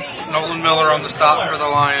 Nolan Miller on the stop for the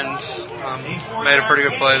Lions. Made a pretty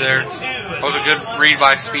good play there. It was a good read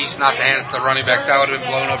by Spies not to hand it to the running back. That would have been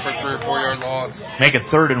blown up for 3 or 4 yard loss. Make it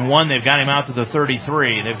 3rd and 1. They've got him out to the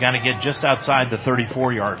 33. They've got to get just outside the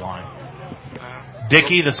 34-yard line.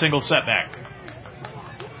 Dickey, the single setback.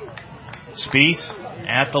 Spies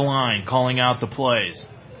at the line, calling out the plays.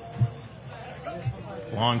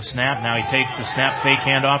 Long snap. Now he takes the snap, fake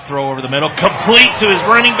handoff, throw over the middle, complete to his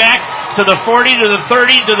running back, to the 40, to the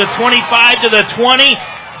 30, to the 25, to the 20,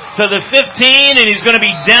 to the 15, and he's going to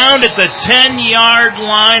be down at the 10-yard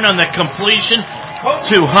line on the completion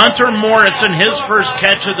to Hunter Morrison, his first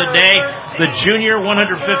catch of the day, the junior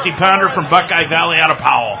 150-pounder from Buckeye Valley out of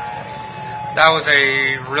Powell. That was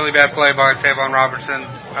a really bad play by Tavon Robertson,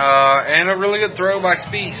 and a really good throw by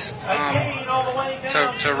Spieth.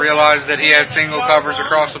 To realize that he had single coverage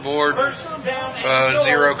across the board,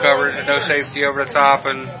 zero coverage and no safety over the top,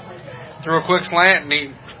 and threw a quick slant, and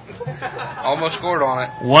he almost scored on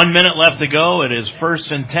it. 1 minute left to go. It is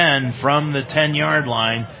 1st and 10 from the 10-yard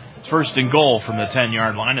line. It's 1st and goal from the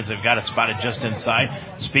 10-yard line as they've got it spotted just inside.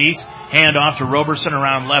 Spieth, hand off to Roberson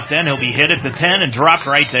around left end. He'll be hit at the 10 and dropped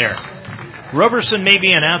right there. Roberson may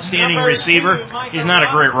be an outstanding receiver. He's not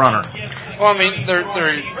a great runner. Well, I mean, they're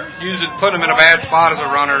putting him in a bad spot as a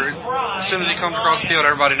runner. As soon as he comes across the field,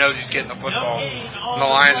 everybody knows he's getting the football. And the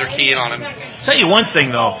Lions are keying on him. Tell you one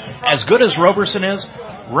thing, though. As good as Roberson is,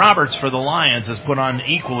 Roberts for the Lions has put on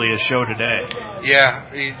equally a show today. Yeah.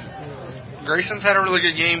 Grayson's had a really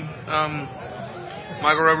good game.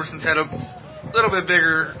 Michael Roberson's had a little bit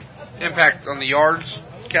bigger impact on the yards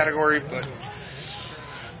category, but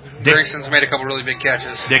Grayson's made a couple really big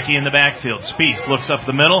catches. Dickey in the backfield. Spieth looks up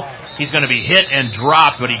the middle. He's going to be hit and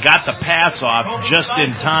dropped, but he got the pass off just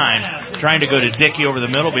in time, trying to go to Dickey over the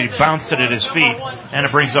middle, but he bounced it at his feet, and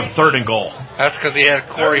it brings up 3rd and goal. That's because he had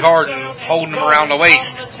Corey Harden holding him around the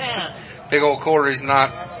waist. Big old Corey's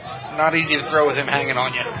not easy to throw with him hanging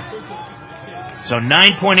on you. So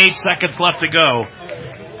 9.8 seconds left to go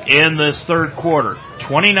in this third quarter.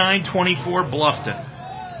 29-24 Bluffton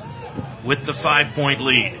with the 5-point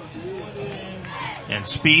lead. And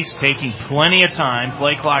Spieth taking plenty of time.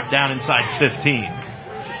 Play clock down inside 15.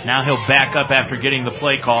 Now he'll back up after getting the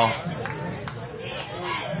play call.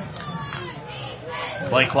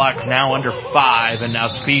 Play clock now under 5, and now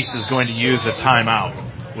Spieth is going to use a timeout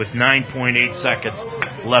with 9.8 seconds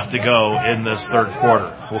left to go in this third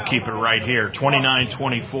quarter. We'll keep it right here.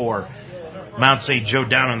 29-24. Mount St. Joe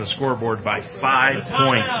down on the scoreboard by 5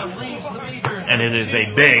 points. And it is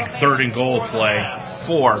a big 3rd and goal play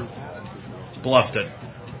for Bluffton.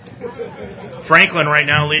 Franklin right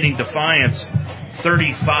now leading Defiance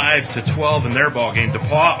 35-12 in their ball game.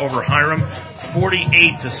 DePaul over Hiram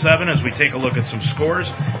 48-7 as we take a look at some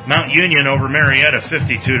scores. Mount Union over Marietta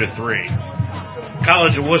 52-3.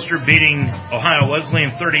 College of Worcester beating Ohio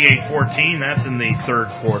Wesleyan 38-14. That's in the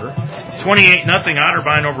third quarter. 28-0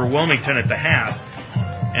 Otterbein over Wilmington at the half.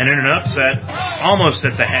 And in an upset, almost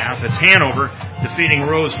at the half, it's Hanover defeating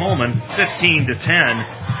Rose Holman 15-10.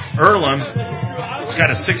 Earlham has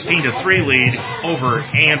got a 16-3 lead over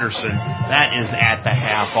Anderson. That is at the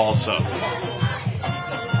half also.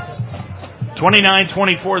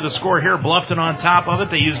 29-24 the score here. Bluffton on top of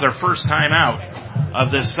it. They use their first timeout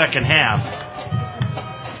of this second half.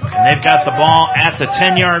 And they've got the ball at the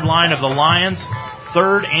 10-yard line of the Lions.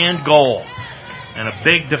 3rd and goal. And a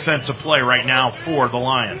big defensive play right now for the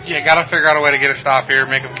Lions. Yeah, got to figure out a way to get a stop here,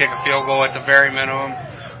 make them kick a field goal at the very minimum.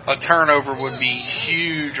 A turnover would be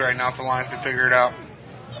huge right now if the Lions could figure it out.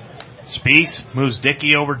 Spieth moves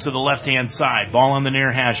Dickey over to the left-hand side. Ball on the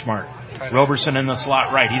near hash mark. Roberson in the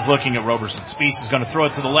slot right. He's looking at Roberson. Spieth is going to throw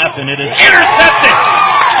it to the left, and it is intercepted!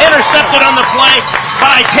 Intercepted on the play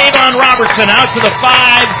by Tavon Robertson out to the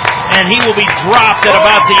 5, and he will be dropped at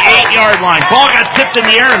about the 8-yard line. Ball got tipped in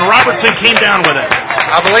the air, and Robertson came down with it.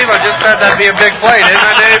 I believe I just said that'd be a big play, didn't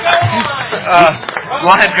I, Dave?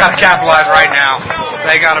 Lions got to capitalize right now.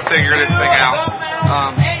 They got to figure this thing out.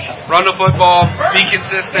 Run the football, be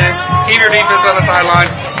consistent, keep your defense on the sideline,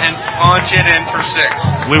 and punch it in for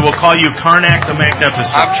 6. We will call you Karnak the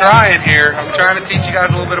Magnificent. I'm trying here. I'm trying to teach you guys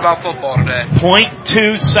a little bit about football today.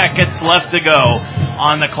 0.2 seconds left to go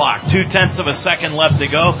on the clock. 0.2 of a second left to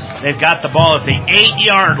go. They've got the ball at the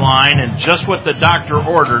 8-yard line, and just what the doctor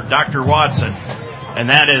ordered, Dr. Watson. And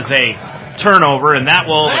that is a turnover, and the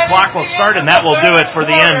clock will start, and that will do it for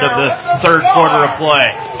the end of the third quarter of play.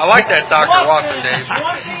 I like that Dr. Watson, Dave.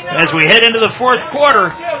 As we head into the fourth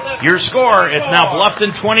quarter, your score, it's now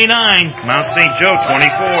Bluffton 29, Mount St. Joe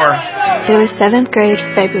 24. It was 7th grade,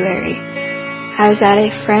 February. I was at a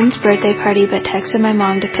friend's birthday party but texted my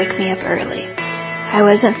mom to pick me up early. I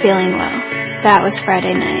wasn't feeling well. That was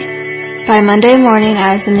Friday night. By Monday morning,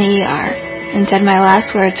 I was in the ER and said my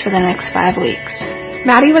last words for the next 5 weeks.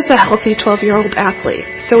 Maddie was a healthy 12-year-old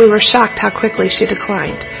athlete, so we were shocked how quickly she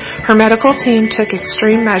declined. Her medical team took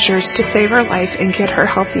extreme measures to save her life and get her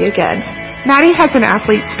healthy again. Maddie has an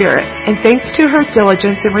athlete spirit, and thanks to her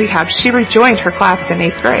diligence in rehab, she rejoined her class in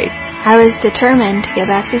 8th grade. I was determined to get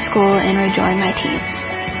back to school and rejoin my teams.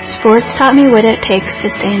 Sports taught me what it takes to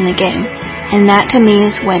stay in the game, and that to me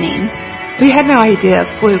is winning. We had no idea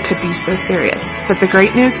flu could be so serious, but the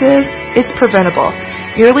great news is, it's preventable.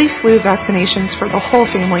 Yearly flu vaccinations for the whole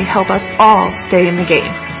family help us all stay in the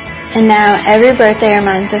game. And now every birthday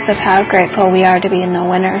reminds us of how grateful we are to be in the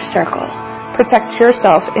winner's circle. protect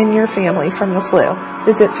yourself and your family from the flu.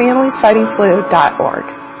 Visit familiesfightingflu.org.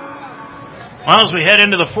 Well, as we head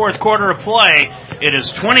into the fourth quarter of play, it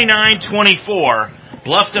is 29-24.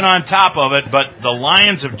 Bluffton on top of it, but the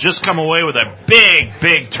Lions have just come away with a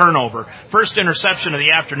big turnover. First interception of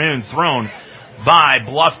the afternoon thrown by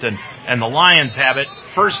Bluffton, and the Lions have it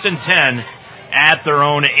 1st and 10 at their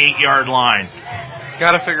own 8-yard line.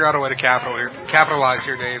 Got to figure out a way to capitalize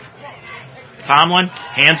here, Dave. Tomlin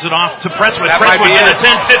hands it off to Presswood. That Presswood might be to the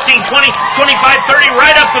 10, 15, 20, 25, 30,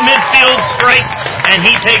 right up the midfield straight, and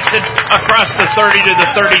he takes it across the 30 to the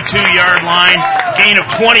 32-yard line. Gain of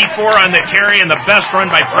 24 on the carry, and the best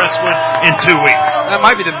run by Presswood in 2 weeks. That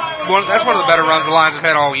might be that's one of the better runs the Lions have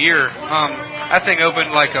had all year. That thing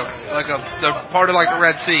opened like the part of like the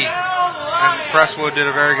Red Sea, and Presswood did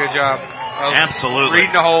a very good job. Absolutely.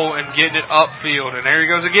 Reading the hole and getting it upfield. And there he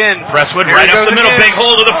goes again. Presswood right up the middle. Big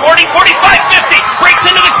hole to the 40, 45, 50. Breaks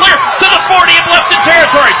into the clear to the 40 of Bluffton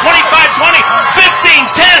territory. 25, 20,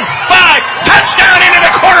 15, 10, 5. Touchdown into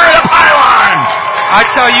the corner of the pylon. I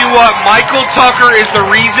tell you what, Michael Tucker is the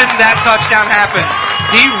reason that touchdown happened.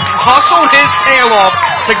 He hustled his tail off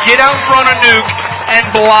to get out in front of Nuke and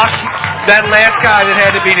block that last guy that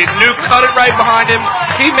had to beat it. Nuke cut it right behind him.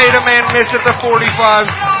 He made a man miss at the 45.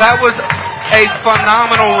 That was a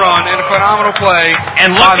phenomenal run and a phenomenal play.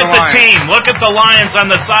 And look at the team. Look at the Lions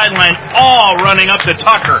on the sideline all running up to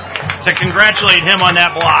Tucker to congratulate him on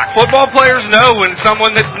that block. Football players know when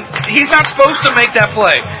someone that he's not supposed to make that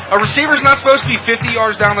play. A receiver's not supposed to be 50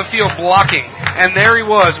 yards down the field blocking. And there he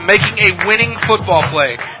was, making a winning football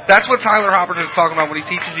play. That's what Tyler Hopperton is talking about when he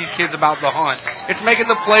teaches these kids about the hunt. It's making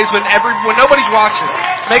the plays when nobody's watching.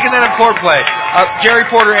 Making that important play. Jerry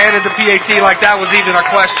Porter added the PAT like that was even a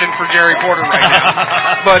question for Jerry Porter right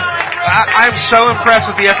now. But I'm so impressed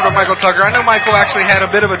with the effort of Michael Tucker. I know Michael actually had a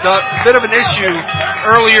bit of an issue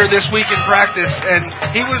earlier this week in practice, and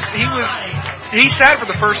he sat for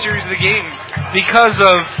the first series of the game because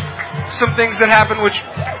of some things that happened which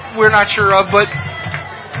we're not sure of, but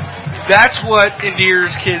that's what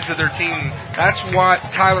endears kids to their team. That's what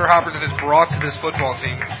Tyler Hopperton has brought to this football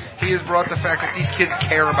team. He has brought the fact that these kids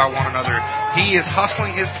care about one another. He is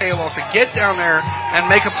hustling his tail off to get down there and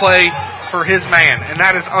make a play for his man, and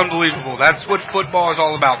that is unbelievable. That's what football is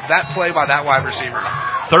all about, that play by that wide receiver.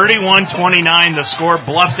 31-29 the score.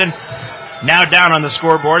 Bluffton now down on the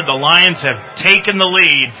scoreboard. The Lions have taken the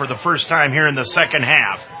lead for the first time here in the second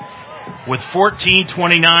half with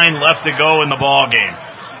 14:29 left to go in the ball game.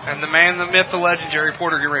 And the man, the myth, the legend, Jerry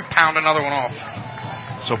Porter, getting ready to pound another one off.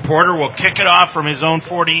 So Porter will kick it off from his own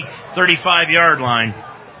 35-yard line.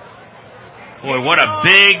 Boy, what a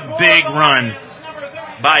big run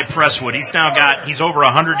by Presswood. He's over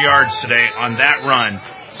 100 yards today on that run.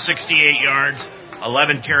 68 yards,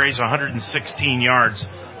 11 carries, 116 yards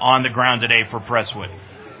on the ground today for Presswood.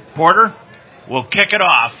 Porter will kick it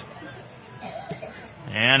off.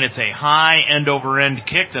 And it's a high end-over-end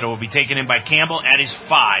kick that will be taken in by Campbell at his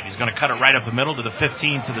 5. He's going to cut it right up the middle to the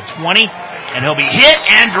 15, to the 20, and he'll be hit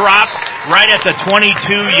and dropped right at the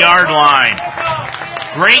 22-yard line.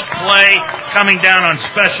 Great play coming down on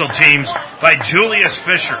special teams by Julius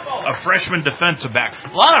Fisher, a freshman defensive back.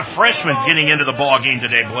 A lot of freshmen getting into the ball game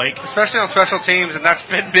today, Blake. Especially on special teams, and that's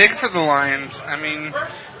been big for the Lions. I mean,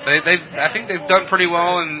 I think they've done pretty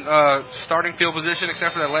well in starting field position,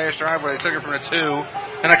 except for that last drive where they took it from a 2,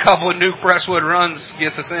 and a couple of Nuke Presswood runs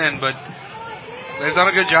gets us in, but they've done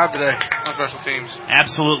a good job today on special teams.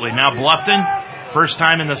 Absolutely. Now Bluffton, first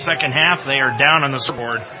time in the second half, they are down on the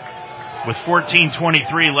scoreboard with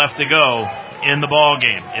 14:23 left to go in the ball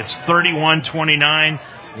game. It's 31-29,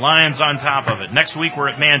 Lions on top of it. Next week we're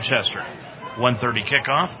at Manchester. 1:30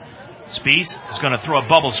 kickoff. Spies is going to throw a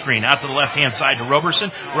bubble screen out to the left-hand side to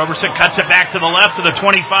Roberson. Roberson cuts it back to the left to the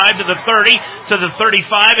 25, to the 30, to the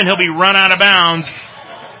 35, and he'll be run out of bounds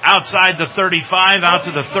outside the 35, out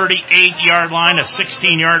to the 38-yard line, a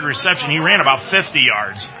 16-yard reception. He ran about 50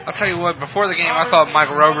 yards. I'll tell you what, before the game, I thought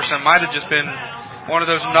Michael Roberson might have just been one of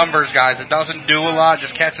those numbers guys that doesn't do a lot,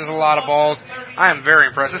 just catches a lot of balls. I am very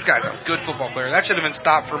impressed. This guy's a good football player. That should have been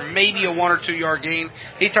stopped for maybe a 1 or 2 yard gain.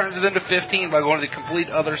 He turns it into 15 by going to the complete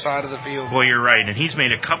other side of the field. Well, you're right, and he's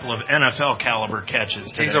made a couple of NFL caliber catches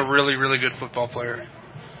today. He's a really, really good football player.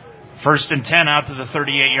 1st and 10 out to the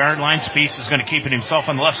 38-yard line. Spies is going to keep it himself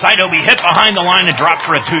on the left side. He'll be hit behind the line and dropped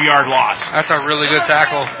for a 2-yard loss. That's a really good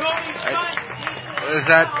tackle.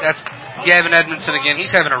 That's Gavin Edmondson again.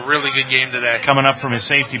 He's having a really good game today. Coming up from his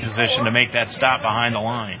safety position to make that stop behind the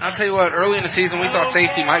line. I'll tell you what, early in the season we thought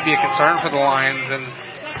safety might be a concern for the Lions, and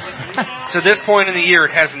to this point in the year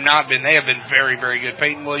it has not been. They have been very, very good.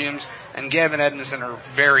 Peyton Williams and Gavin Edmondson are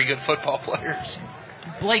very good football players.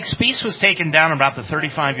 Blake Spieth was taken down about the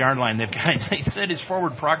 35-yard line. They said his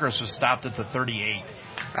forward progress was stopped at the 38.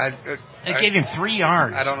 They gave him 3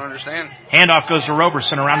 yards. I don't understand. Handoff goes to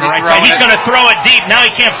Roberson around the right side. He's going to throw it deep. Now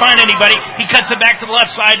he can't find anybody. He cuts it back to the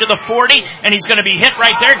left side to the 40, and he's going to be hit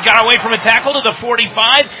right there. Got away from a tackle to the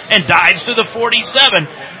 45 and dives to the 47.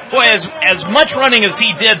 Boy, as much running as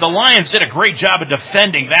he did, the Lions did a great job of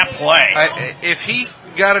defending that play. If he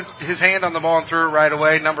got his hand on the ball and threw it right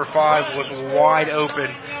away, number 5 was wide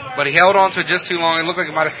open, but he held on to it just too long. It looked like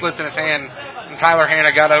it might have slipped in his hand, and Tyler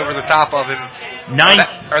Hanna got over the top of him.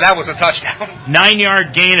 That was a touchdown.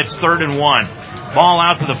 9-yard gain. It's 3rd and 1. Ball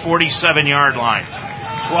out to the 47-yard line.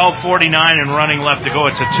 12:49 and running left to go.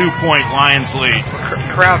 It's a 2-point Lions lead.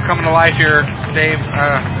 Crowd's coming to life here, Dave.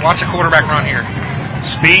 Watch the quarterback run here.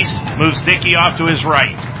 Spieth moves Dickey off to his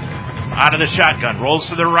right. Out of the shotgun, rolls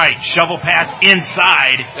to the right, shovel pass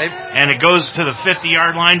inside, and it goes to the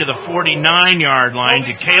 50-yard line, to the 49-yard line,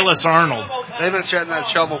 to Kalis Arnold. They've been shutting that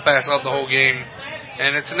shovel pass up the whole game,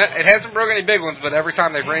 and it hasn't broken any big ones, but every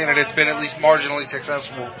time they've ran it, it's been at least marginally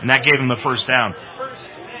successful. And that gave him the first down.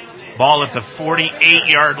 Ball at the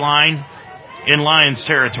 48-yard line in Lions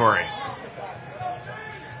territory.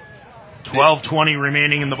 12:20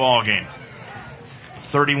 remaining in the ball game.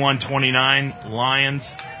 31-29,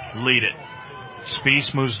 Lions lead it.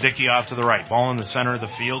 Spieth moves Dickey off to the right. Ball in the center of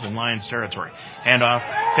the field in Lions territory. Handoff,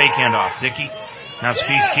 fake handoff. Dickey. Now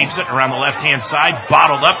Spieth keeps it around the left-hand side.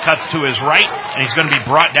 Bottled up, cuts to his right, and he's going to be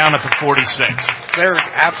brought down at the 46. There is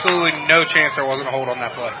absolutely no chance there wasn't a hold on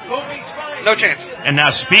that play. No chance. And now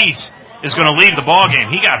Spieth is going to leave the ball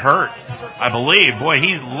game. He got hurt, I believe. Boy,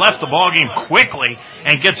 he left the ball game quickly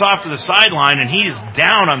and gets off to the sideline, and he is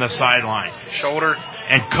down on the sideline. Shoulder.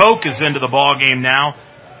 And Koch is into the ball game now.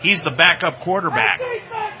 He's the backup quarterback.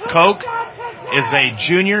 Koch is a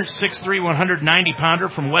junior, 6'3", 190-pounder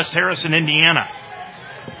from West Harrison, Indiana.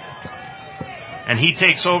 And he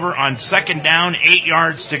takes over on 2nd down, 8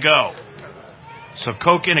 yards to go. So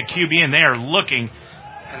Koch in a QB, and they are looking.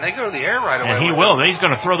 And they go to the air right away. And he will. He's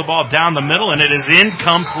going to throw the ball down the middle, and it is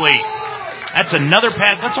incomplete. That's another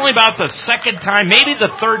pass. That's only about the 2nd time, maybe the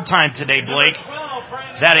 3rd time today, Blake,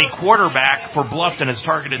 that a quarterback for Bluffton has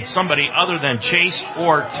targeted somebody other than Chase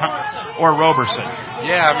or Roberson.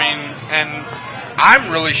 Yeah, I mean, and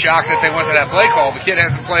I'm really shocked that they went to that play call. The kid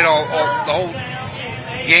hasn't played the whole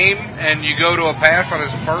game, and you go to a pass on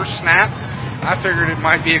his first snap. I figured it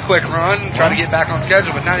might be a quick run, try to get back on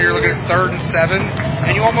schedule, but now you're looking at 3rd and 7,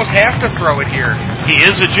 and you almost have to throw it here. He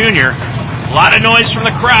is a junior. A lot of noise from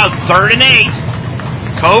the crowd. 3rd and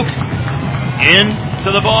 8. Koch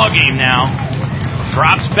into the ball game now.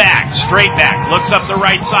 Drops back, straight back, looks up the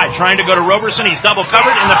right side, trying to go to Roberson. He's double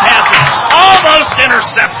covered, and the pass is almost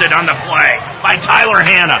intercepted on the play by Tyler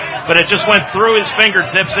Hanna. But it just went through his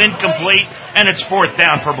fingertips, incomplete, and it's 4th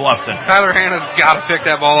down for Bluffton. Tyler Hanna's got to pick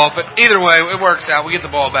that ball off, but either way, it works out. We get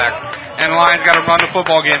the ball back. And the Lions got to run the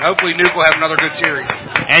football again. Hopefully Nuke will have another good series.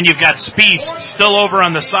 And you've got Spieth still over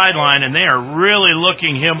on the sideline, and they are really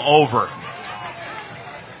looking him over.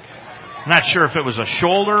 Not sure if it was a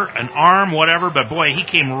shoulder, an arm, whatever, but boy, he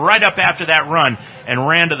came right up after that run and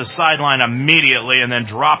ran to the sideline immediately and then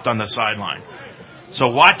dropped on the sideline. So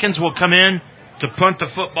Watkins will come in to punt the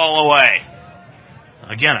football away.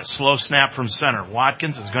 Again, a slow snap from center.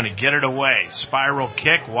 Watkins is going to get it away. Spiral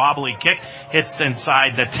kick, wobbly kick, hits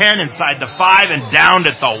inside the 10, inside the 5, and down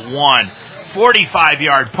at the 1.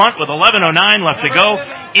 45-yard punt with 11:09 left to go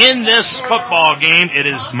in this football game. It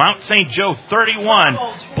is Mount St. Joe 31,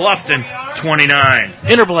 Bluffton 29.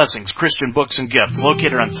 Inner Blessings Christian Books and Gifts,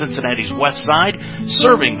 located on Cincinnati's west side,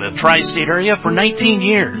 serving the tri-state area for 19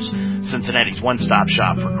 years. Cincinnati's one-stop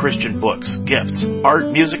shop for Christian books, gifts, art,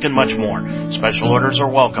 music, and much more. Special orders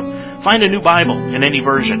are welcome. Find a new Bible in any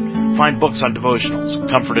version. Find books on devotionals,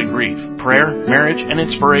 comfort and grief, prayer, marriage, and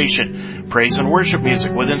inspiration. Praise and worship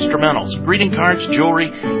music with instrumentals, greeting cards, jewelry,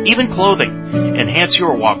 even clothing. Enhance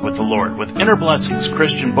your walk with the Lord with Inner Blessings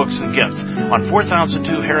Christian Books and Gifts on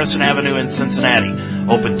 4002 Harrison Avenue in Cincinnati.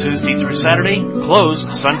 Open Tuesday through Saturday,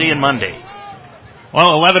 closed Sunday and Monday.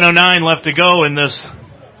 Well, 11:09 left to go in this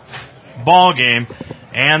ball game,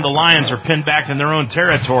 and the Lions are pinned back in their own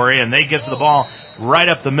territory, and they get the ball right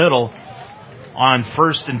up the middle on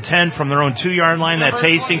 1st and 10 from their own 2-yard line. That's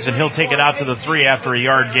Hastings, and he'll take it out to the 3 after a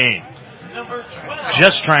yard gain.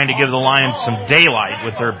 Just trying to give the Lions some daylight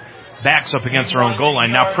with their backs up against their own goal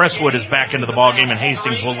line. Now Crestwood is back into the ball game, and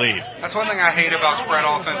Hastings will lead. That's one thing I hate about spread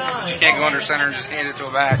offense. You can't go under center and just hand it to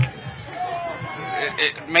a back.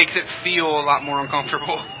 It makes it feel a lot more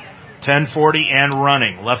uncomfortable. 10:40 and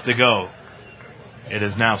running left to go. It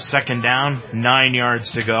is now 2nd down, 9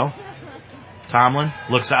 yards to go. Tomlin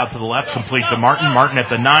looks out to the left, complete to Martin. Martin at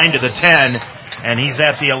the 9 to the 10, and he's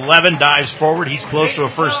at the 11, dives forward. He's close to a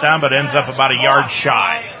first down, but ends up about a yard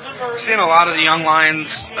shy. We're seeing a lot of the young Lions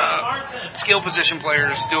skill position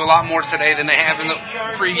players do a lot more today than they have in the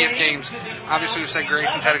previous games. Obviously, we've said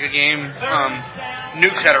Grayson's had a good game.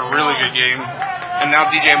 Nuke's had a really good game. And now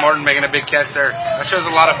DJ Martin making a big catch there. That shows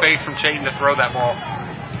a lot of faith from Chayton to throw that ball.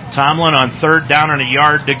 Tomlin on third down and a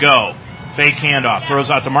yard to go. Fake handoff. Throws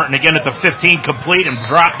out to Martin again at the 15, complete and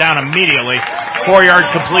dropped down immediately. 4-yard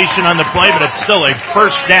completion on the play, but it's still a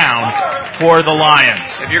first down for the Lions.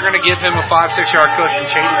 If you're going to give him a 5-6 yard cushion,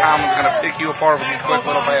 Chayton Tomlin's going to pick you apart with these quick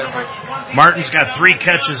little passes. Martin's got 3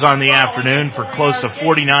 catches on the afternoon for close to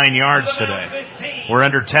 49 yards today. We're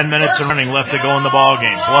under 10 minutes of running left to go in the ball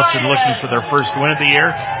game. Bluffton looking for their first win of the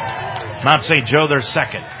year. Mount St. Joe their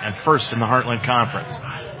second and first in the Heartland Conference.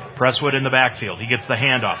 Presswood in the backfield. He gets the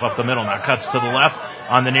handoff up the middle. Now cuts to the left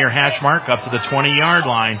on the near hash mark up to the 20-yard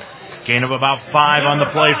line. Gain of about 5 on the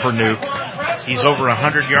play for Nuke. He's over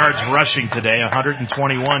 100 yards rushing today,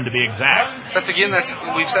 121 to be exact.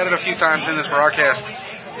 We've said it a few times in this broadcast.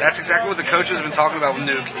 That's exactly what the coaches have been talking about with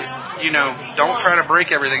Nuke. Is, don't try to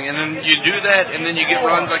break everything. And then you do that, and then you get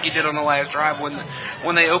runs like you did on the last drive when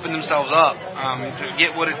they open themselves up. Just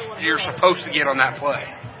get what you're supposed to get on that play.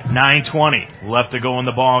 9:20 left to go in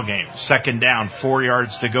the ball game. Second down, 4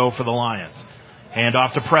 yards to go for the Lions. Hand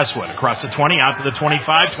off to Presswood across the 20, out to the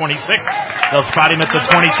 25, 26. They'll spot him at the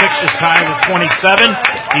 26, just shy of the 27.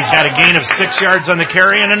 He's got a gain of 6 yards on the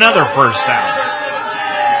carry and another first down.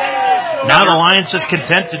 Now the Lions just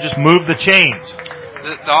content to just move the chains.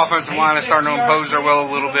 The offensive line is starting to impose their will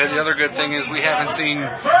a little bit. The other good thing is we haven't seen,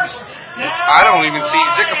 I don't even see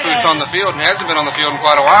Zickafoose on the field, and he hasn't been on the field in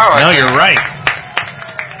quite a while. No, you're right.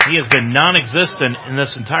 He has been non-existent in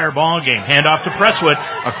this entire ball game. Hand off to Presswood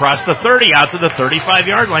across the 30, out to the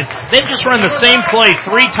 35-yard line. They've just run the same play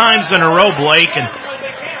 3 times in a row, Blake, and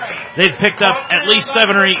they've picked up at least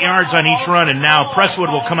 7 or 8 yards on each run, and now Presswood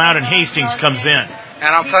will come out and Hastings comes in. And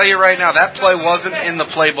I'll tell you right now, that play wasn't in the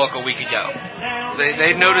playbook a week ago.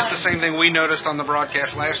 They noticed the same thing we noticed on the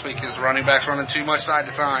broadcast last week, is running backs running too much side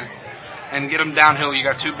to side. And get them downhill. You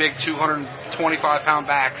got 2 big 225-pound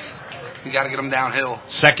backs. You got to get them downhill.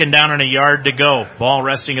 Second down and a yard to go. Ball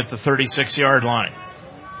resting at the 36-yard line.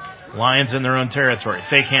 Lions in their own territory.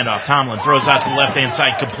 Fake handoff. Tomlin throws out to the left-hand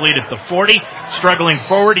side, complete at the 40. Struggling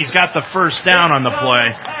forward. He's got the first down on the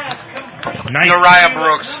play. Nice. Nariah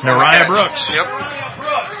Brooks. Nariah Brooks. Yep.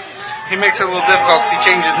 He makes it a little difficult because he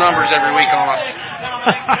changes numbers every week on us.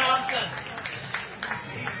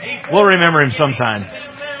 We'll remember him sometime.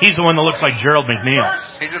 He's the one that looks like Gerald McNeil.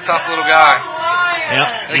 He's a tough little guy.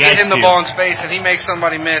 Yep. They get him the ball in space, and he makes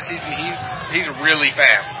somebody miss. He's really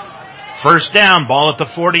fast. First down, ball at the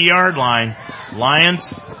 40-yard line. Lions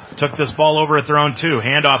took this ball over at their own 2.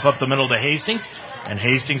 Handoff up the middle to Hastings, and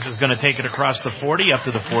Hastings is going to take it across the 40 up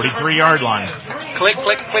to the 43-yard line. Click,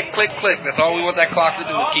 click, click, click, click. That's all we want that clock to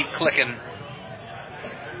do is keep clicking.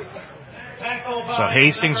 So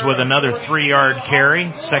Hastings with another 3-yard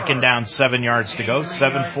carry. Second down, 7 yards to go.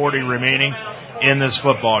 7:40 remaining in this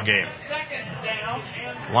football game.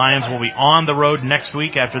 Lions will be on the road next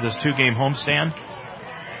week after this 2-game homestand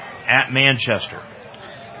at Manchester.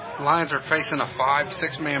 Lions are facing a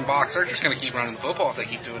 5-6-man box. They're just going to keep running the football if they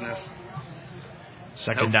keep doing this.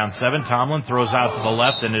 Second down, 7. Tomlin throws out to the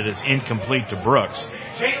left, and it is incomplete to Brooks.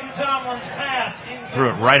 Threw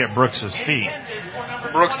it right at Brooks' feet.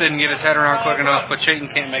 Brooks didn't get his head around quick enough, but Chayton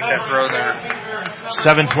can't make that throw there.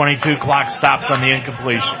 7:22 clock stops on the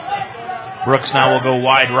incompletion. Brooks now will go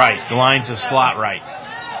wide right. The Lions is slot right.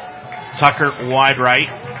 Tucker wide right.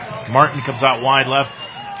 Martin comes out wide left.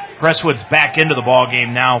 Presswood's back into the ball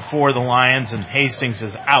game now for the Lions, and Hastings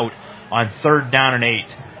is out on 3rd down and 8.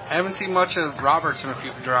 I haven't seen much of Roberts in a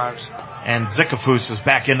few drives. And Zickafoose is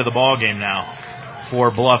back into the ball game now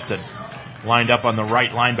for Bluffton. Lined up on the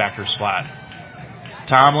right linebacker slot.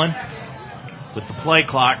 Tomlin with the play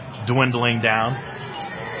clock dwindling down.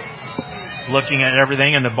 Looking at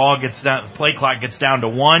everything, and the ball gets down, the play clock gets down to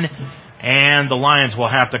 1, and the Lions will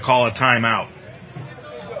have to call a timeout.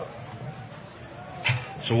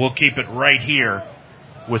 So we'll keep it right here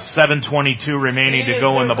with 7:22 remaining to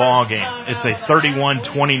go in the ball game. It's a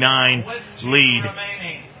 31-29 lead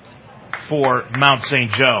for Mount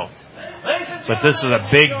St. Joe. But this is a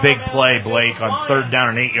big, big play, Blake, on 3rd down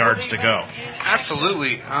and 8 yards to go.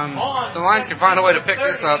 Absolutely. The Lions can find a way to pick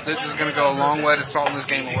this up. This is going to go a long way to salting this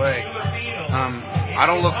game away. I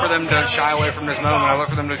don't look for them to shy away from this moment. I look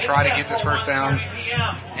for them to try to get this first down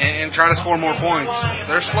and try to score more points.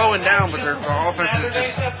 They're slowing down, but their offense is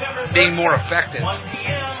just being more effective.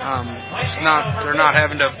 They're not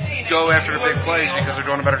having to go after the big plays because they're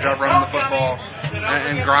doing a better job running the football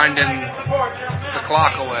and grinding the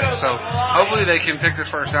clock away. So hopefully they can pick this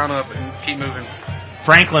first down up and keep moving.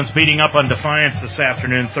 Franklin's beating up on Defiance this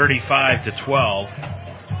afternoon, 35-12.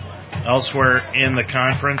 Elsewhere in the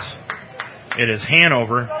conference, it is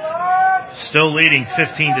Hanover still leading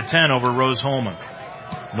 15-10 over Rose-Hulman.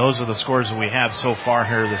 Those are the scores that we have so far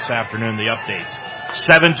here this afternoon, the updates.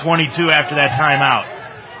 7:22 after that timeout.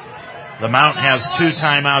 The Mount has 2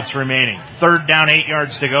 timeouts remaining. 3rd down, 8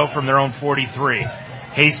 yards to go from their own 43.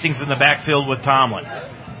 Hastings in the backfield with Tomlin.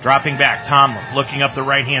 Dropping back, Tomlin looking up the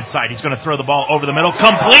right-hand side. He's going to throw the ball over the middle.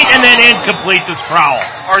 Complete and then incomplete to Sproul.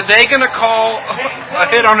 Are they going to call a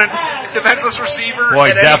hit on a defenseless receiver? Boy,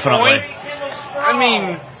 at definitely. Any point? I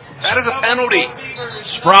mean, that is a penalty.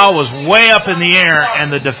 Sproul was way up in the air,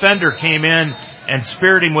 and the defender came in and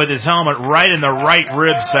speared him with his helmet right in the right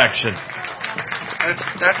rib section.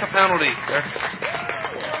 That's a penalty.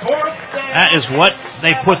 That is what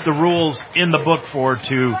they put the rules in the book for,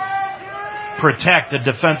 to protect a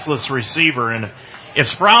defenseless receiver. And if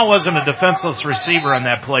Sproul wasn't a defenseless receiver on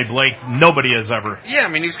that play, Blake, nobody has ever. Yeah, I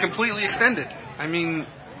mean, he's completely extended. I mean,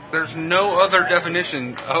 there's no other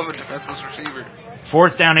definition of a defenseless receiver.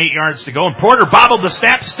 4th down, 8 yards to go, and Porter bobbled the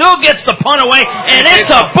snap, still gets the punt away, and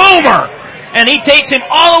it's a boomer! And he takes him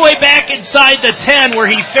all the way back inside the 10 where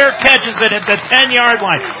he fair catches it at the 10-yard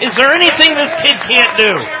line. Is there anything this kid can't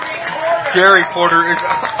do? Jerry Porter is...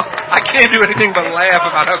 I can't do anything but laugh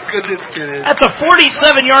about how good this kid is. That's a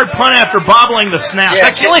 47-yard punt after bobbling the snap. Yeah,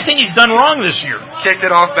 that's the only thing he's done wrong this year. Kicked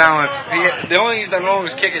it off balance. The only thing he's done wrong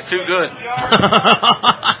is kick it too good.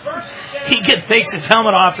 He takes his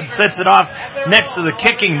helmet off and sets it off next to the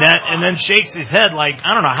kicking net and then shakes his head like,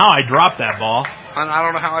 I don't know how I dropped that ball. And I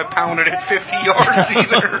don't know how I pounded it 50 yards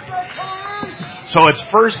either. So it's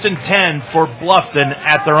 1st and 10 for Bluffton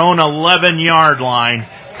at their own 11-yard line.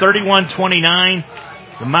 31-29.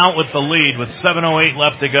 The Mount with the lead with 7:08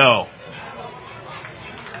 left to go.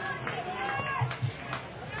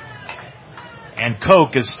 And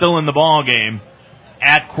Koch is still in the ball game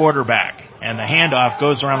at quarterback. And the handoff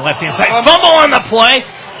goes around the left-hand side. Fumble on the play,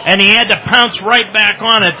 and he had to pounce right back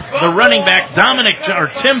on it. The running back,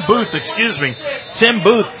 Tim Booth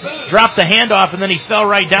dropped the handoff, and then he fell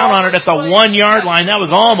right down on it at the 1-yard line. That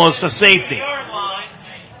was almost a safety.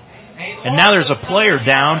 And now there's a player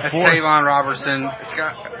down That's for Tavon Robertson.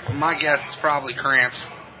 My guess is probably cramps.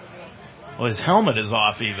 Well, his helmet is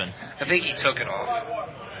off even. I think he took it off.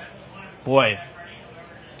 Boy.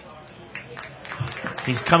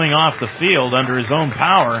 He's coming off the field under his own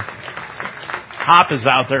power. Hop is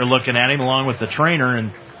out there looking at him along with the trainer,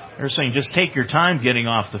 and they're saying just take your time getting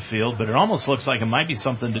off the field, but it almost looks like it might be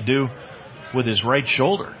something to do with his right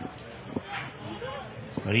shoulder.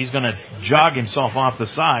 But he's going to jog himself off the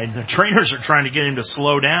side. The trainers are trying to get him to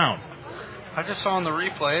slow down. I just saw on the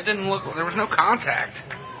replay, it didn't look, there was no contact.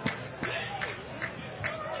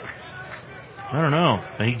 I don't know.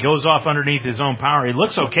 He goes off underneath his own power. He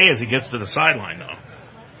looks okay as he gets to the sideline, though.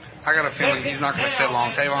 I got a feeling he's not going to sit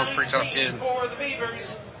long. Tavon's a pretty tough kid.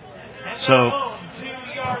 So,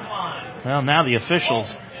 well, now the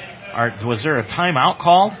officials was there a timeout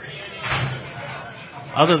call?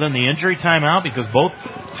 Other than the injury timeout, because both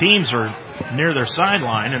teams are near their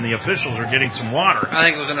sideline and the officials are getting some water. I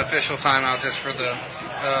think it was an official timeout just for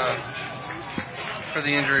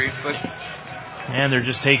the injury, but. And they're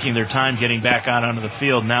just taking their time getting back out onto the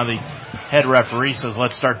field. Now the head referee says,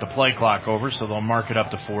 let's start the play clock over, so they'll mark it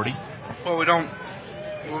up to 40. Well,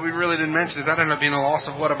 what we really didn't mention is that ended up being a loss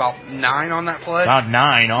of, about 9 on that play? About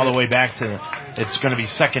 9, all the way back to, it's going to be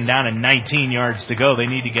 2nd down and 19 yards to go. They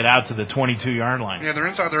need to get out to the 22-yard line. Yeah, they're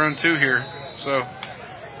inside their own 2 here, so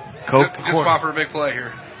good spot for a big play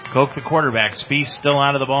here. Koch, the quarterback. Spieth still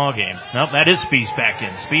out of the ball game. Nope, that is Spieth back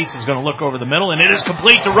in. Spieth is going to look over the middle, and it is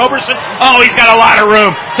complete to Roberson. Oh, he's got a lot of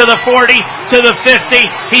room. To the 40, to the 50.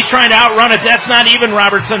 He's trying to outrun it. That's not even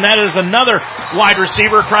Robertson. That is another wide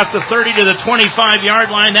receiver across the 30 to the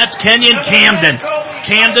 25-yard line. That's Kenyon Camden.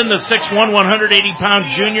 Camden, the 6'1",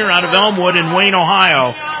 180-pound junior out of Elmwood in Wayne,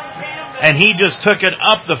 Ohio. And he just took it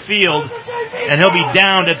up the field, and he'll be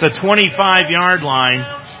down at the 25-yard line.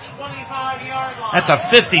 That's a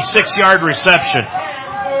 56-yard reception.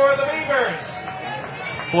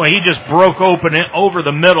 Boy, he just broke open it over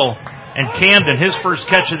the middle, and Camden, his first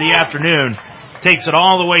catch of the afternoon, takes it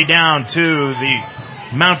all the way down to the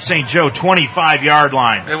Mount St. Joe 25-yard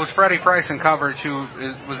line. It was Freddie Price in coverage who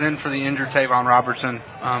was in for the injured Tavon Robertson,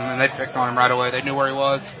 and they picked on him right away. They knew where he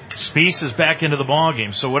was. Spieth is back into the ball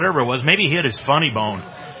game, so whatever it was, maybe he hit his funny bone.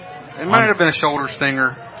 It might have been a shoulder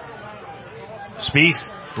stinger. Spieth?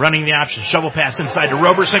 running the option, shovel pass inside to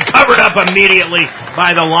Roberson, covered up immediately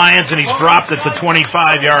by the Lions, and he's dropped at the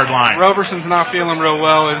 25-yard line. Roberson's not feeling real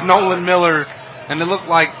well. It's Nolan Miller, and it looked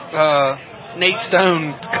like Nate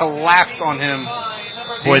Stone collapsed on him.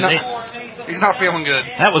 He's not feeling good.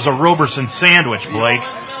 That was a Roberson sandwich, Blake.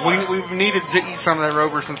 We needed to eat some of that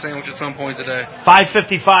Roberson sandwich at some point today.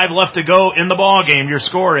 5:55 left to go in the ball game. Your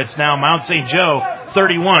score, it's now Mount St. Joe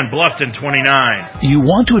 31, Bluffton 29. You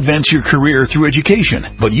want to advance your career through education,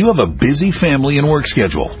 but you have a busy family and work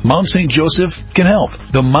schedule. Mount St. Joseph can help.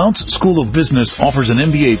 The Mounts School of Business offers an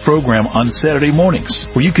MBA program on Saturday mornings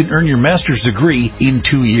where you can earn your master's degree in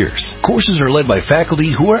 2 years. Courses are led by faculty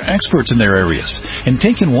who are experts in their areas and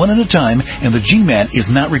taken one at a time, and the GMAT is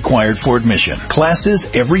not required for admission. Classes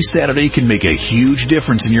every Saturday can make a huge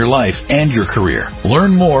difference in your life and your career.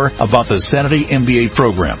 Learn more about the Saturday MBA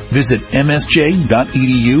program. Visit msj.edu/MBA.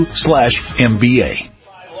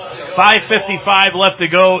 5:55 left to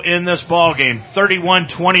go in this ball game.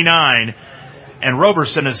 31-29. And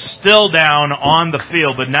Roberson is still down on the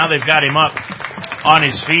field, but now they've got him up on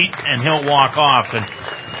his feet, and he'll walk off. And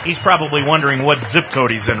he's probably wondering what zip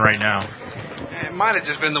code he's in right now. It might have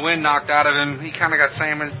just been the wind knocked out of him. He kind of got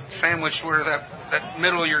sandwiched where that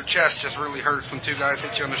middle of your chest just really hurts when two guys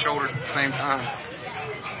hit you on the shoulder at the same time.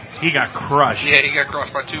 He got crushed. Yeah, he got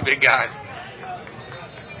crushed by two big guys.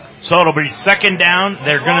 So it'll be second down.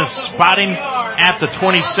 They're going to spot him at the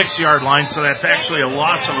 26-yard line, so that's actually a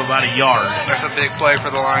loss of about a yard. That's a big play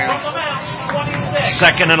for the Lions.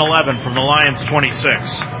 Second and 11 from the Lions'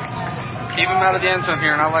 26. Keep him out of the end zone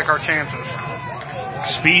here, and I like our chances.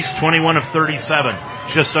 Spies, 21 of 37,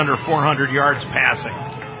 just under 400 yards passing.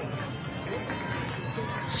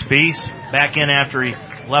 Spies back in after he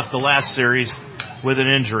left the last series with an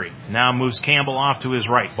injury. Now moves Campbell off to his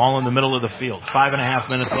right. Ball in the middle of the field. 5.5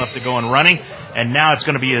 minutes left to go and running. And now it's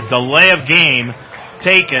going to be a delay of game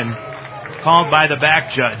taken, called by the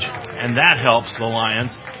back judge. And that helps the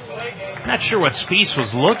Lions. Not sure what Spies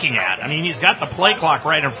was looking at. I mean, he's got the play clock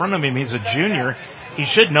right in front of him. He's a junior. He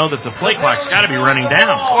should know that the play clock's got to be running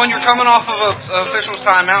down. Well, and you're coming off of an official's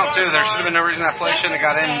timeout, too. There should have been no reason that play shouldn't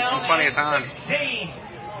have got in plenty of time.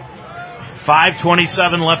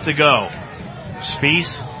 5:27 left to go.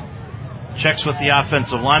 Spies checks with the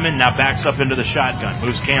offensive lineman, now backs up into the shotgun.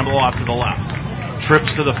 Moves Campbell off to the left.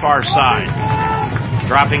 Trips to the far side.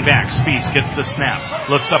 Dropping back. Spies gets the snap.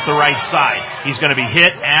 Looks up the right side. He's going to be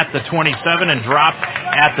hit at the 27 and dropped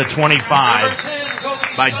at the 25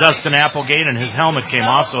 by Dustin Applegate, and his helmet came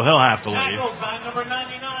off, so he'll have to leave.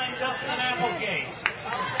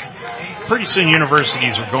 Pretty soon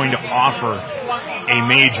universities are going to offer a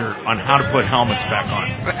major on how to put helmets back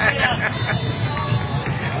on.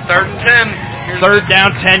 3rd and 10. Third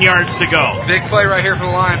down, 10 yards to go. Big play right here for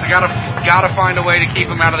the Lions. They gotta find a way to keep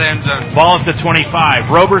him out of the end zone. Ball at the 25.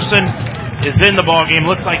 Roberson is in the ball game.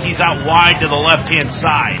 Looks like he's out wide to the left-hand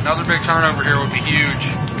side. Another big turnover here would be huge.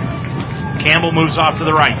 Campbell moves off to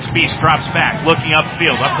the right. Spies drops back, looking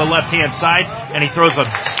upfield, up the left-hand side, and he throws a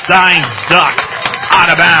dying duck out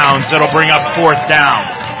of bounds. It'll bring up 4th down.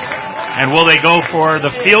 And will they go for the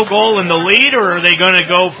field goal in the lead, or are they going to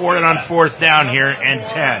go for it on 4th down here and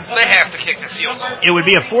 10? They have to kick the field goal. It would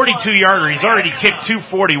be a 42-yarder. He's already kicked 2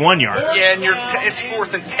 41-yarders. Yeah, and it's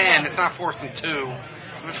 4th and 10. It's not 4th and 2.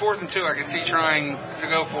 If it's 4th and 2, I could see trying to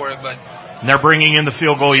go for it, but... They're bringing in the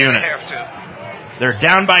field goal unit. They have to. They're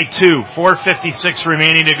down by 2. 4:56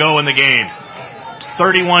 remaining to go in the game.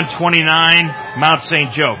 31-29, Mount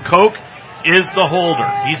St. Joe. Koch is the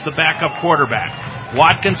holder. He's the backup quarterback.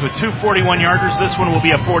 Watkins with 2 41-yarders. This one will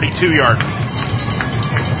be a 42-yarder.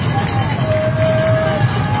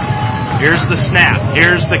 Here's the snap.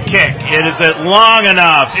 Here's the kick. Is it long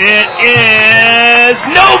enough? It is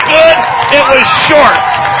no good. It was short.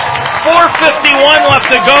 4:51 left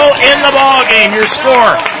to go in the ball game. Your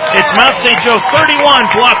score, it's Mount St. Joe 31,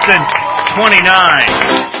 Bluffton 29.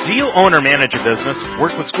 Do you own or manage a business?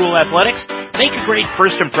 Work with school athletics? Make a great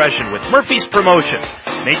first impression with Murphy's Promotions.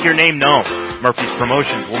 Make your name known. Murphy's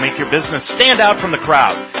Promotions will make your business stand out from the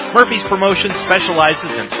crowd. Murphy's Promotions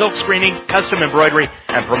specializes in silk screening, custom embroidery,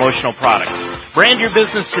 and promotional products. Brand your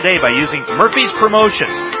business today by using Murphy's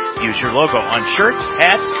Promotions. Use your logo on shirts,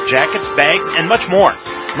 hats, jackets, bags, and much more.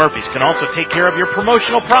 Murphy's can also take care of your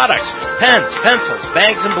promotional products, pens, pencils,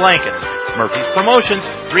 bags, and blankets. Murphy's Promotions,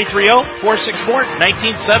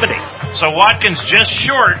 330-464-1970. So Watkins just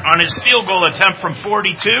short on his field goal attempt from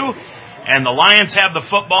 42, and the Lions have the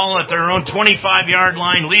football at their own 25-yard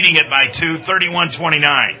line, leading it by 2,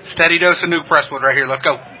 31-29. Steady dose of Nuke Presswood right here. Let's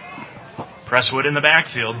go. Presswood in the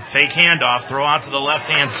backfield, fake handoff, throw out to the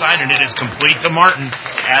left-hand side, and it is complete to Martin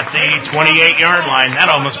at the 28-yard line.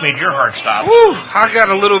 That almost made your heart stop. Woo! I got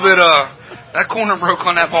a little bit that corner broke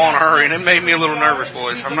on that ball in a hurry, and it made me a little nervous,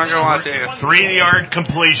 boys. I'm not going to lie to you. 3-yard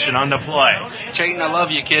completion on the play. Chayton, I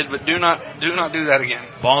love you, kid, but do not do that again.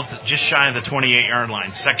 Ball just shy of the 28-yard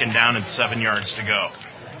line. 2nd down and 7 yards to go.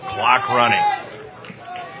 Clock running.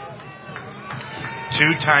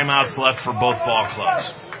 2 timeouts left for both ball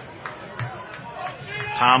clubs.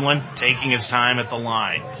 Tomlin taking his time at the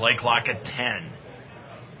line. Play clock at 10.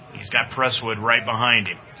 He's got Presswood right behind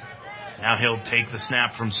him. Now he'll take the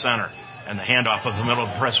snap from center. And the handoff of the middle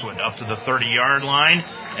of Presswood up to the 30-yard line,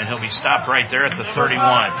 and he'll be stopped right there at the 31.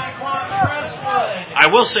 I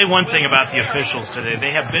will say one thing about the officials today.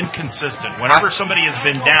 They have been consistent. Whenever somebody has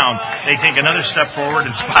been down, they take another step forward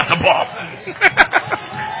and spot the ball.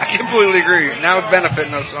 I completely agree. Now it's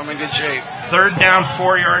benefiting us, so I'm in good shape. 3rd down,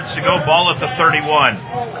 4 yards to go. Ball at the 31.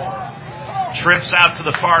 Trips out to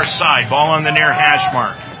the far side. Ball on the near hash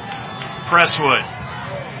mark. Presswood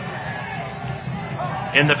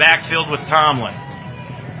in the backfield with Tomlin.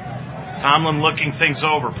 Tomlin looking things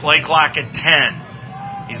over. Play clock at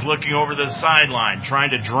 10. He's looking over the sideline, trying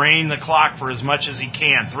to drain the clock for as much as he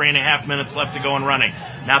can. 3.5 minutes left to go and running.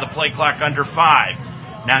 Now the play clock under 5.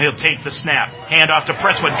 Now he'll take the snap. Hand off to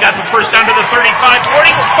Presswood. Got the first down to the 35, 40,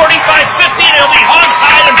 45, 50, and he'll be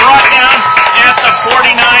hog-tied and brought down at the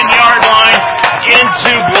 49-yard line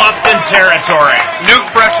into Bluffton territory.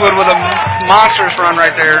 Nuke Presswood with a monstrous run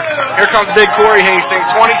right there. Here comes big Corey Hastings,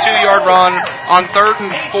 22-yard run on 3rd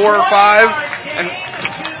and 4 or 5, and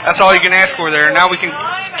that's all you can ask for there. Now we can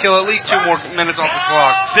kill at least 2 more minutes off the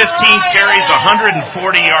clock. 15 carries,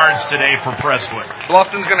 140 yards today for Presswood.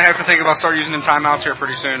 Bluffton's going to have to think about start using them timeouts here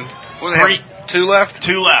pretty soon. What do they have? 2 left?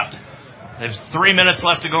 2 left. There's 3 minutes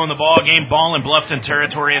left to go in the ball game. Ball in Bluffton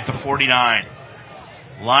territory at the 49.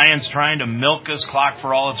 Lions trying to milk this clock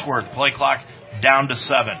for all it's worth. Play clock down to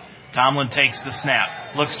 7. Tomlin takes the snap.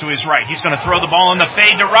 Looks to his right. He's going to throw the ball in the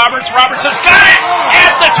fade to Roberts. Roberts has got it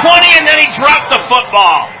at the 20, and then he dropped the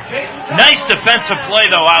football. Nice defensive play,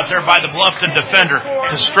 though, out there by the Bluffton defender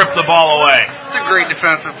to strip the ball away. It's a great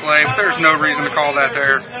defensive play, but there's no reason to call that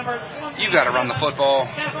there. You got to run the football.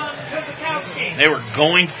 They were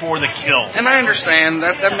going for the kill. And I understand.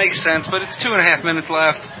 That makes sense, but it's 2.5 minutes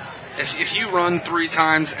left. If you run 3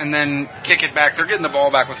 times and then kick it back, they're getting the ball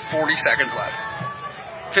back with 40 seconds left.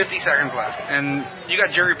 50 seconds left. And you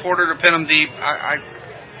got Jerry Porter to pin them deep.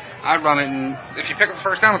 I'd run it, and if you pick up the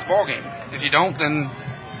first down, it's ball game. If you don't, then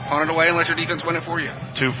punt it away and let your defense win it for you.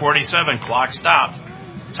 2:47, clock stopped.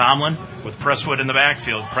 Tomlin with Presswood in the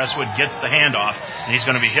backfield. Presswood gets the handoff, and he's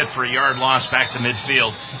going to be hit for a yard loss back to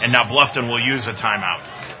midfield, and now Bluffton will use a timeout.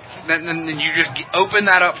 Then you just open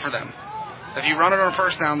that up for them. If you run it on a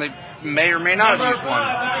first down, they may or may not have used one.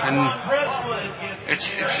 And it's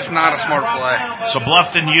just not a smart play. So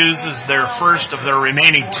Bluffton uses their first of their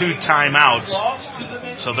remaining 2 timeouts.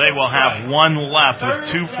 So they will have 1 left with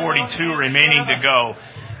 2:42 remaining to go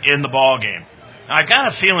in the ball game. Now, I got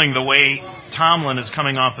a feeling the way Tomlin is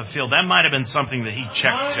coming off the field, that might have been something that he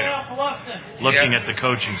checked to, looking at the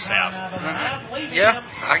coaching staff. Yeah,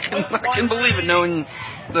 I can believe it, knowing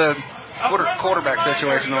the quarterback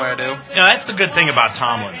situation the way I do. You know, that's the good thing about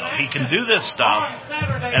Tomlin, though. He can do this stuff,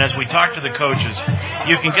 and as we talk to the coaches,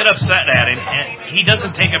 you can get upset at him, and he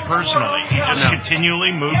doesn't take it personally. He just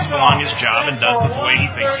continually moves along his job and does it the way he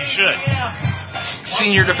thinks he should.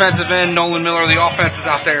 Senior defensive end Nolan Miller, the offense is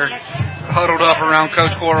out there huddled up around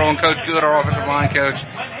Coach Coral and Coach Good, our offensive line coach.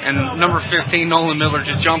 And number 15, Nolan Miller,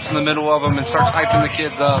 just jumps in the middle of them and starts hyping the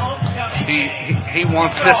kids up. He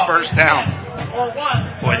wants this first down.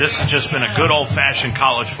 Boy, this has just been a good old-fashioned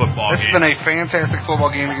college football game. It's been a fantastic football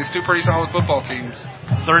game against 2 pretty solid football teams.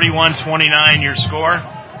 31-29 your score.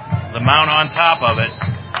 The Mount on top of it.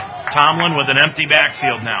 Tomlin with an empty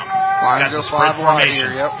backfield now. Line goes 5 wide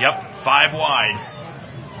here, Yep, 5 wide.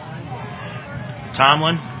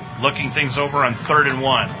 Tomlin looking things over on 3rd and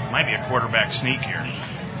 1. Might be a quarterback sneak here.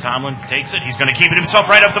 Tomlin takes it. He's going to keep it himself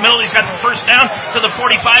right up the middle. He's got the first down to the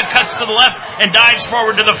 45, cuts to the left, and dives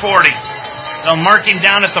forward to the 40. They'll mark him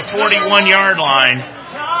down at the 41-yard line.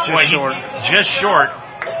 Just short.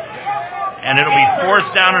 And it'll be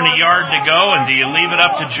 4th down and a yard to go. And do you leave it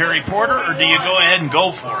up to Jerry Porter, or do you go ahead and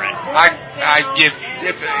go for it?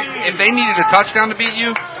 If they needed a touchdown to beat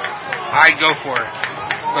you, I'd go for it.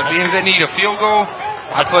 But being they need a field goal,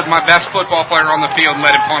 I put my best football player on the field and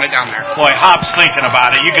let him punt it down there. Boy, Hop's thinking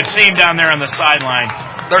about it. You can see him down there on the sideline.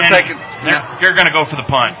 They're taking. You're going to go for the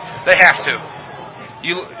punt. They have to.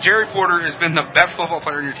 Jerry Porter has been the best football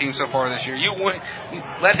player in your team so far this year.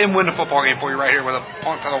 Let him win the football game for you right here with a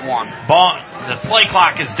punt to the 1. The play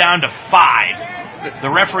clock is down to 5. The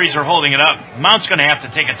referees are holding it up. Mount's going to have to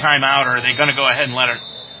take a timeout, or are they going to go ahead and let it?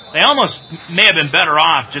 They almost may have been better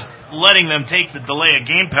off just letting them take the delay of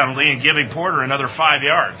game penalty and giving Porter another 5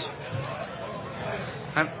 yards.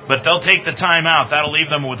 But they'll take the timeout. That'll leave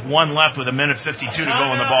them with 1 left with 1:52 to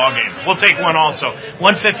go in the ball game. We'll take one also.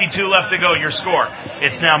 1:52 left to go. Your score.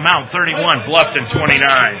 It's now Mount 31, Bluffton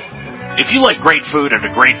 29. If you like great food at a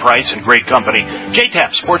great price and great company,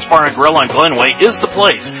 J-Tap Sports Bar and Grill on Glenway is the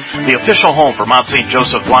place. The official home for Mount St.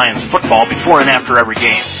 Joseph Lions football before and after every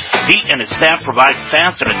game. Pete and his staff provide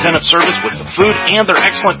fast and attentive service with the food and their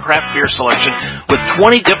excellent craft beer selection with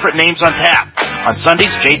 20 different names on tap. On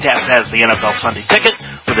Sundays, J-Taps has the NFL Sunday Ticket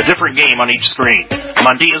with a different game on each screen.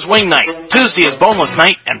 Monday is Wing Night, Tuesday is Boneless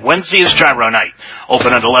Night, and Wednesday is Gyro Night. Open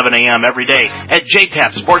at 11 a.m. every day at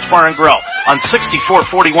J-Tap Sports Bar and Grill on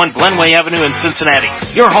 6441 Glenway Avenue in Cincinnati.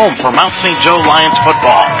 Your home for Mount St. Joe Lions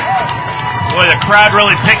football. Boy, the crowd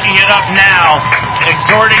really picking it up now,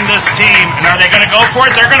 exhorting this team. And are they going to go for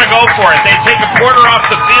it? They're going to go for it. They take a Porter off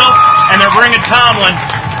the field, and they're bringing Tomlin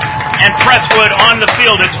and Presswood on the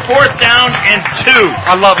field. It's 4th down and 2.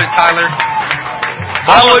 I love it, Tyler.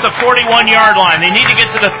 Ball at the 41-yard line. They need to get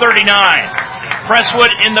to the 39.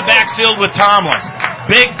 Presswood in the backfield with Tomlin.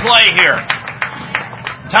 Big play here.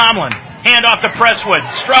 Tomlin, hand off to Presswood.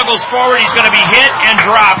 Struggles forward. He's going to be hit and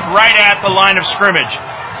dropped right at the line of scrimmage.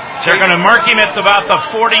 They're going to mark him at about the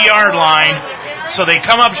 40-yard line. So they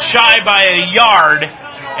come up shy by a yard.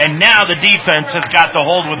 And now the defense has got the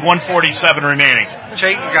hold with 1:47 remaining.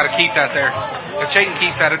 Chayton's got to keep that there. If Chayton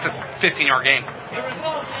keeps that, it's a 15-yard game.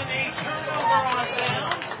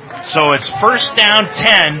 So it's 1st down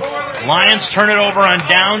 10. Lions turn it over on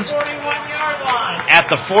downs at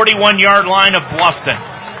the 41-yard line of Bluffton.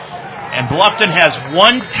 And Bluffton has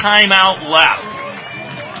 1 timeout left.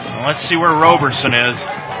 Now let's see where Roberson is.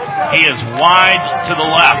 He is wide to the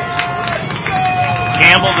left.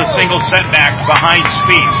 Campbell, the single setback behind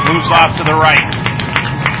Spieth, moves off to the right.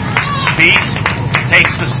 Spieth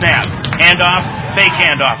takes the snap. Handoff, fake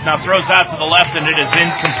handoff. Now throws out to the left, and it is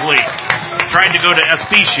incomplete. Tried to go to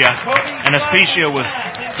Especia, and Especia was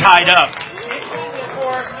tied up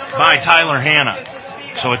by Tyler Hanna.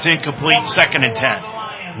 So it's incomplete, 2nd and 10.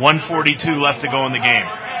 1:42 left to go in the game.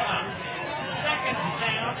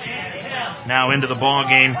 Now into the ball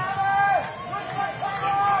game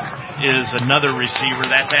is another receiver.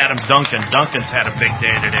 That's Adam Duncan. Duncan's had a big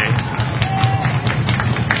day today.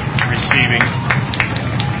 Receiving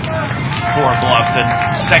for Bluffton.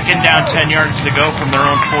 2nd down, 10 yards to go from their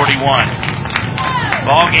own 41.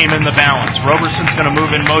 Ball game in the balance. Roberson's going to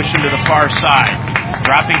move in motion to the far side.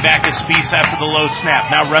 Dropping back his Spieth after the low snap.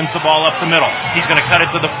 Now runs the ball up the middle. He's going to cut it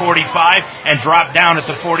to the 45 and drop down at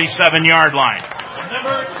the 47-yard line.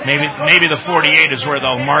 Maybe the 48 is where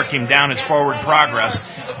they'll mark him down his forward progress.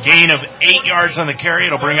 Gain of 8 yards on the carry.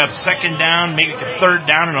 It'll bring up 2nd down, maybe a 3rd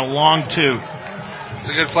down, and a long 2. It's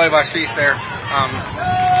a good play by Spieth there. A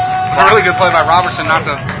really good play by Robertson not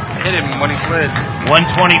to hit him when he slid.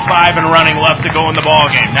 1:25 and running left to go in the ball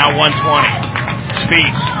game. Now 1:20.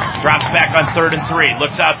 Spieth drops back on 3rd and 3.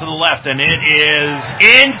 Looks out to the left, and it is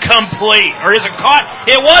incomplete. Or is it caught?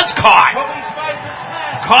 It was caught.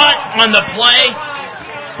 Caught on the play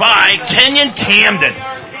by Kenyon Camden.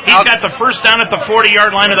 He's got the 1st down at the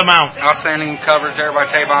 40-yard line of the Mount. Outstanding coverage there by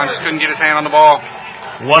Tavon. Just couldn't get his hand on the ball.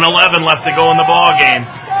 1:11 left to go in the ball game.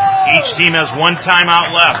 Each team has 1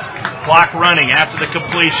 timeout left. Clock running after the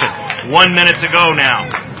completion. 1 minute to go now.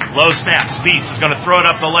 Low snap. Spieth is going to throw it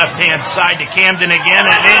up the left-hand side to Camden again,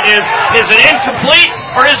 and it is it incomplete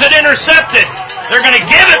or is it intercepted? They're going to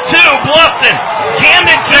give it to Bluffton.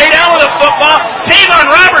 Camden came down with a football. Tavon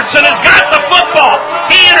Robertson has got the football.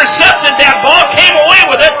 He intercepted that ball, came away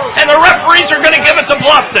with it, and the referees are going to give it to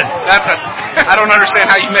Bluffton. I don't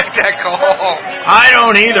understand how you make that call. I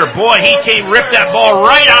don't either. Boy, he ripped that ball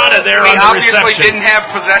right out of there on the reception. He obviously didn't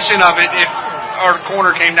have possession of it if our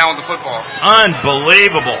corner came down with the football.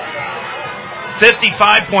 Unbelievable.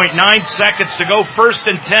 55.9 seconds to go. 1st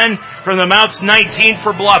and 10 from the Mounts, 19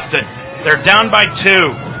 for Bluffton. They're down by 2.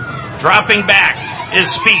 Dropping back is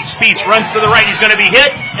Spieth. Spieth runs to the right. He's going to be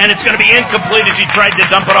hit, and it's going to be incomplete as he tried to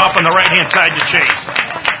dump it off on the right-hand side to Chase.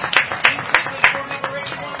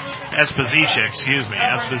 Esposito.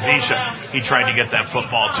 He tried to get that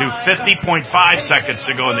football, too. 50.5 seconds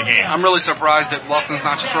to go in the game. I'm really surprised that Bluffton's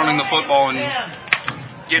not just running the football and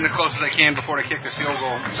getting as close as they can before they kick this field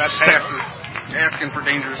goal. That pass is asking for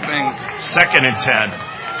dangerous things. 2nd and 10.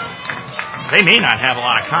 they may not have a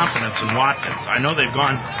lot of confidence in Watkins. I know they've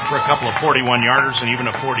gone for a couple of 41-yarders and even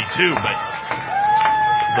a 42, but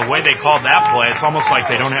the way they called that play, it's almost like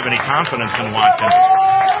they don't have any confidence in Watkins.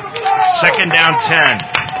 Second down 10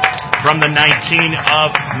 from the 19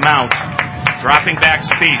 of Mount. Dropping back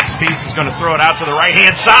Spieth. Spieth is going to throw it out to the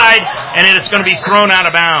right-hand side, and it's going to be thrown out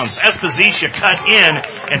of bounds. Esposito cut in,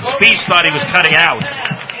 and Spieth thought he was cutting out.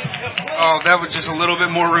 Oh, that was just a little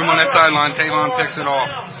bit more room on that sideline. Tavon picks it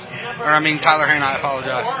off. Tyler Hayne, I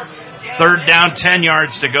apologize. Third down, 10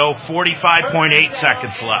 yards to go, 45.8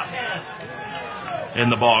 seconds left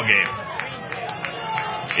in the ball game.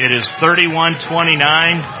 It is 31-29,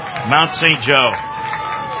 Mount St. Joe.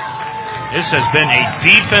 This has been a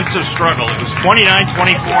defensive struggle. It was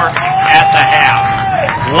 29-24 at the half.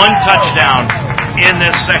 One touchdown in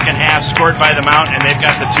this second half scored by the Mount, and they've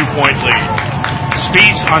got the 2-point lead.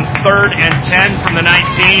 Spieth on 3rd and 10 from the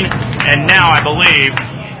 19, and now I believe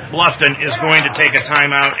Bluffton is going to take a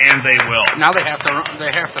timeout, and they will. Now they have to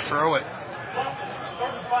throw it.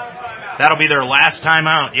 That'll be their last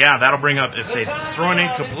timeout. Yeah, that'll bring up, if they throw an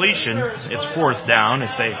incompletion, it's 4th down.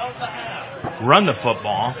 If they run the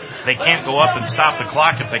football, they can't go up and stop the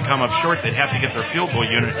clock. If they come up short, they'd have to get their field goal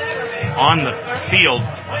unit on the field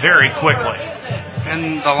very quickly.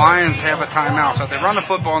 And the Lions have a timeout. So if they run the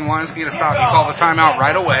football and the Lions get a stop, you call the timeout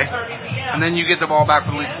right away, and then you get the ball back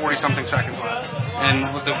with at least 40-something seconds left.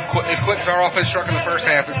 And with it quits our offense struck in the first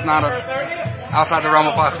half, it's not outside the realm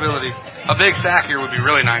of possibility. A big sack here would be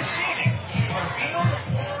really nice.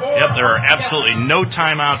 Yep, there are absolutely no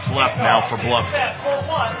timeouts left now for Bluffton.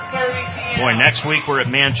 Boy, next week we're at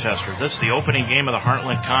Manchester. This is the opening game of the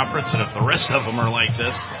Heartland Conference, and if the rest of them are like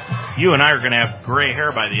this, you and I are going to have gray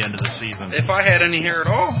hair by the end of the season. If I had any hair at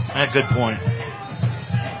all. Good point.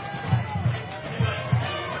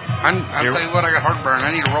 I'll tell you what, I got heartburn.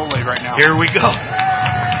 I need a Rolade right now. Here we go.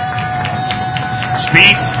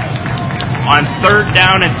 Spieth on 3rd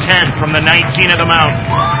down and 10 from the 19 of the Mount.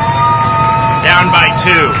 Down by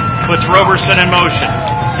 2. Puts Roberson in motion.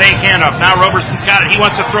 Fake handoff. Now Roberson's got it. He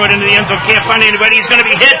wants to throw it into the end zone. Can't find anybody. He's going to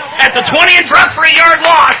be hit at the 20 and dropped for a yard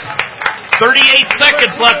loss. 38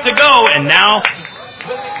 seconds left to go. And now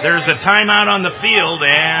there's a timeout on the field.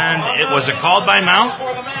 And was it called by Mount?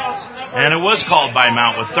 And it was called by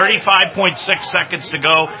Mount with 35.6 seconds to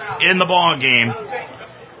go in the ball game.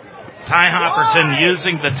 Ty Hopperton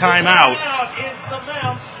using the timeout.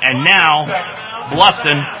 And now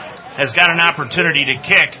Bluffton has got an opportunity to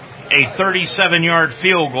kick a 37-yard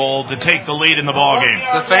field goal to take the lead in the ball game.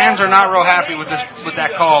 The fans are not real happy with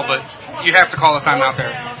that call, but you have to call the timeout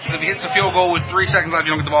there. If he hits a field goal with 3 seconds left,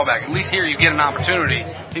 you don't get the ball back. At least here you get an opportunity.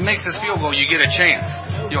 If he makes this field goal, you get a chance.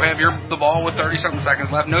 You'll have the ball with 30-something seconds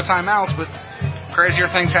left. No timeouts, but crazier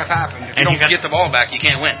things have happened. If you don't get the ball back, you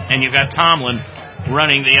can't win. And you've got Tomlin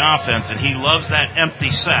running the offense, and he loves that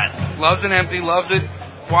empty set. Loves it empty, loves it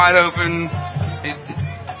wide open.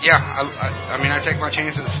 I take my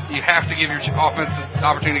chances. You have to give your offense the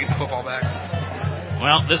opportunity to get the football back.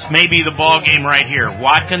 Well, this may be the ball game right here.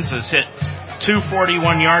 Watkins has hit 2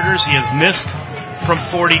 41-yarders. He has missed from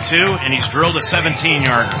 42, and he's drilled a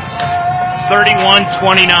 17-yarder. 31-29.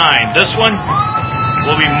 This one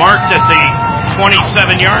will be marked at the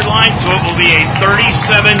 27-yard line, so it will be a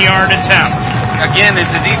 37-yard attempt. Again, at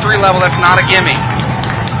the D3 level, that's not a gimme.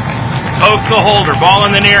 Poke the holder. Ball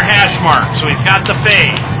in the near hash mark, so he's got the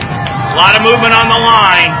fade. A lot of movement on the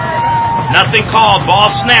line. Nothing called.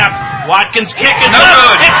 Ball snapped. Watkins' kick is up.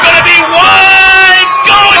 Good. It's going to be wide.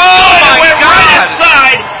 Go! It's good. It went right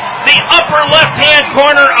inside the upper left-hand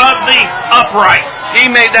corner of the upright. He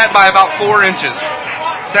made that by about 4 inches.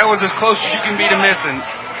 That was as close as you can be to missing.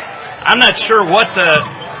 I'm not sure what the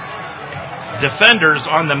defenders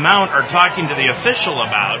on the Mount are talking to the official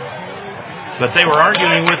about, but they were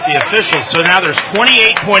arguing with the officials. So now there's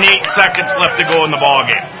 28.8 seconds left to go in the ball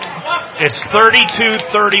game. It's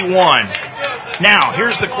 32-31. Now,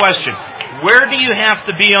 here's the question. Where do you have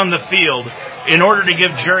to be on the field in order to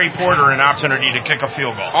give Jerry Porter an opportunity to kick a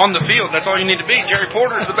field goal? On the field, that's all you need to be. Jerry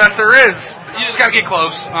Porter is the best there is. You just got to get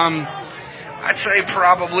close. I'd say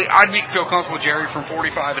probably I'd feel comfortable with Jerry from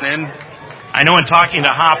 45 and in. I know in talking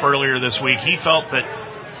to Hop earlier this week, he felt that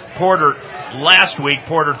last week,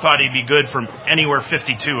 Porter thought he'd be good from anywhere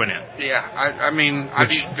 52 and in. Yeah, I'd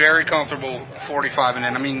be very comfortable 45 and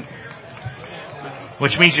in.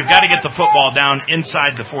 Which means you've got to get the football down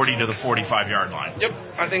inside the 40 to the 45-yard line. Yep,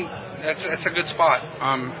 I think that's a good spot.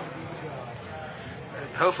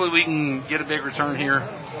 Hopefully we can get a big return here.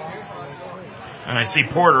 And I see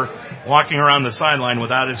Porter walking around the sideline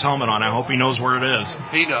without his helmet on. I hope he knows where it is.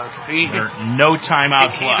 He does. There are no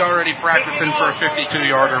timeouts left. He's already practicing for a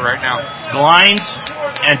 52-yarder right now. Glines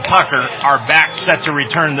and Tucker are back set to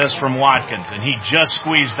return this from Watkins, and he just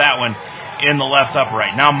squeezed that one in the left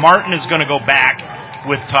upright. Now Martin is going to go back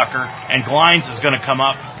with Tucker, and Glines is going to come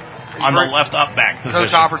up on the left up back position.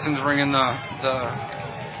 Coach Hopperson's bringing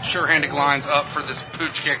the sure-handed Glines up for this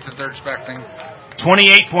pooch kick that they're expecting.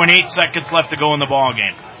 28.8 seconds left to go in the ball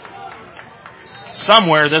game.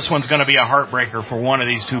 Somewhere this one's going to be a heartbreaker for one of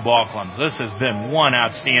these two ball clubs. This has been one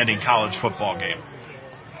outstanding college football game.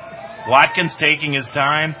 Watkins taking his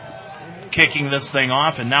time, kicking this thing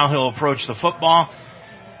off, and now he'll approach the football,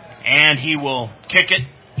 and he will kick it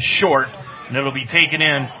short, and it'll be taken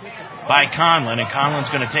in by Conlon, and Conlon's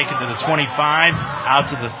going to take it to the 25, out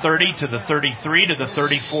to the 30, to the 33, to the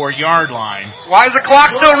 34-yard line. Why is the clock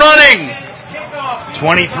still running?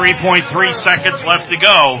 23.3 seconds left to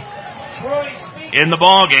go in the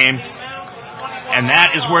ball game, and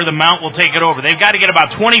that is where the Mount will take it over. They've got to get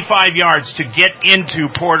about 25 yards to get into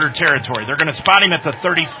Porter territory. They're going to spot him at the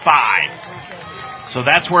 35. So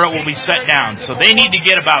that's where it will be set down. So they need to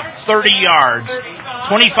get about 30 yards,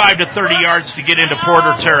 25 to 30 yards to get into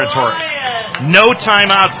Porter territory. No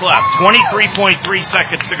timeouts left. 23.3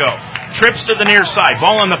 seconds to go. Trips to the near side.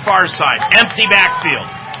 Ball on the far side. Empty backfield.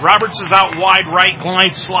 Roberts is out wide right.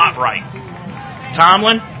 Glines slot right.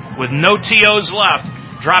 Tomlin, with no TOs left,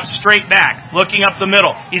 drops straight back, looking up the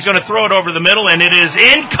middle. He's going to throw it over the middle, and it is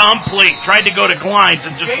incomplete. Tried to go to Glines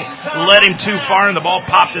and just led him too far, and the ball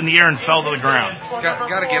popped in the air and fell to the ground. Got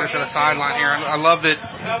to get it to the sideline here. I love that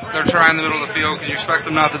they're trying the middle of the field because you expect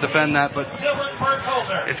them not to defend that, but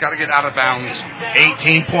it's got to get out of bounds.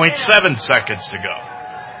 18.7 seconds to go.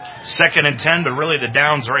 2nd and 10, but really the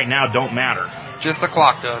downs right now don't matter. Just the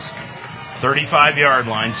clock does. 35-yard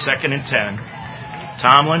line, 2nd and 10.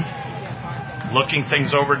 Tomlin looking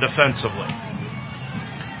things over defensively.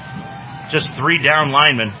 Just 3 down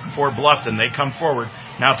linemen for Bluffton. They come forward.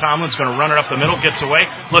 Now Tomlin's going to run it up the middle, gets away.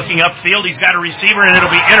 Looking upfield, he's got a receiver, and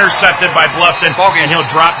it'll be intercepted by Bluffton, and he'll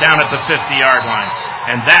drop down at the 50-yard line.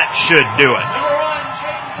 And that should do it.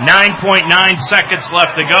 9.9 seconds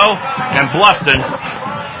left to go, and Bluffton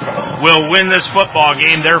will win this football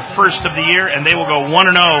game, their first of the year, and they will go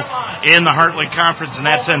 1-0 in the Heartland Conference, and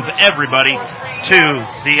that sends everybody to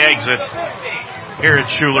the exit here at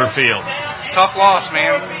Schuler Field. Tough loss,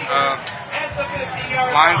 man.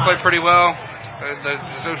 Lions played pretty well.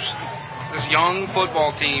 This young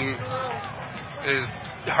football team is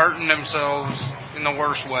hurting themselves in the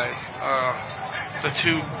worst way. The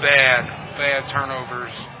 2 bad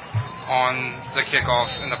turnovers on the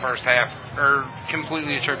kickoffs in the first half are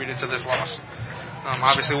completely attributed to this loss.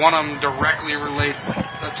 Obviously, one of them directly related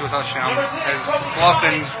to a touchdown, as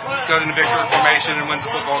Bluffton goes into victory formation and wins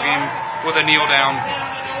the football game with a kneel down.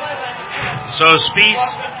 So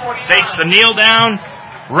Spieth takes the kneel down,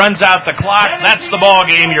 runs out the clock. That's the ball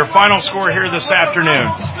game. Your final score here this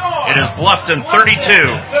afternoon. It is Bluffton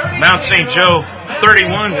 32, Mount St. Joe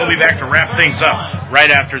 31. We'll be back to wrap things up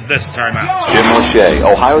right after this timeout. Jim Lachey,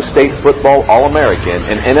 Ohio State football All-American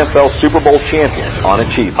and NFL Super Bowl champion on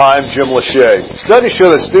Achievement. Hi, I'm Jim Lachey. Studies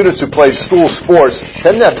show that students who play school sports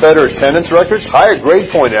tend to have better attendance records, higher grade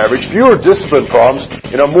point average, fewer discipline problems,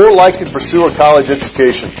 and are more likely to pursue a college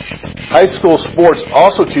education. High school sports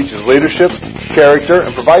also teaches leadership, character,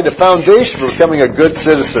 and provide the foundation for becoming a good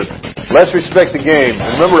citizen. Let's respect the game,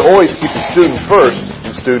 and remember to always keep the student first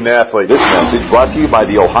and student athlete. This message brought to you by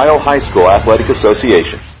the Ohio High School Athletic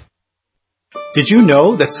Association. Did you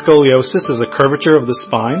know that scoliosis is a curvature of the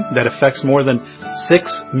spine that affects more than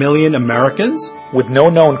 6 million Americans? With no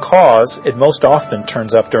known cause, it most often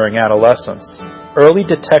turns up during adolescence. Early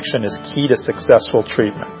detection is key to successful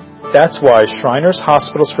treatment. That's why Shriners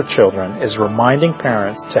Hospitals for Children is reminding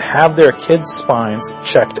parents to have their kids' spines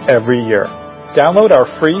checked every year. Download our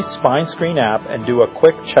free Spine Screen app and do a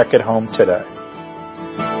quick check at home today.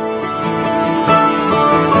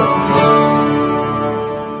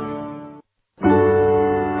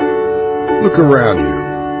 Look around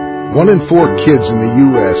you. 1 in 4 kids in the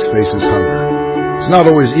U.S. faces hunger. It's not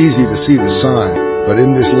always easy to see the sign, but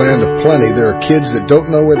in this land of plenty, there are kids that don't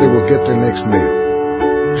know where they will get their next meal.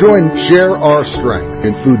 Join Share Our Strength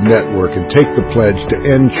in Food Network and take the pledge to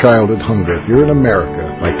end childhood hunger here in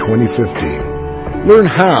America by 2015. Learn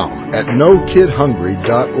how at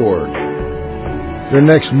NoKidHungry.org. Their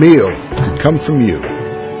next meal could come from you.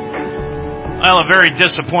 Well, a very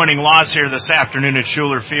disappointing loss here this afternoon at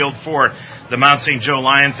Schuler Field for the Mount St. Joe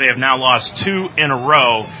Lions. They have now lost 2 in a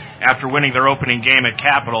row after winning their opening game at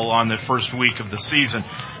Capitol on the first week of the season.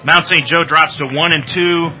 Mount St. Joe drops to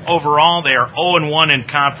 1-2 overall. They are 0-1 in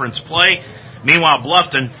conference play. Meanwhile,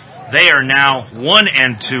 Bluffton, they are now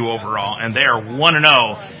 1-2 overall, and they are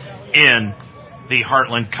 1-0 in the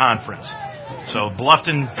Heartland Conference. So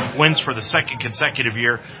Bluffton wins for the second consecutive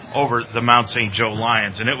year over the Mount St. Joe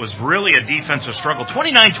Lions. And it was really a defensive struggle.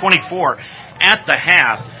 29-24 at the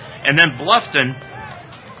half. And then Bluffton,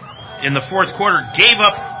 in the fourth quarter, gave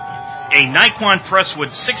up a Naquan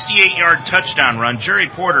Presswood 68-yard touchdown run. Jerry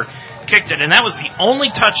Porter kicked it, and that was the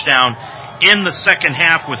only touchdown in the second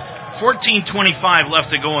half with 14:25 left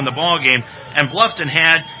to go in the ball game. And Bluffton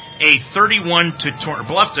had a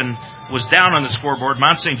Bluffton was down on the scoreboard.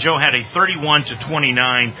 Mount St. Joe had a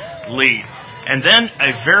 31-29 lead. And then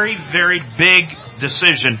a very, very big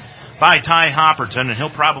decision by Ty Hopperton, and he'll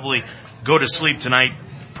probably go to sleep tonight,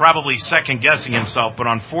 probably second-guessing himself, but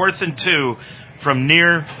on 4th and 2 from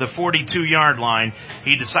near the 42-yard line,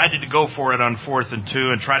 he decided to go for it on 4th and 2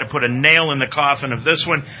 and try to put a nail in the coffin of this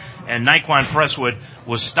one, and Naquan Presswood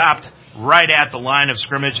was stopped right at the line of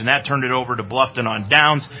scrimmage, and that turned it over to Bluffton on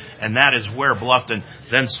downs, and that is where Bluffton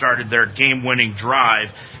then started their game-winning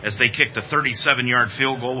drive as they kicked a 37-yard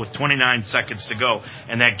field goal with 29 seconds to go,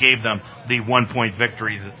 and that gave them the 1-point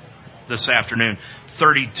victory this afternoon,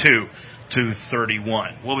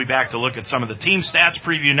 32-31. We'll be back to look at some of the team stats,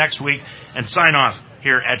 preview next week, and sign off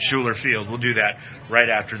here at Schuler Field. We'll do that right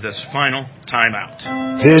after this final timeout.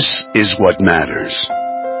 This is what matters.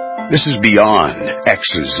 This is beyond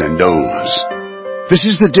X's and O's. This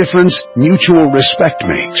is the difference mutual respect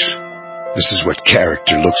makes. This is what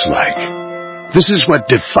character looks like. This is what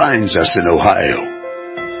defines us in Ohio.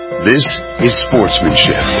 This is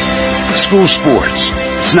sportsmanship. School sports.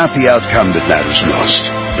 It's not the outcome that matters most,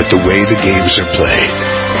 but the way the games are played.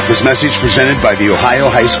 This message presented by the Ohio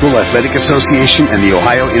High School Athletic Association and the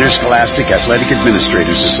Ohio Interscholastic Athletic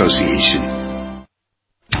Administrators Association.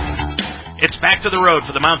 It's back to the road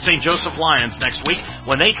for the Mount St. Joseph Lions next week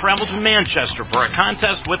when they travel to Manchester for a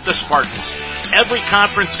contest with the Spartans. Every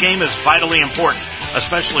conference game is vitally important,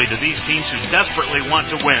 especially to these teams who desperately want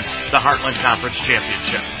to win the Heartland Conference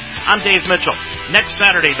Championship. I'm Dave Mitchell. Next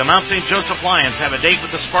Saturday, the Mount St. Joseph Lions have a date with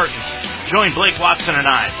the Spartans. Join Blake Watson and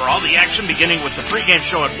I for all the action beginning with the pregame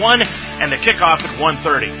show at 1 and the kickoff at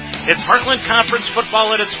 1:30. It's Heartland Conference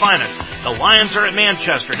football at its finest. The Lions are at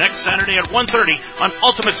Manchester next Saturday at 1:30 on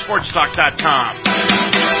UltimateSportsTalk.com.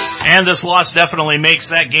 And this loss definitely makes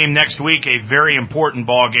that game next week a very important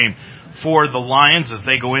ball game for the Lions as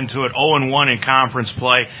they go into it 0-1 in conference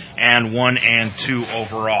play and 1-2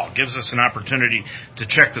 overall. Gives us an opportunity to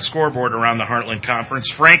check the scoreboard around the Heartland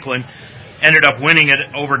Conference. Franklin ended up winning it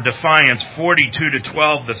over Defiance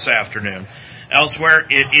 42-12 this afternoon. Elsewhere,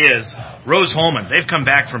 it is Rose-Hulman. They've come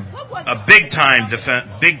back from a big time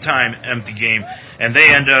empty game, and they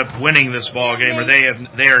end up winning this ball game, or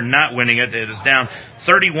they are not winning it. It is down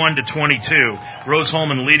 31-22.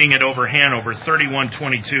 Rose-Hulman leading it over Hanover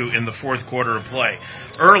 31-22 in the fourth quarter of play.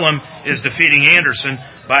 Earlham is defeating Anderson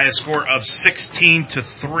by a score of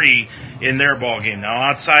 16-3 in their ball game. Now,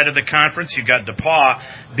 outside of the conference, you've got DePauw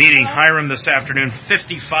beating Hiram this afternoon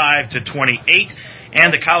 55-28.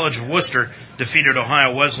 And the College of Worcester defeated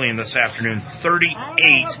Ohio Wesleyan this afternoon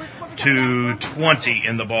 38-20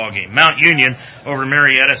 in the ballgame. Mount Union over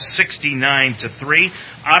Marietta 69-3.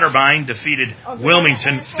 Otterbein defeated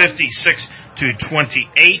Wilmington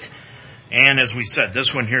 56-28. And as we said,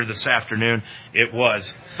 this one here this afternoon, it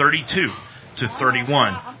was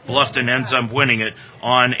 32-31. Bluffton ends up winning it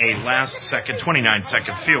on a last-second,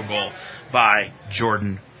 29-second field goal by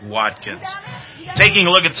Jordan Watkins. Taking a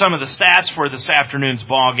look at some of the stats for this afternoon's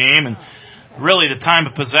ball game, and really the time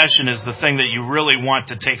of possession is the thing that you really want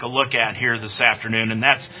to take a look at here this afternoon, and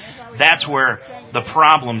that's where the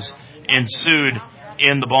problems ensued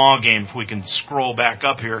in the ball game. If we can scroll back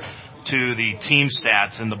up here to the team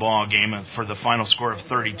stats in the ball game for the final score of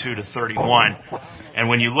 32-31. And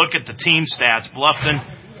when you look at the team stats, Bluffton,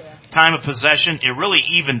 time of possession, it really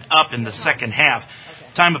evened up in the second half.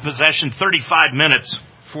 Time of possession, 35 minutes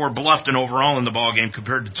for Bluffton overall in the ball game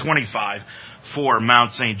compared to 25 for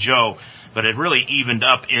Mount St. Joe. But it really evened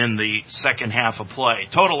up in the second half of play.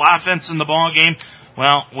 Total offense in the ball game,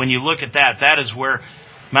 well, when you look at that, that is where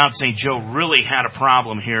Mount St. Joe really had a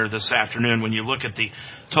problem here this afternoon. When you look at the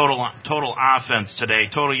total offense today,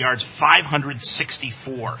 total yards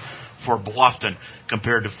 564 for Bluffton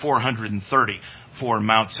compared to 430 for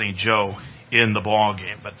Mount St. Joe in the ball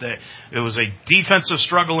game. But it was a defensive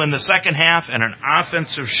struggle in the second half and an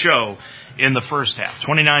offensive show in the first half.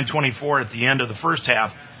 29-24 at the end of the first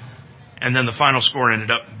half, and then the final score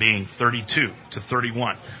ended up being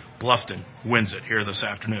 32-31. Bluffton wins it here this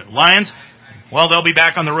afternoon. Lions, well, they'll be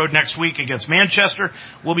back on the road next week against Manchester.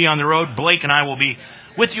 We'll be on the road. Blake and I will be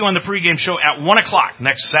with you on the pregame show at 1 o'clock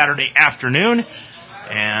next Saturday afternoon.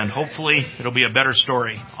 And hopefully it'll be a better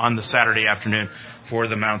story on the Saturday afternoon for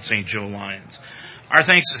the Mount St. Joe Lions. Our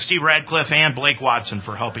thanks to Steve Radcliffe and Blake Watson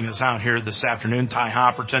for helping us out here this afternoon. Ty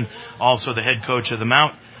Hopperton, also the head coach of the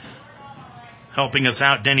Mount, helping us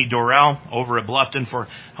out. Denny Dorrell over at Bluffton for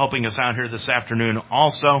helping us out here this afternoon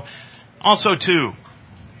also. Also, too,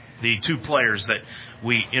 the two players that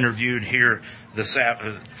we interviewed here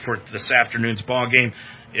for this afternoon's ball game,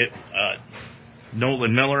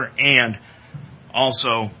 Nolan Miller and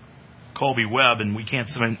also Colby Webb, and we can't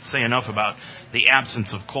say enough about the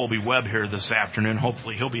absence of Colby Webb here this afternoon.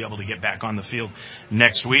 Hopefully he'll be able to get back on the field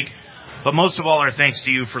next week. But most of all, our thanks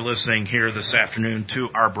to you for listening here this afternoon to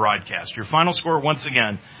our broadcast. Your final score, once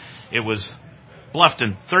again, it was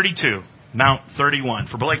Bluffton 32, Mount 31.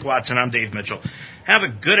 For Blake Watson, I'm Dave Mitchell. Have a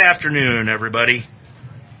good afternoon, everybody.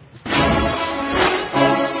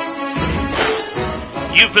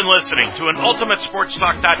 You've been listening to an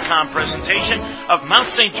UltimateSportsTalk.com presentation of Mount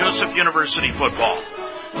St. Joseph University football.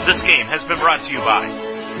 This game has been brought to you by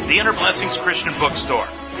the Inner Blessings Christian Bookstore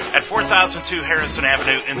at 4002 Harrison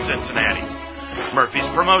Avenue in Cincinnati. Murphy's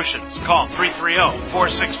Promotions. Call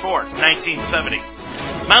 330-464-1970.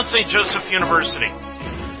 Mount St. Joseph University.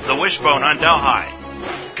 The Wishbone on Delhi.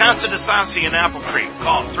 Casa de Sassi in Apple Creek.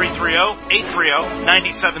 Call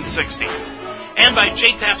 330-830-9760. And by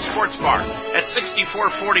JTAP Sports Bar at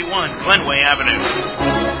 6441 Glenway Avenue.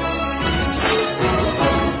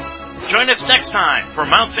 Join us next time for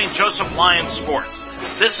Mount St. Joseph Lions Sports.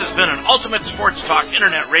 This has been an Ultimate Sports Talk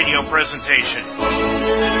Internet Radio presentation.